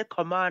can either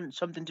command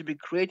something to be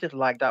created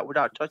like that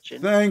without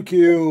touching. Thank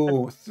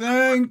you.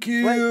 Thank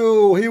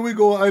you. Here we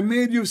go. I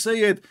made you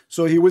say it.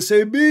 So He will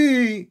say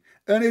be,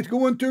 and it's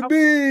going to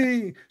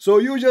be. So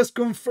you just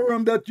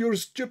confirm that your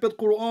stupid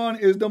Quran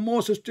is the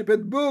most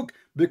stupid book,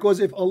 because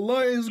if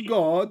Allah is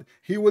God,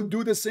 He will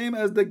do the same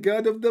as the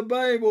God of the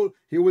Bible.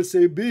 He will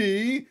say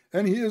be,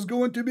 and He is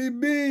going to be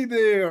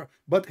there.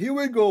 But here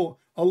we go.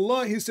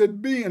 Allah, He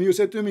said be, and you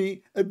said to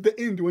me at the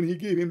end when He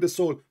gave him the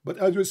soul. But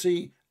as you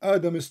see,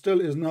 Adam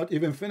still is not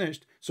even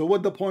finished. So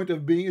what the point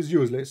of being is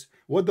useless.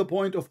 What the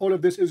point of all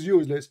of this is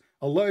useless.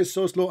 Allah is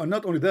so slow. And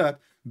not only that,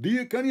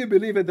 can you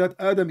believe it that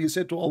Adam, he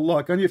said to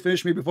Allah, can you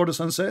finish me before the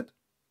sun set?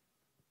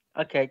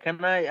 Okay,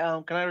 can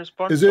I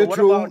respond? Is it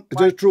true?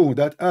 Is it true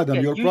that Adam,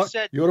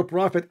 your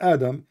prophet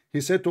Adam, he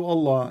said to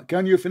Allah,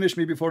 can you finish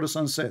me before the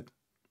sun set?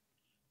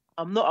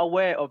 I'm not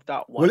aware of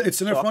that one. Well,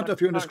 it's in front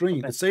of you on the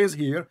screen. It says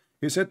here,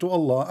 he said to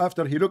Allah,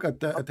 after he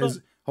looked at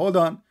his, hold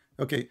on.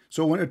 Okay,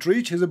 so when it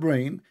reached his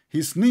brain,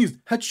 he sneezed,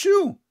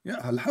 Hachu! Yeah,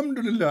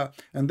 Alhamdulillah.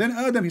 And then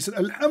Adam, he said,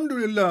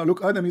 Alhamdulillah.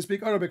 Look, Adam, he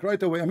speaks Arabic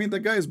right away. I mean, the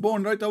guy is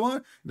born right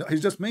away.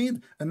 He's just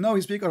made, and now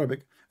he speaks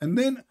Arabic. And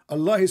then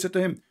Allah, he said to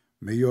him,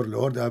 may your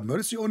Lord have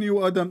mercy on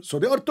you, Adam. So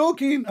they are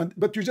talking,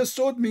 but you just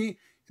showed me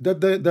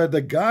that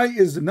the guy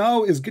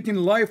is getting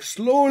life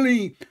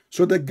slowly.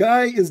 So the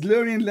guy is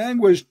learning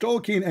language,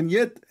 talking, and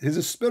yet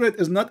his spirit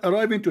is not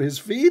arriving to his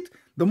feet.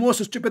 The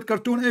most stupid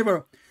cartoon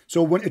ever. So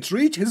when it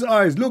reached his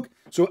eyes, look,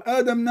 so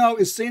Adam now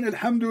is saying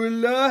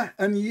Alhamdulillah,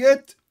 and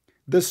yet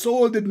the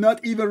soul did not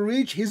even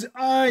reach his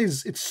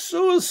eyes. It's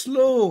so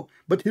slow.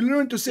 But he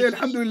learned to say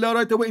Alhamdulillah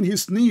right away in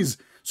his sneeze.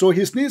 So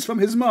he sneezed from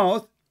his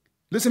mouth.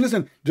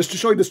 Listen, just to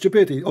show you the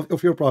stupidity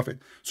of your prophet.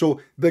 So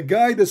the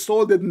guy, the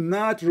soul did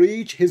not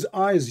reach his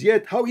eyes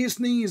yet. How he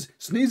sneeze?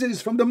 Sneezing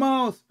is from the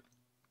mouth.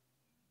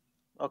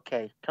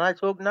 Okay, can I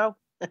talk now?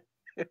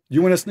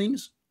 You want to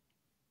sneeze?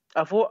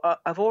 I've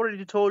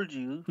already told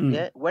you,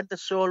 yeah, when the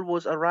soul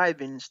was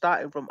arriving,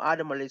 starting from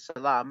Adam alayhi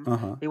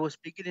salam, he was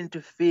beginning to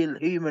feel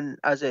human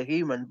as a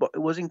human, but it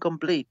wasn't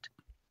complete.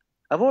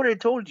 I've already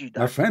told you that.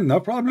 My friend, no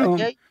problem.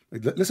 Okay.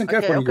 Listen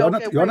carefully.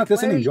 You're not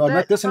listening. You are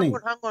not listening.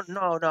 Hang on.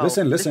 No.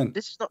 Listen.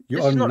 This is not.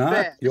 You are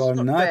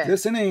not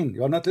listening.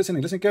 You are not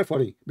listening. Listen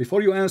carefully.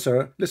 Before you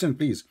answer, listen,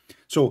 please.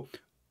 So,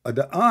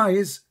 the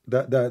eyes,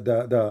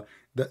 the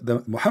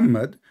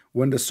Muhammad,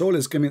 when the soul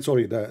is coming,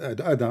 sorry,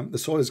 the Adam, the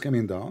soul is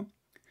coming down.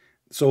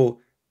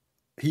 So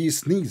he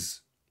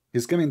sneezes.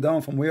 He's coming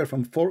down from where?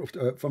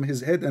 From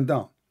his head and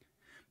down.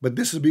 But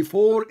this is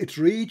before it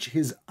reach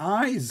his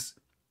eyes.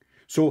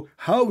 So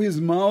how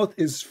his mouth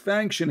is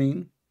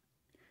functioning,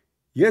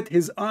 yet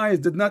his eyes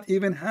did not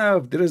even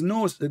have. There's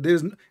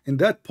in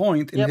that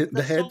point in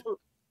the head.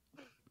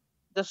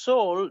 The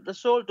soul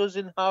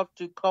doesn't have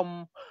to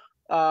come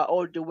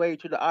all the way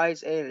to the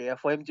eyes area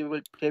for him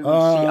to see.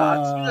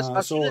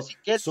 As soon as he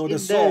gets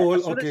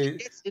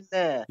in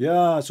there.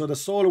 Yeah, so the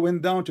soul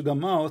went down to the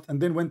mouth and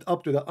then went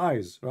up to the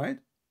eyes, right?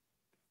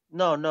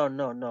 No.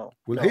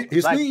 Well, he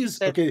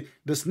sneezed. Okay,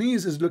 the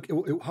sneeze is, look,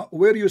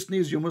 where you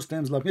sneeze, you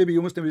Muslims, like maybe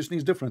you Muslims, you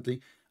sneeze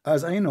differently.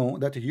 As I know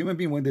that a human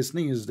being, when they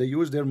sneeze, they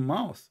use their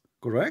mouth,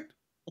 correct?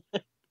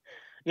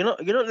 You're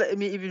not letting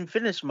me even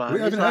finish, man.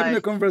 We're having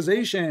a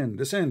conversation.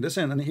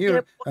 Listen, and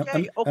here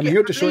I'm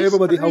here to show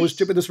everybody how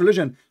stupid this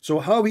religion. So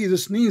how he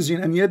is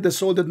sneezing and yet the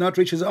soul did not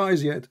reach his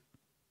eyes yet.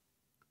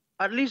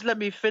 At least let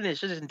me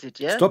finish, isn't it?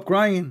 Yeah. Stop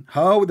crying.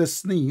 How the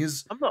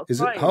sneeze? I'm not is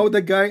crying. How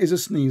the guy is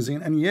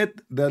sneezing and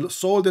yet the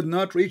soul did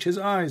not reach his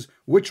eyes?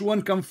 Which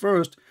one come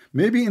first?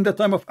 Maybe in the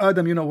time of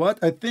Adam, you know what?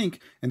 I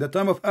think in the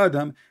time of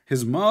Adam,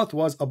 his mouth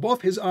was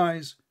above his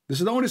eyes. This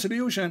is the only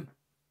solution.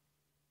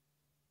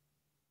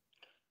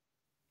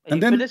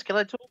 And then, can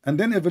I talk? And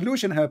then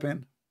evolution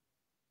happened.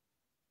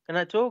 Can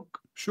I talk?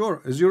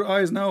 Sure. Is your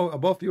eyes now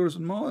above yours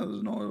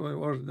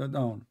or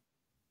down?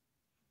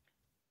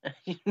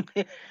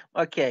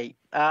 Okay.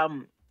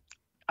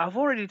 I've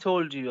already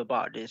told you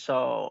about this,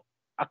 so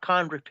I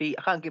can't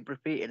keep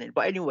repeating it.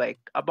 But anyway,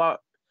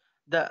 about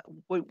that,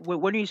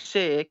 when you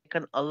say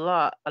can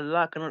Allah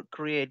cannot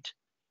create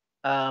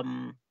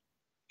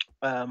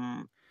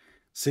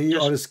See,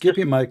 you are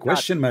skipping my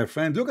question, my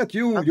friend. Look at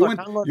you.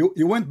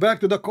 You went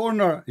back to the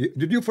corner.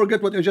 Did you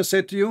forget what I just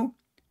said to you?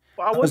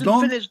 I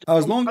wasn't finished.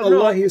 As long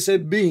Allah He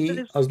said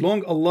B, as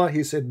long Allah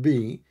He said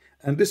B,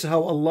 and this is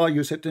how Allah,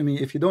 you said to me,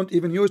 if you don't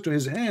even use to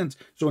his hands.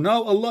 So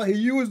now Allah, He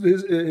used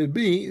his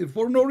B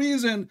for no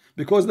reason,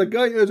 because the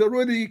guy is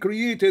already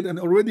created and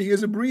already he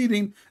is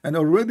breathing and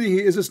already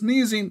he is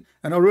sneezing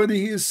and already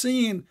he is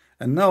seeing.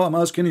 And now I'm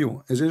asking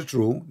you, is it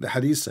true? The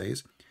hadith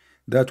says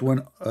that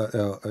when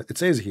it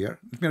says here,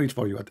 let me read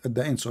for you at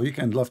the end so you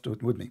can laugh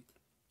with me.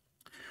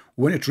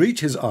 When it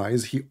reached his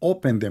eyes, he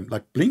opened them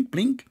like blink,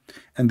 blink.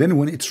 And then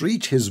when it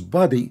reached his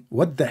body,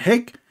 what the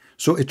heck?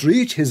 So it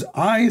reached his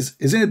eyes.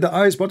 Isn't it the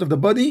eyes part of the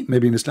body?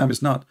 Maybe in Islam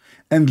it's not.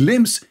 And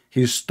limbs,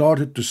 he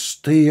started to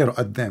stare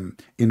at them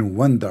in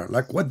wonder.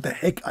 Like, what the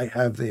heck I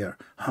have there?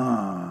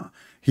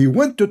 He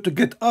wanted to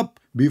get up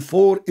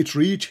before it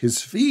reached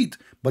his feet,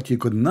 but he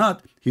could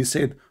not. He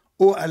said,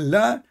 "Oh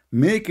Allah,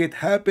 make it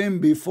happen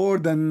before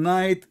the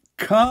night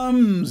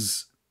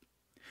comes."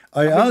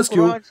 I ask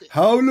you,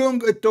 how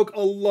long it took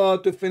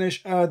Allah to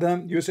finish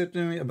Adam? You said to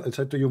me, I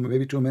said to you,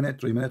 maybe 2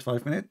 minutes, 3 minutes,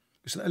 5 minutes.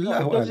 You said,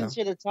 Allah, it doesn't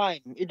say the time.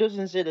 It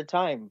doesn't say the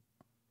time.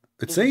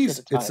 It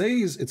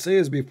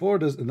says before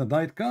the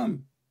night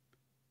come.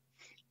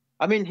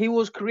 I mean, he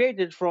was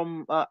created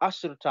from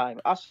Asr time.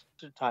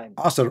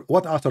 Asr,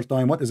 what Asr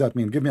time? What does that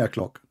mean? Give me a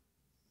clock.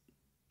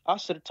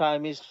 Asr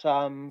time is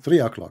 3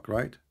 o'clock,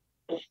 right?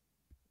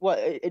 Well,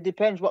 it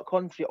depends what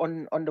country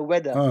on the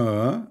weather.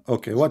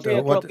 Okay. What in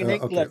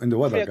the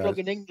weather, 3 o'clock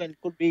in England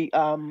could be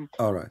all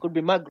right. Could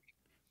be Maghrib.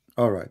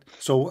 All right.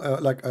 So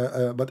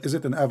but is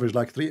it an average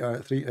like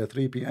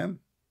 3 p.m.?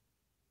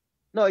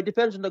 No, it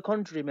depends on the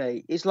country,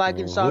 mate. It's like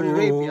in Saudi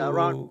Arabia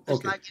around.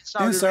 Okay. Like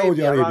in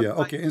Saudi Arabia.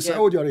 Okay. In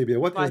Saudi Arabia,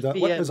 what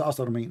does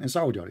Asr mean in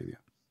Saudi Arabia?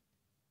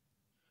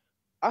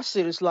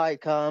 Asr is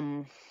like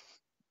I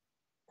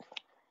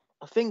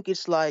think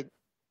it's like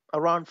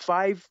around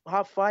 5,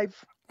 half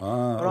 5.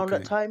 Around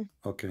that time.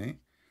 Okay.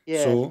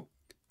 Yeah. So,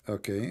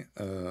 okay.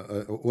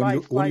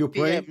 When you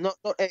pray, not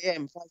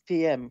AM, 5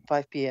 p.m.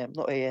 5 p.m.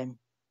 not AM.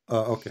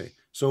 Okay.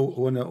 So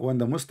when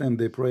the Muslim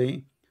they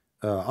pray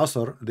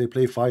Asr, they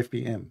play 5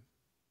 p.m.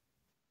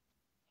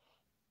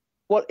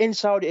 Well, in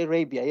Saudi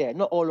Arabia, yeah,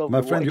 not all over.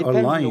 My friend, you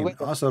are lying.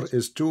 Asr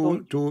is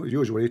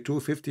usually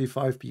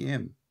 2:55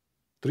 p.m.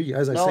 3,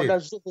 as I No, said.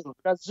 that's Zuhur.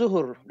 That's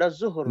Zuhur.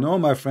 That's Zuhur. No,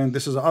 my friend,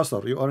 this is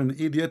Asr. You are an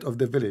idiot of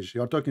the village.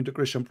 You are talking to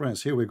Christian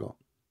Prince. Here we go.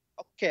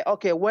 Okay,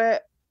 okay.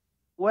 Where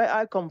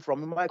I come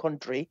from in my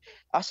country,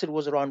 Asr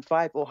was around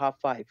 5 or half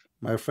 5.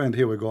 My friend,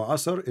 here we go.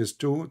 Asr is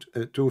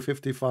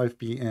 2:55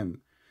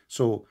 p.m.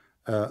 So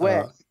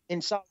Where?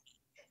 In South.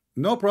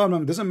 no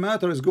problem. Doesn't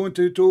matter. It's going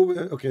to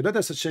okay. Let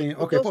us change.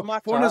 Okay, It does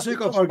for the matter. sake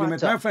It of does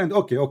argument, matter. my friend.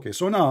 Okay, okay.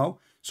 So now,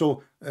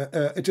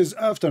 it is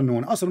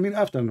afternoon. Asr mean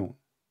afternoon.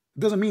 It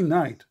doesn't mean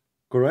night.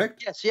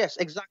 Correct? Yes, yes,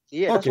 exactly.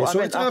 Yeah, that's Okay, what I so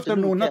meant. it's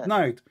afternoon, not yeah.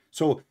 night.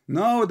 So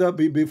now that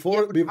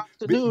before Yeah, but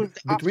afternoon,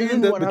 the between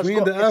afternoon one has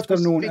got the a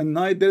afternoon specific. and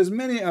night, there's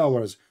many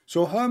hours.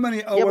 So how many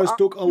Yeah, hours but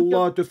took afternoon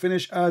Allah to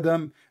finish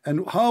Adam?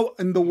 And how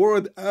in the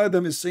world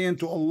Adam is saying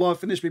to Allah,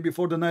 finish me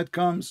before the night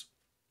comes?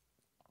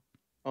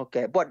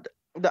 Okay, but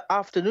the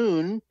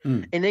afternoon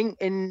in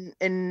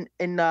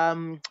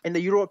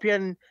the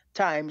European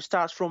time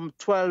starts from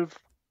 12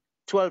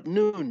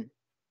 noon.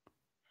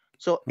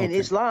 So in Okay.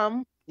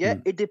 Islam, yeah,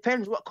 it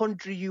depends what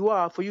country you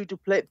are for you to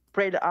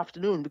pray the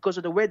afternoon because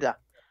of the weather.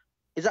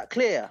 Is that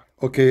clear?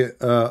 Okay,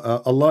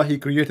 Allah, He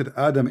created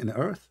Adam in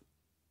earth.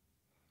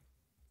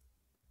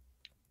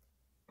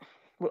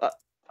 Well,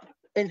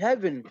 in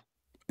heaven.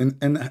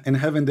 In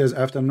heaven, there's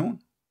afternoon.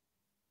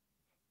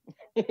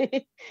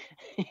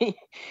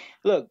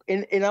 Look,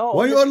 in our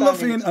why you are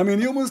understanding, laughing? I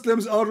mean, you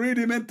Muslims are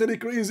really mentally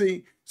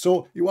crazy.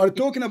 So you are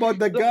talking about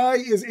the guy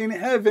is in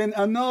heaven,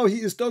 and now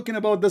he is talking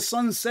about the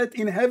sunset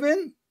in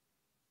heaven.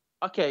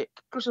 Okay,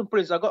 Christian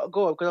Prince, I got to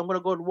go because I'm going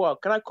to go to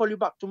work. Can I call you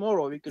back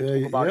tomorrow? We can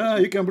talk about yeah,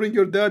 this. you can bring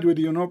your dad with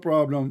you, no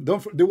problem.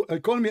 Don't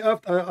call me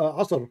after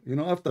Asr,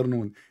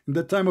 afternoon, in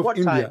the time of What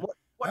India. time?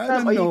 What I time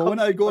don't are you know. coming? When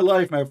I go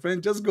live, my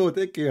friend, just go.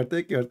 Take care.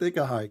 Take care. Take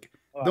a hike.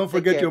 All Don't right,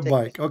 forget care, your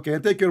bike. care. Okay,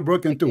 take your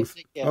broken tooth.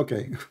 Take care.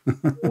 Okay.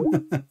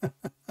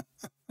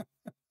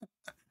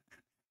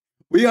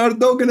 We are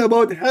talking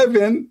about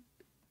heaven.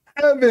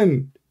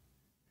 Heaven.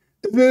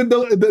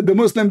 The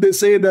Muslim, they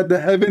say that the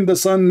heaven, the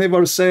sun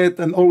never set,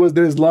 and always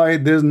there is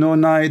light. There's no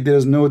night.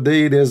 There's no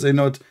day. There's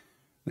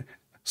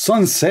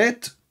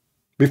sunset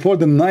before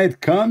the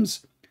night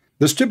comes.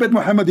 The stupid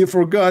Muhammad, he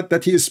forgot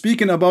that he is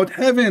speaking about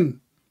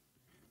heaven,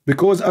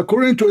 because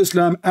according to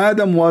Islam,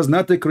 Adam was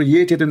not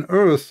created in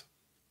earth.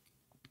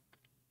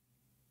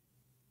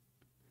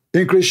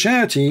 In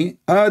Christianity,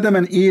 Adam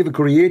and Eve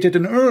created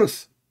in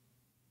earth.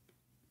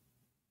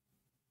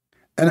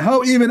 And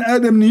how even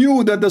Adam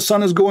knew that the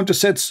sun is going to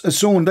set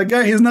soon? The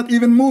guy, he's not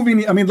even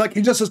moving. I mean, like,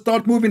 he just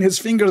start moving his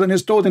fingers and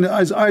his toes and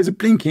his eyes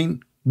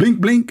blinking.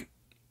 Blink, blink,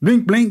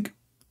 blink, blink.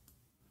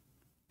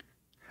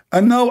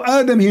 And now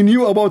Adam, he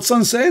knew about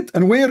sunset,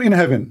 and we're in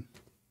heaven.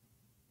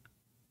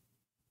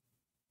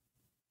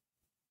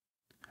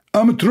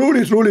 I'm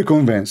truly, truly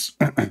convinced.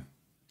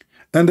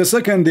 And the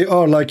second they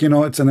are like,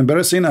 it's an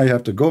embarrassing. I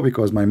have to go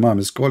because my mom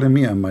is calling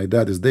me and my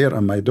dad is there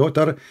and my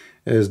daughter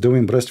is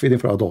doing breastfeeding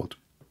for adult.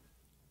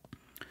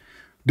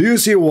 Do you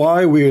see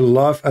why we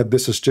laugh at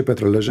this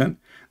stupid religion?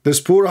 This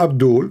poor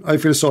Abdul, I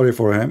feel sorry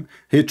for him.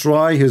 He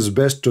tried his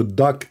best to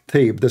duct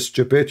tape the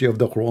stupidity of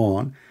the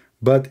Quran,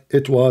 but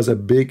it was a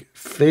big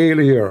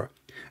failure.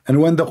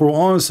 And when the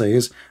Quran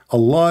says,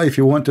 Allah, if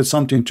you wanted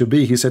something to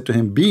be, he said to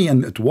him, be,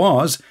 and it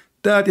was,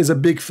 that is a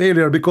big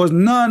failure, because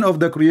none of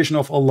the creation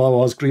of Allah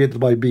was created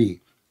by be.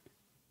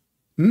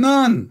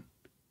 None.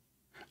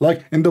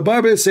 Like in the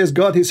Bible it says,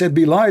 God, he said,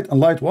 be light, and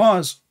light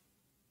was.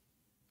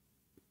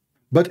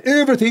 But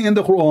everything in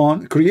the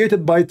Quran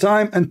created by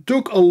time and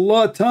took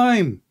Allah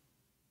time.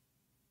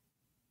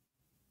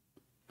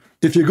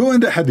 If you go in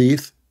the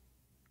Hadith,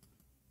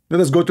 let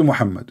us go to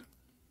Muhammad.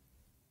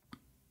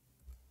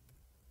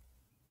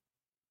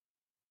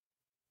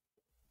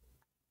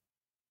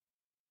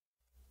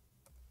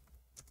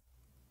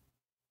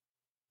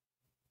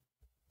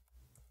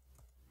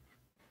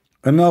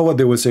 And now what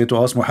they will say to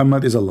us,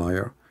 Muhammad is a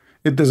liar.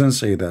 It doesn't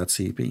say that,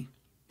 CP.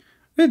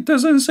 It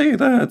doesn't say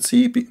that,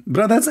 CP.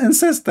 Brothers and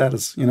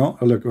sisters,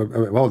 Look,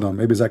 hold on.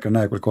 Maybe Zakir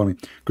Naik will call me.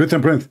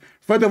 Christian Prince.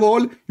 First of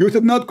all, you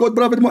should not quote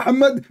Prophet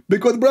Muhammad,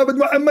 because Prophet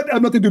Muhammad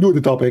has nothing to do with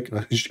the topic.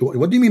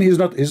 What do you mean he's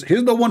not? He's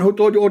the one who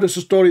told you all these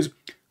stories.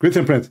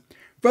 Christian Prince.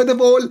 First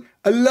of all,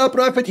 Allah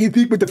Prophet, he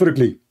speaks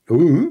metaphorically.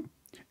 Ooh.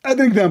 As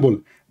an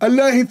example,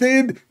 Allah, he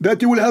said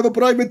that you will have a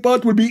private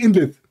part will be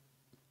endless.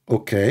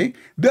 Okay.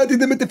 That is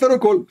the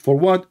metaphorical. For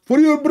what? For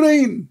your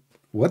brain.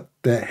 What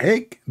the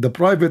heck? The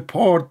private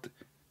part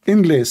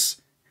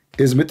endless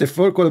is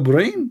metaphorical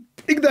brain?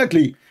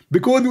 Exactly.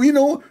 Because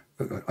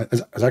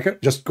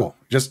Zakir, just go.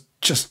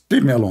 Just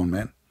leave me alone,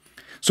 man.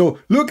 So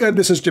look at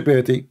this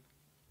stupidity.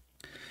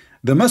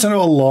 The Messenger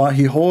of Allah,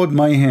 he hold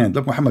my hand.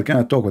 Look, Muhammad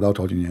cannot talk without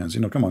holding your hands.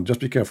 Come on, just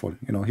be careful.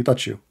 He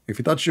touch you. If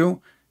he touch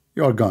you,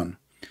 you are gone.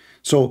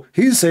 So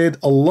he said,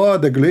 Allah,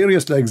 the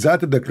gloriously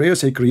exalted, the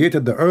grace, he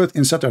created the earth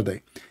in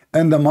Saturday,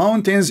 and the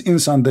mountains in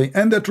Sunday,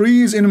 and the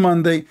trees in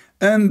Monday,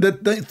 and the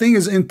thing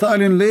is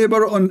entirely in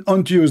labor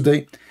on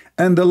Tuesday,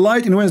 and the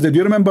light in Wednesday. Do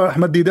you remember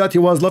Ahmad Didat? He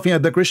was laughing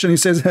at the Christian. He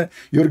says,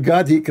 your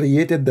God, he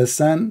created the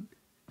sun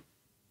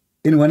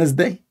in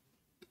Wednesday,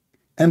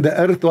 and the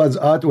earth was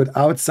out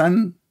without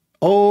sun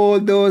all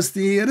those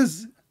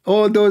years.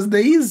 all those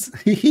days.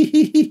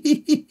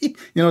 You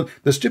know,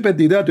 the stupid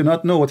Didat do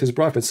not know what his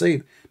prophet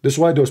said. That's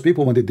why those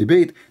people, when they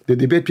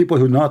debate people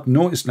who not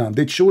know Islam.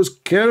 They choose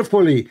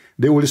carefully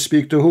they will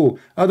speak to who.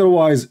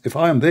 Otherwise, if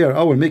I am there,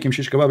 I will make him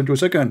shish kebab in 2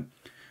 seconds.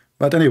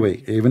 But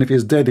anyway, even if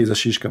he's dead, he's a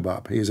shish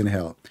kebab. He is in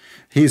hell.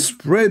 He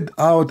spread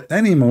out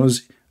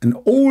animals in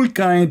all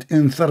kind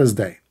in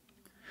Thursday.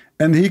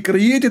 And he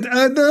created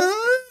Adam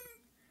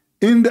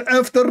in the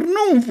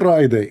afternoon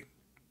Friday.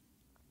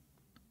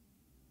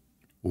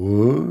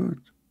 What?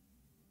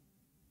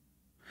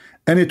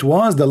 And it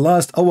was the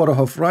last hour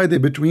of Friday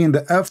between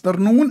the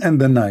afternoon and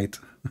the night.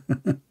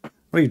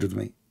 Read with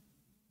me.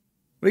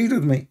 Read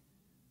with me.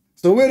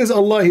 So where is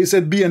Allah? He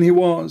said be and he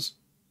was.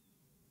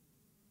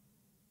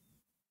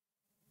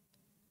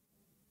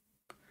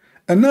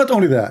 And not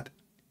only that,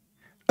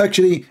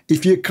 actually,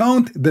 if you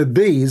count the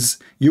days,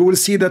 you will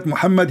see that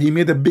Muhammad, he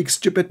made a big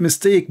stupid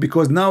mistake,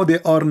 because now they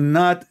are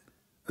not,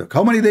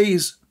 how many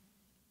days?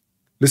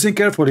 Listen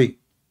carefully.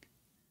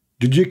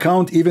 Did you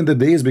count even the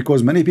days?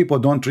 Because many people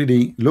don't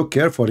really look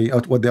carefully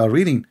at what they are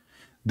reading.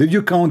 Did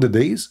you count the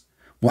days?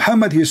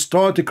 Muhammad, he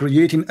started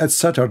creating at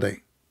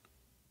Saturday.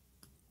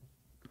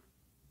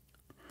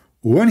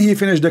 When he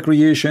finished the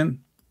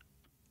creation,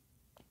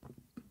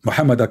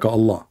 Muhammad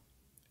Allah,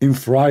 in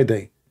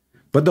Friday.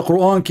 But the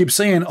Quran keeps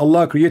saying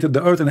Allah created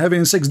the earth and heaven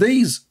in 6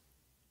 days.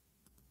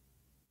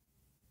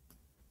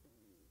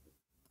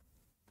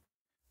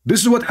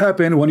 This is what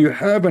happened when you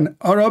have an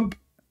Arab,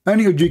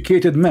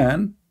 uneducated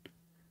man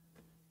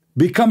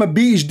become a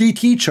PhD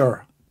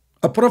teacher,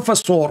 a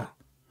professor.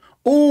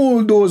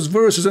 All those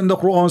verses in the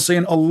Quran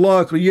saying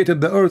Allah created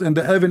the earth and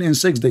the heaven in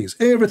 6 days.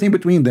 Everything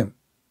between them.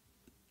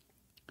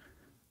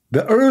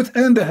 The earth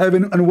and the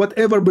heaven and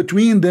whatever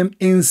between them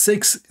in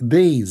 6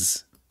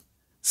 days.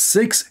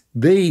 6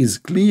 days,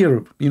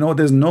 clear. You know,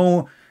 there's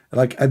no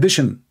like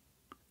addition.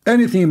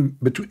 Anything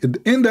between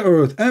in the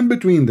earth and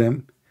between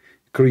them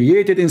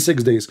created in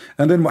 6 days.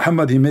 And then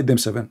Muhammad, he made them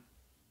 7.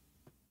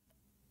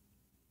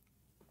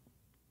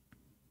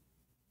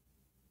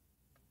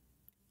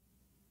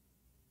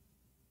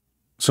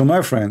 So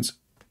my friends,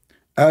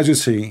 as you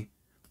see,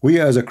 we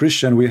as a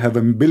Christian, we have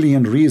a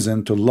billion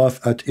reasons to laugh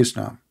at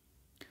Islam.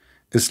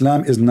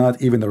 Islam is not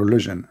even a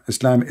religion.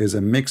 Islam is a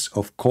mix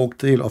of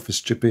cocktail of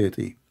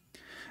stupidity.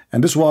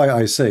 And this is why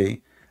I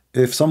say,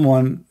 if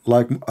someone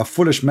like a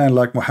foolish man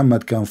like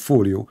Muhammad can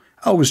fool you,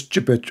 how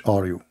stupid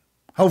are you?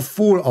 How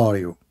fool are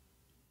you?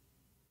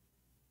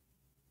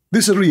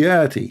 This is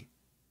reality.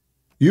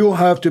 You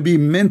have to be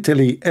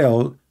mentally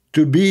ill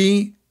to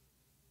be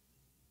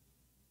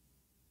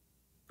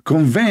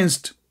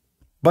convinced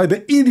by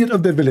the idiot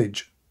of the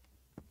village.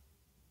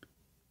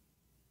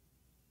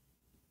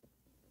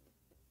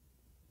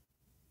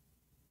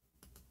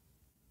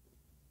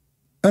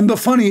 And the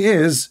funny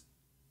is,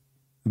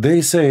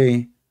 they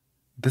say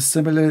the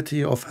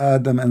similarity of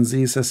Adam and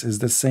Jesus is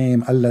the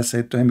same. Allah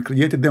said to him,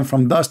 created them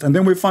from dust. And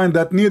then we find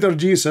that neither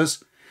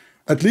Jesus,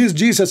 at least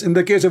Jesus, in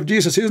the case of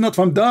Jesus, he is not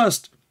from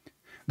dust.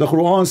 The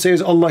Quran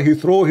says Allah, he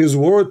threw his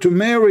word to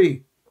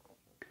Mary.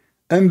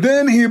 And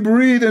then he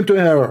breathed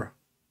into her.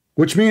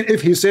 Which means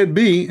if he said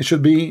be, it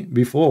should be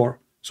before.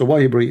 So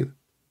why he breathed?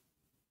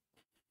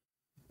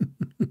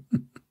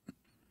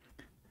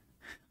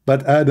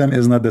 But Adam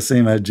is not the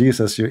same as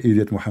Jesus, you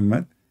idiot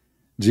Muhammad.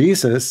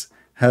 Jesus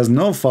has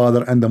no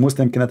father, and the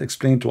Muslim cannot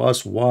explain to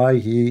us why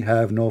he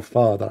have no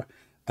father.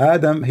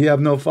 Adam, he have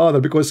no father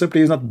because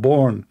simply he's not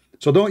born.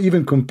 So don't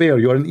even compare.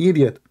 You're an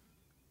idiot.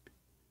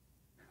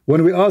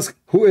 When we ask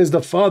who is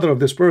the father of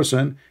this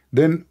person,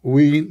 then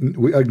we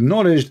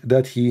acknowledge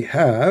that he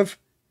have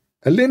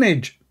a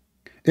lineage.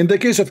 In the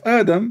case of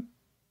Adam,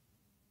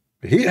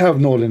 he have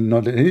no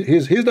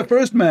lineage. He's the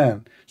first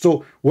man.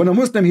 So when a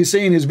Muslim, he's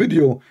saying in his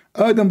video,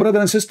 Adam,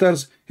 brothers and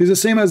sisters, he's the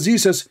same as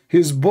Jesus.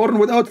 He's born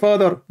without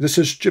father. This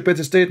is a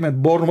stupid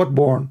statement. Born what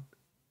born?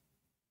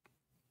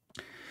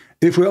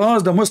 If we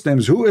ask the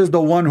Muslims, who is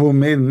the one who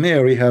made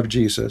Mary have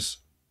Jesus?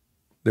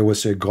 They will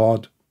say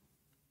God.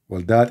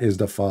 Well, that is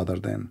the father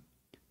then.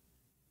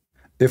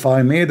 If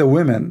I made a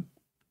woman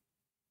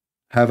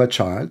have a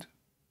child,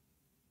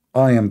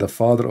 I am the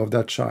father of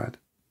that child.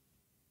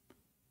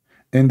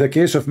 In the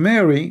case of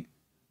Mary,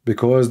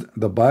 because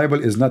the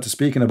Bible is not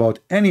speaking about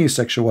any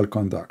sexual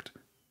conduct,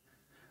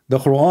 the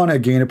Quran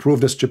again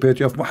proved the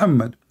stupidity of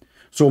Muhammad.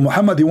 So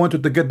Muhammad, he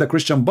wanted to get the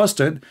Christian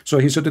busted, so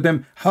he said to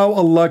them, how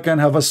Allah can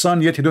have a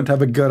son yet he don't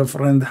have a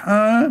girlfriend,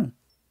 huh?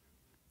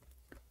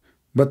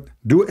 But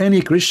do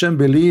any Christian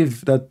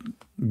believe that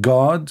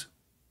God,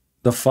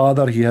 the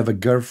Father, he have a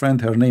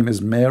girlfriend, her name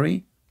is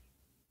Mary,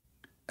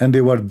 and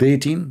they were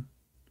dating,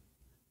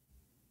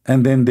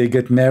 and then they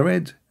get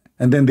married,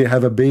 and then they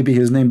have a baby,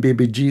 his name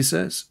baby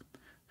Jesus?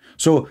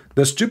 So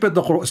the stupid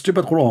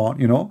Quran,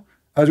 you know,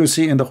 as we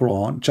see in the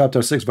Quran,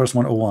 chapter 6, verse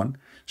 101,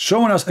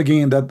 showing us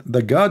again that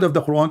the God of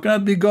the Quran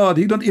cannot be God.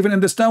 He don't even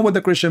understand what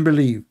the Christian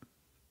believe.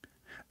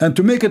 And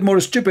to make it more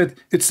stupid,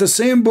 it's the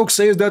same book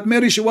says that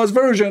Mary, she was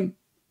virgin.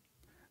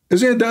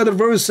 Isn't it the other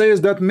verse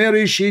says that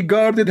Mary, she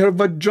guarded her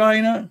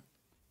vagina?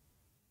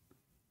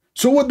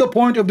 So what the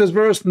point of this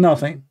verse?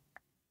 Nothing.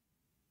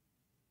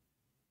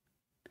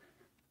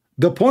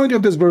 The point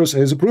of this verse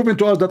is proving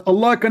to us that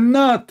Allah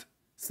cannot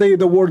say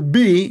the word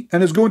be,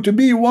 and it's going to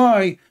be.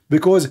 Why?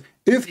 Because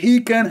if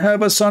he can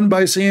have a son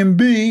by saying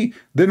be,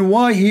 then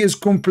why he is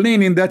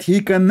complaining that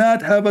he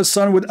cannot have a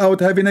son without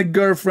having a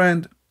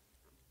girlfriend?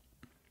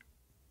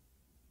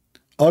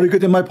 Are you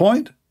getting my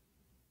point?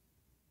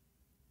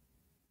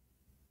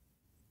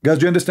 Guys,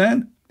 do you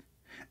understand?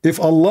 If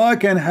Allah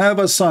can have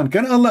a son,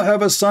 can Allah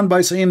have a son by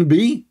saying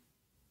be?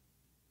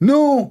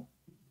 No.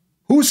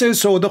 Who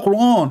says so? The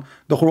Quran.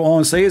 The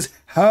Quran says,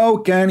 how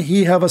can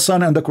he have a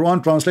son? And the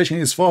Quran translation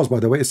is false, by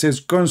the way. It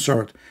says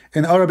consort.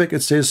 In Arabic,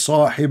 it says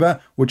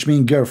sahiba, which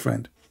means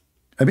girlfriend.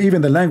 I mean,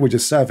 even the language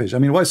is savage. I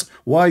mean,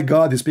 why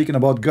God is speaking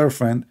about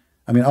girlfriend?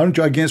 I mean, aren't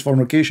you against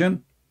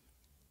fornication?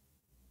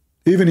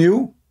 Even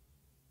you?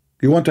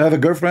 You want to have a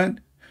girlfriend?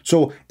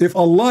 So if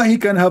Allah, he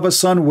can have a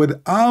son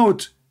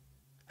without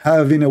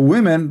having a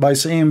woman by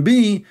saying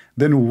be,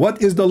 then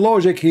what is the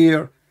logic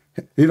here?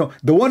 You know,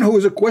 the one who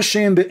is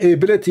questioning the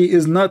ability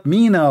is not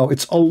me now,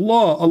 it's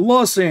Allah.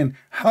 Allah saying,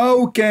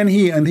 how can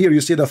he? And here you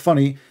see the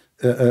funny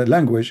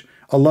language.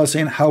 Allah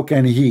saying, how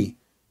can he?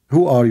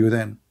 Who are you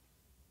then?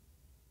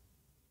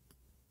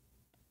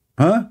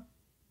 Huh?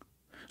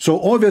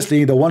 So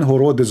obviously the one who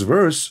wrote this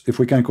verse, if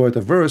we can call it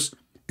a verse,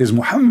 is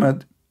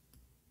Muhammad.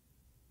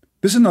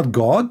 This is not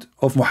God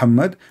of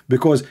Muhammad,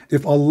 because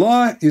if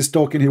Allah is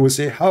talking, he will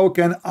say, how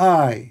can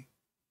I?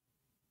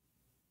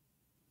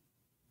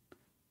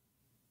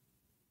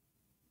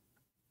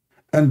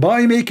 And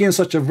by making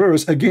such a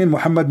verse, again,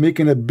 Muhammad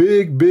making a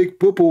big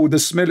poo-poo, the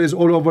smell is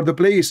all over the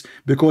place,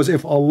 because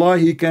if Allah,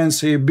 he can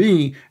say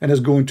be, and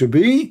is going to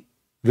be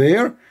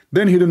there,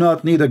 then he do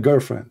not need a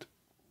girlfriend.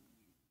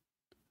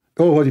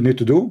 Oh, what do you need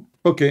to do?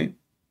 Okay,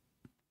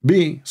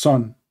 be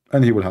son,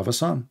 and he will have a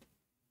son.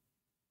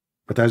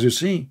 But as you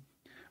see,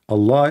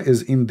 Allah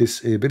is in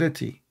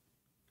disability.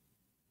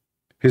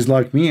 He's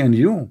like me and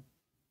you.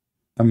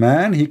 A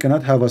man, he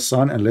cannot have a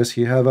son unless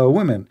he have a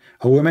woman.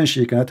 A woman,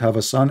 she cannot have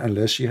a son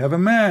unless she have a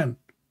man.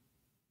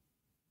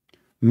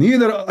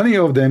 Neither any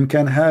of them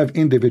can have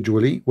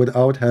individually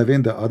without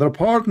having the other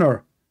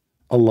partner.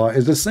 Allah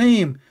is the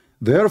same.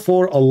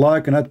 Therefore,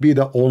 Allah cannot be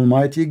the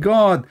Almighty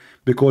God,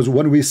 because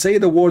when we say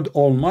the word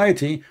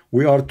Almighty,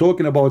 we are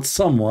talking about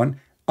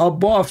someone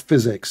above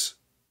physics,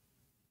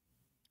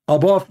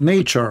 above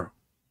nature.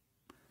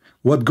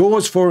 What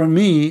goes for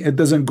me, it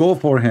doesn't go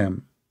for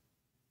him.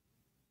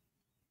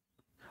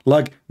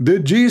 Like,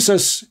 did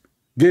Jesus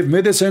give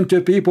medicine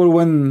to people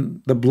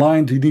when the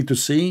blind need to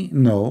see?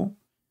 No.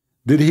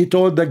 Did he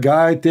told the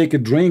guy take a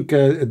drink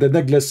the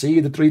Nagla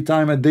seed 3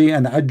 times a day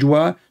and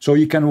ajwa so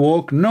he can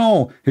walk?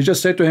 No. He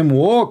just said to him,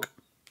 walk.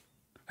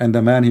 And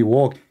the man, he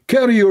walked.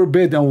 Carry your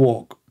bed and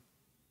walk.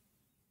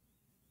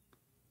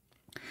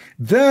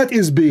 That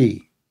is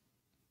B.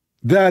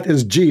 That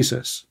is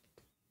Jesus.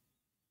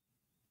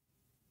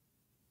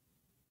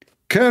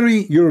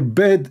 Carry your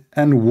bed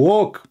and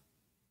walk.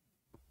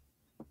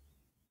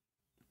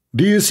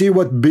 Do you see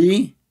what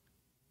be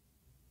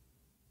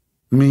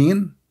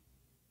mean?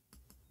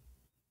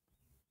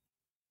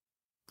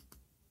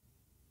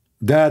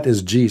 That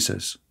is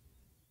Jesus.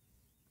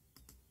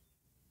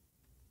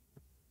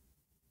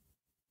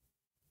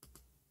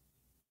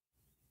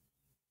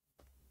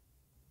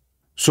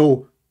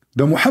 So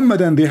the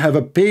Muhammadan, they have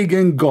a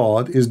pagan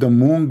god, is the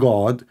moon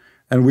god,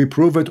 and we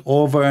prove it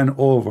over and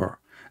over.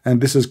 And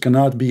this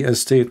cannot be a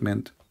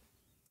statement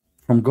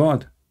from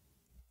God,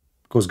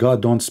 because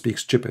God don't speak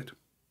stupid.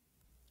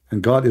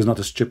 And God is not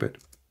a stupid.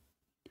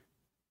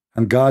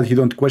 And God, he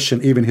don't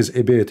question even his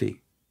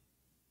ability.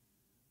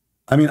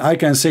 I mean, I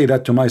can say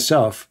that to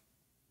myself,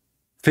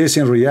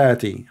 facing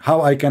reality,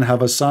 how I can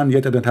have a son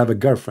yet I don't have a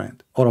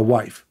girlfriend or a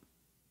wife.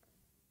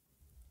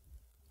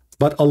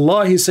 But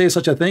Allah, he says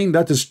such a thing,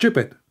 that is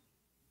stupid.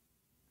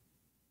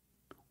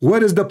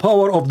 Where is the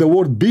power of the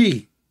word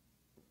be?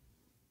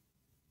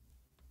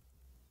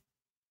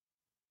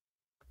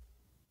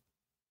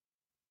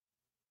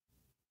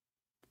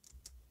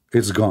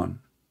 It's gone.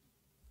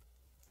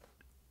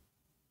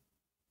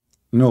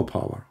 No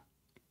power.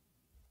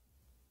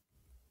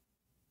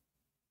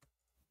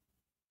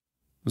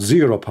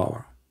 Zero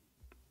power.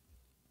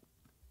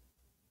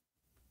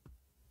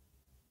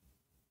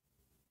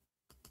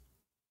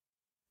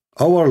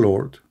 Our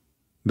Lord,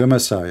 the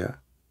Messiah,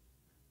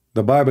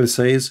 the Bible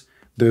says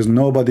there's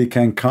nobody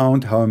can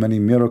count how many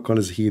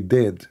miracles he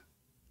did.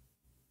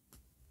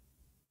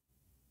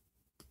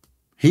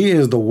 He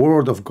is the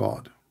Word of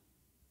God.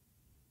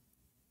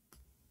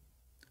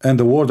 And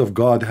the Word of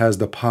God has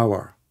the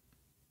power.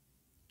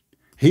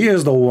 He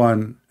is the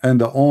one and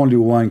the only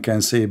one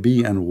can say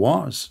be, and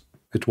was.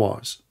 It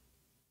was.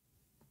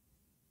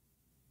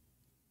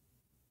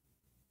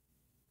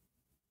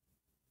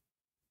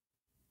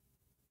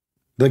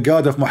 The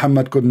God of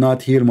Muhammad could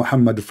not heal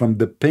Muhammad from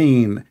the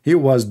pain. He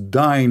was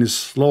dying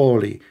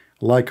slowly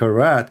like a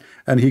rat,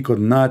 and he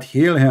could not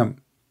heal him.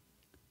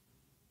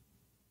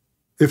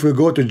 If we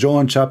go to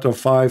John chapter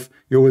 5,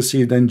 you will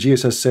see then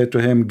Jesus said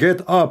to him,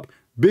 get up,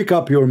 pick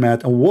up your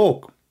mat and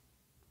walk.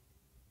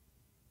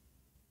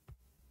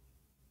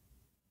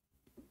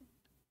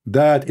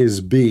 That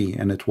is be,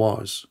 and it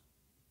was.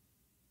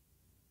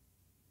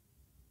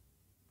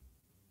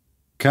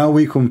 Can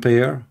we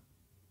compare?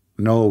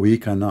 No, we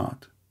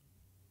cannot.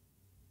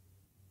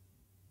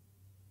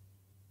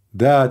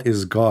 That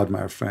is God,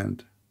 my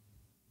friend.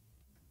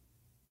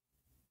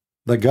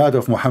 The God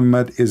of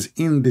Muhammad is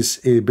in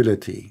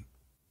disability.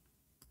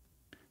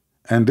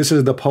 And this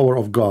is the power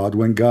of God.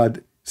 When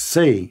God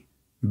say,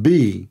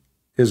 be,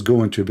 is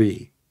going to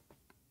be.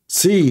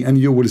 See, and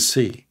you will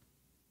see.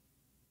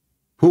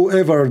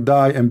 Whoever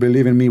die and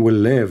believe in me will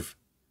live.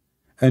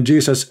 And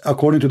Jesus,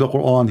 according to the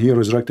Quran, he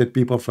resurrected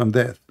people from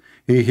death.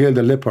 He healed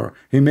the leper.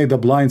 He made the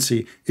blind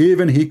see.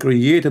 Even he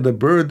created the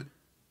bird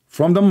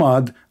from the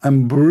mud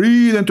and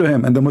breathed into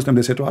him. And the Muslim,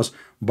 they say to us,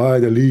 by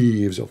the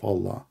leaves of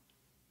Allah.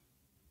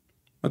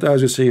 But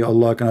as you see,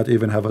 Allah cannot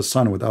even have a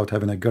son without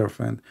having a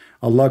girlfriend.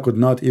 Allah could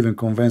not even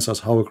convince us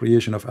how a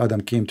creation of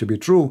Adam came to be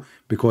true,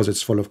 because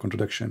it's full of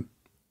contradiction.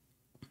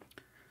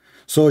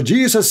 So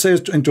Jesus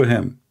says unto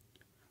him,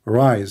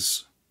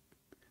 rise,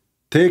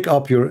 take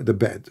up the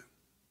bed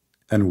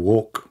and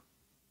walk.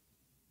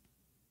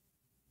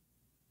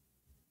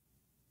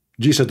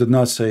 Jesus did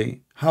not say,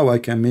 how I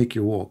can make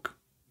you walk.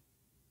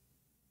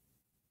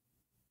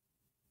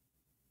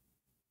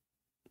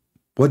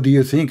 What do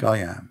you think I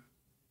am?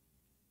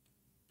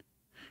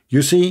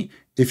 You see,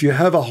 if you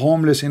have a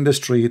homeless in the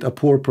street, a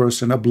poor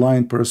person, a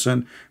blind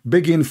person,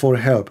 begging for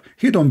help,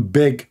 he don't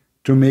beg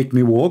to make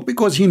me walk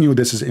because he knew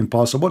this is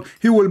impossible.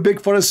 He will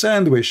beg for a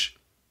sandwich.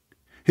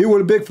 He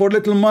will beg for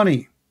little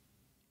money.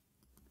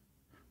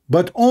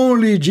 But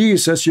only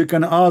Jesus, you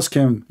can ask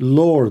him,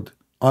 Lord,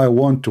 I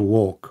want to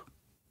walk.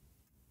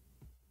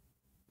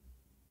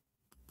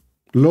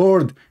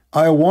 Lord,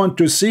 I want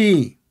to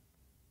see.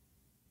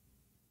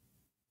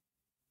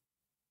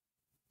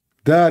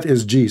 That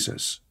is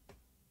Jesus.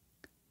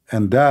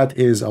 And that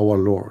is our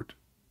Lord.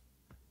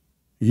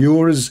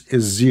 Yours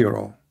is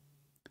zero.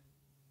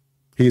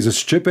 He is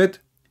stupid.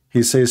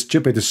 He says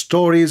stupid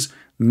stories.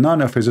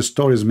 None of his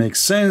stories make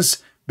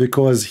sense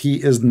because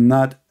he is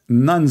not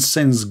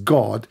nonsense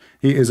God.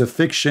 He is a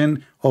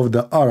fiction of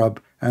the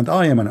Arab, and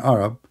I am an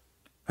Arab,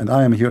 and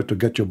I am here to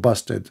get you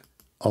busted.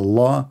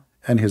 Allah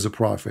and his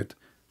prophet,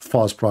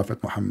 false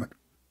prophet Muhammad.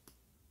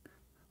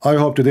 I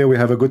hope today we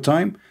have a good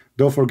time.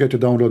 Don't forget to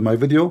download my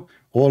video.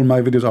 All my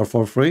videos are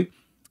for free.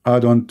 I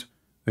don't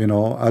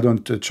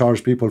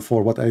charge people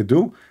for what I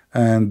do.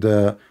 And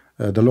the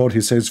Lord,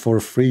 he says, for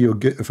free you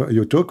give,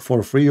 you took,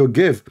 for free you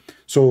give.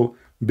 So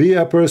be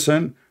a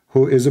person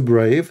who is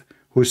brave,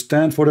 who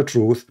stand for the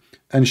truth,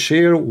 and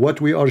share what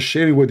we are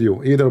sharing with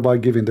you, either by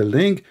giving the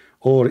link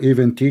or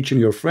even teaching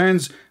your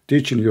friends,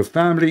 teaching your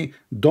family.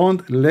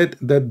 Don't let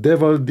the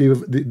devil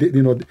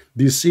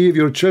deceive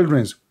your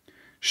children.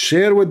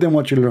 Share with them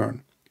what you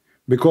learn.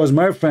 Because,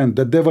 my friend,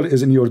 the devil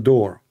is in your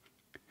door.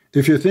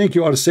 If you think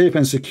you are safe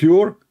and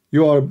secure,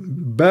 you are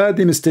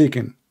badly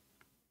mistaken.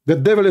 The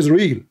devil is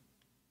real.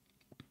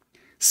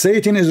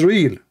 Satan is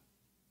real.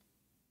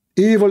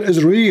 Evil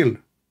is real.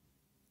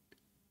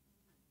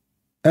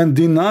 And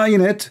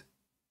denying it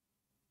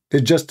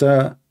is just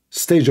a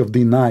stage of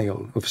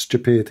denial, of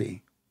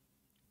stupidity.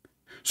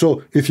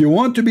 So if you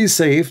want to be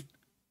safe,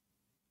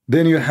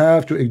 then you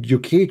have to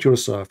educate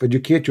yourself,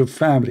 educate your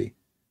family.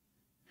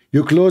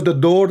 You close the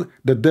door,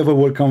 the devil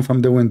will come from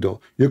the window.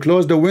 You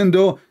close the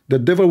window, the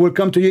devil will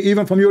come to you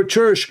even from your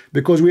church,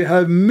 because we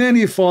have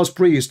many false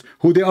priests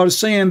who they are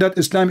saying that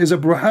Islam is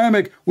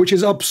Abrahamic, which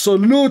is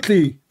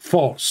absolutely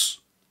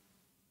false.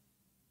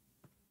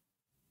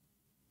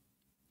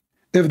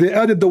 If they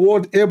added the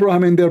word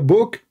Abraham in their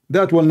book,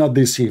 that will not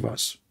deceive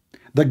us.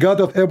 The God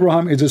of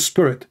Abraham is a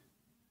spirit.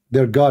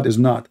 Their God is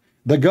not.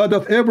 The God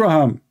of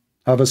Abraham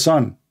have a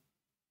son.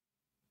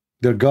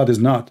 Their God is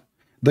not.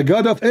 The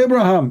God of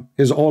Abraham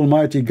is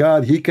Almighty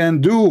God. He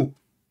can do.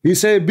 He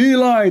say, be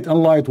light,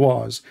 and light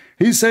was.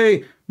 He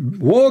say,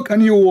 walk,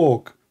 and you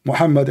walk.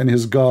 Muhammad and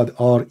his God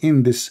are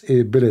in this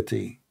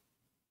ability.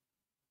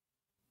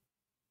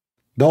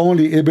 The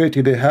only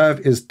ability they have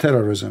is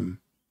terrorism.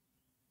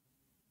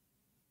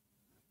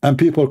 And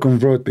people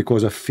convert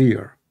because of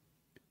fear.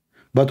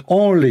 But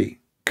only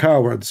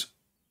cowards,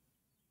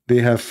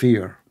 they have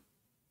fear.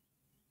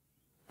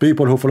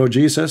 People who follow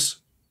Jesus,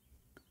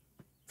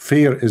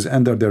 fear is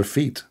under their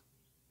feet.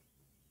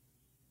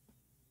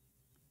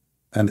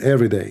 And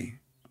every day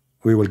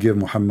we will give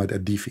Muhammad a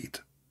defeat.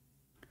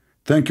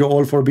 Thank you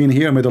all for being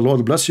here. May the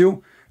Lord bless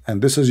you.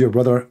 And this is your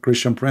brother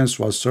Christian Prince,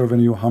 was serving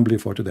you humbly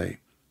for today.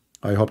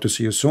 I hope to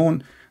see you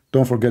soon.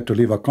 Don't forget to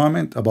leave a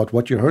comment about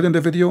what you heard in the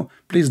video.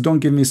 Please don't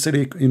give me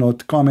silly,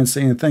 comments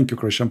saying thank you,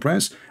 Christian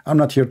Prince. I'm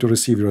not here to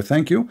receive your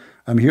thank you.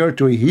 I'm here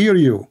to hear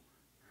you.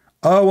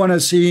 I want to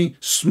see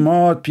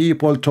smart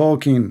people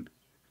talking.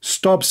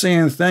 Stop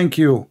saying thank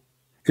you.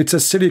 It's a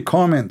silly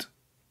comment.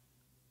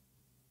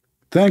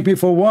 Thank me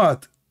for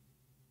what?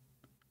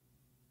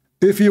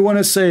 If you want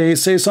to say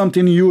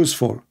something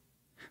useful.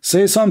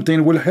 Say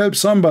something will help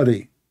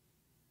somebody.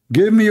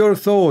 Give me your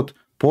thought.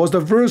 Post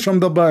a verse from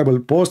the Bible.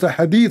 Post a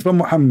hadith from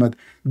Muhammad.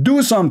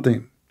 Do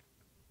something.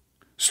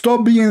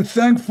 Stop being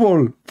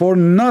thankful for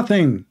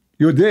nothing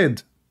you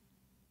did.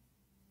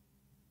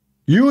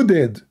 You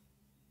did.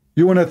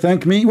 You want to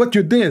thank me? What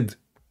you did?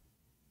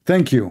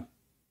 Thank you.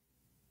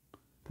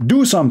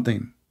 Do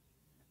something,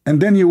 and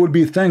then you will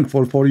be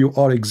thankful for you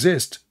are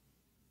exist.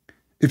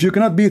 If you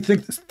cannot be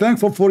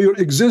thankful for your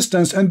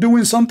existence and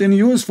doing something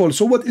useful,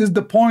 so what is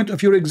the point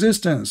of your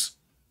existence?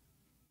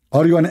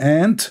 Are you an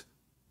ant?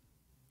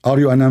 Are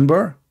you a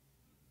number?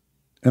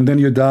 And then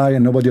you die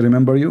and nobody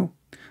remember you?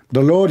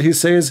 The Lord, He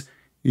says,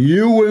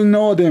 you will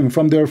know them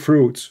from their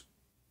fruits.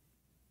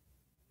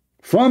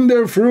 From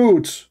their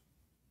fruits,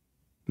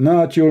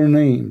 not your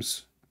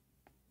names.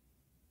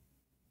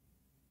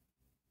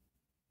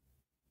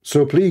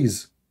 So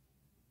please,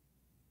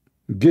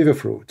 give a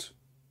fruit.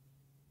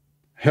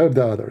 Help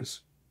the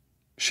others.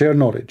 Share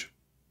knowledge.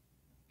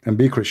 And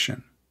be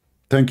Christian.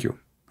 Thank you,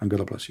 and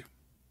God bless you.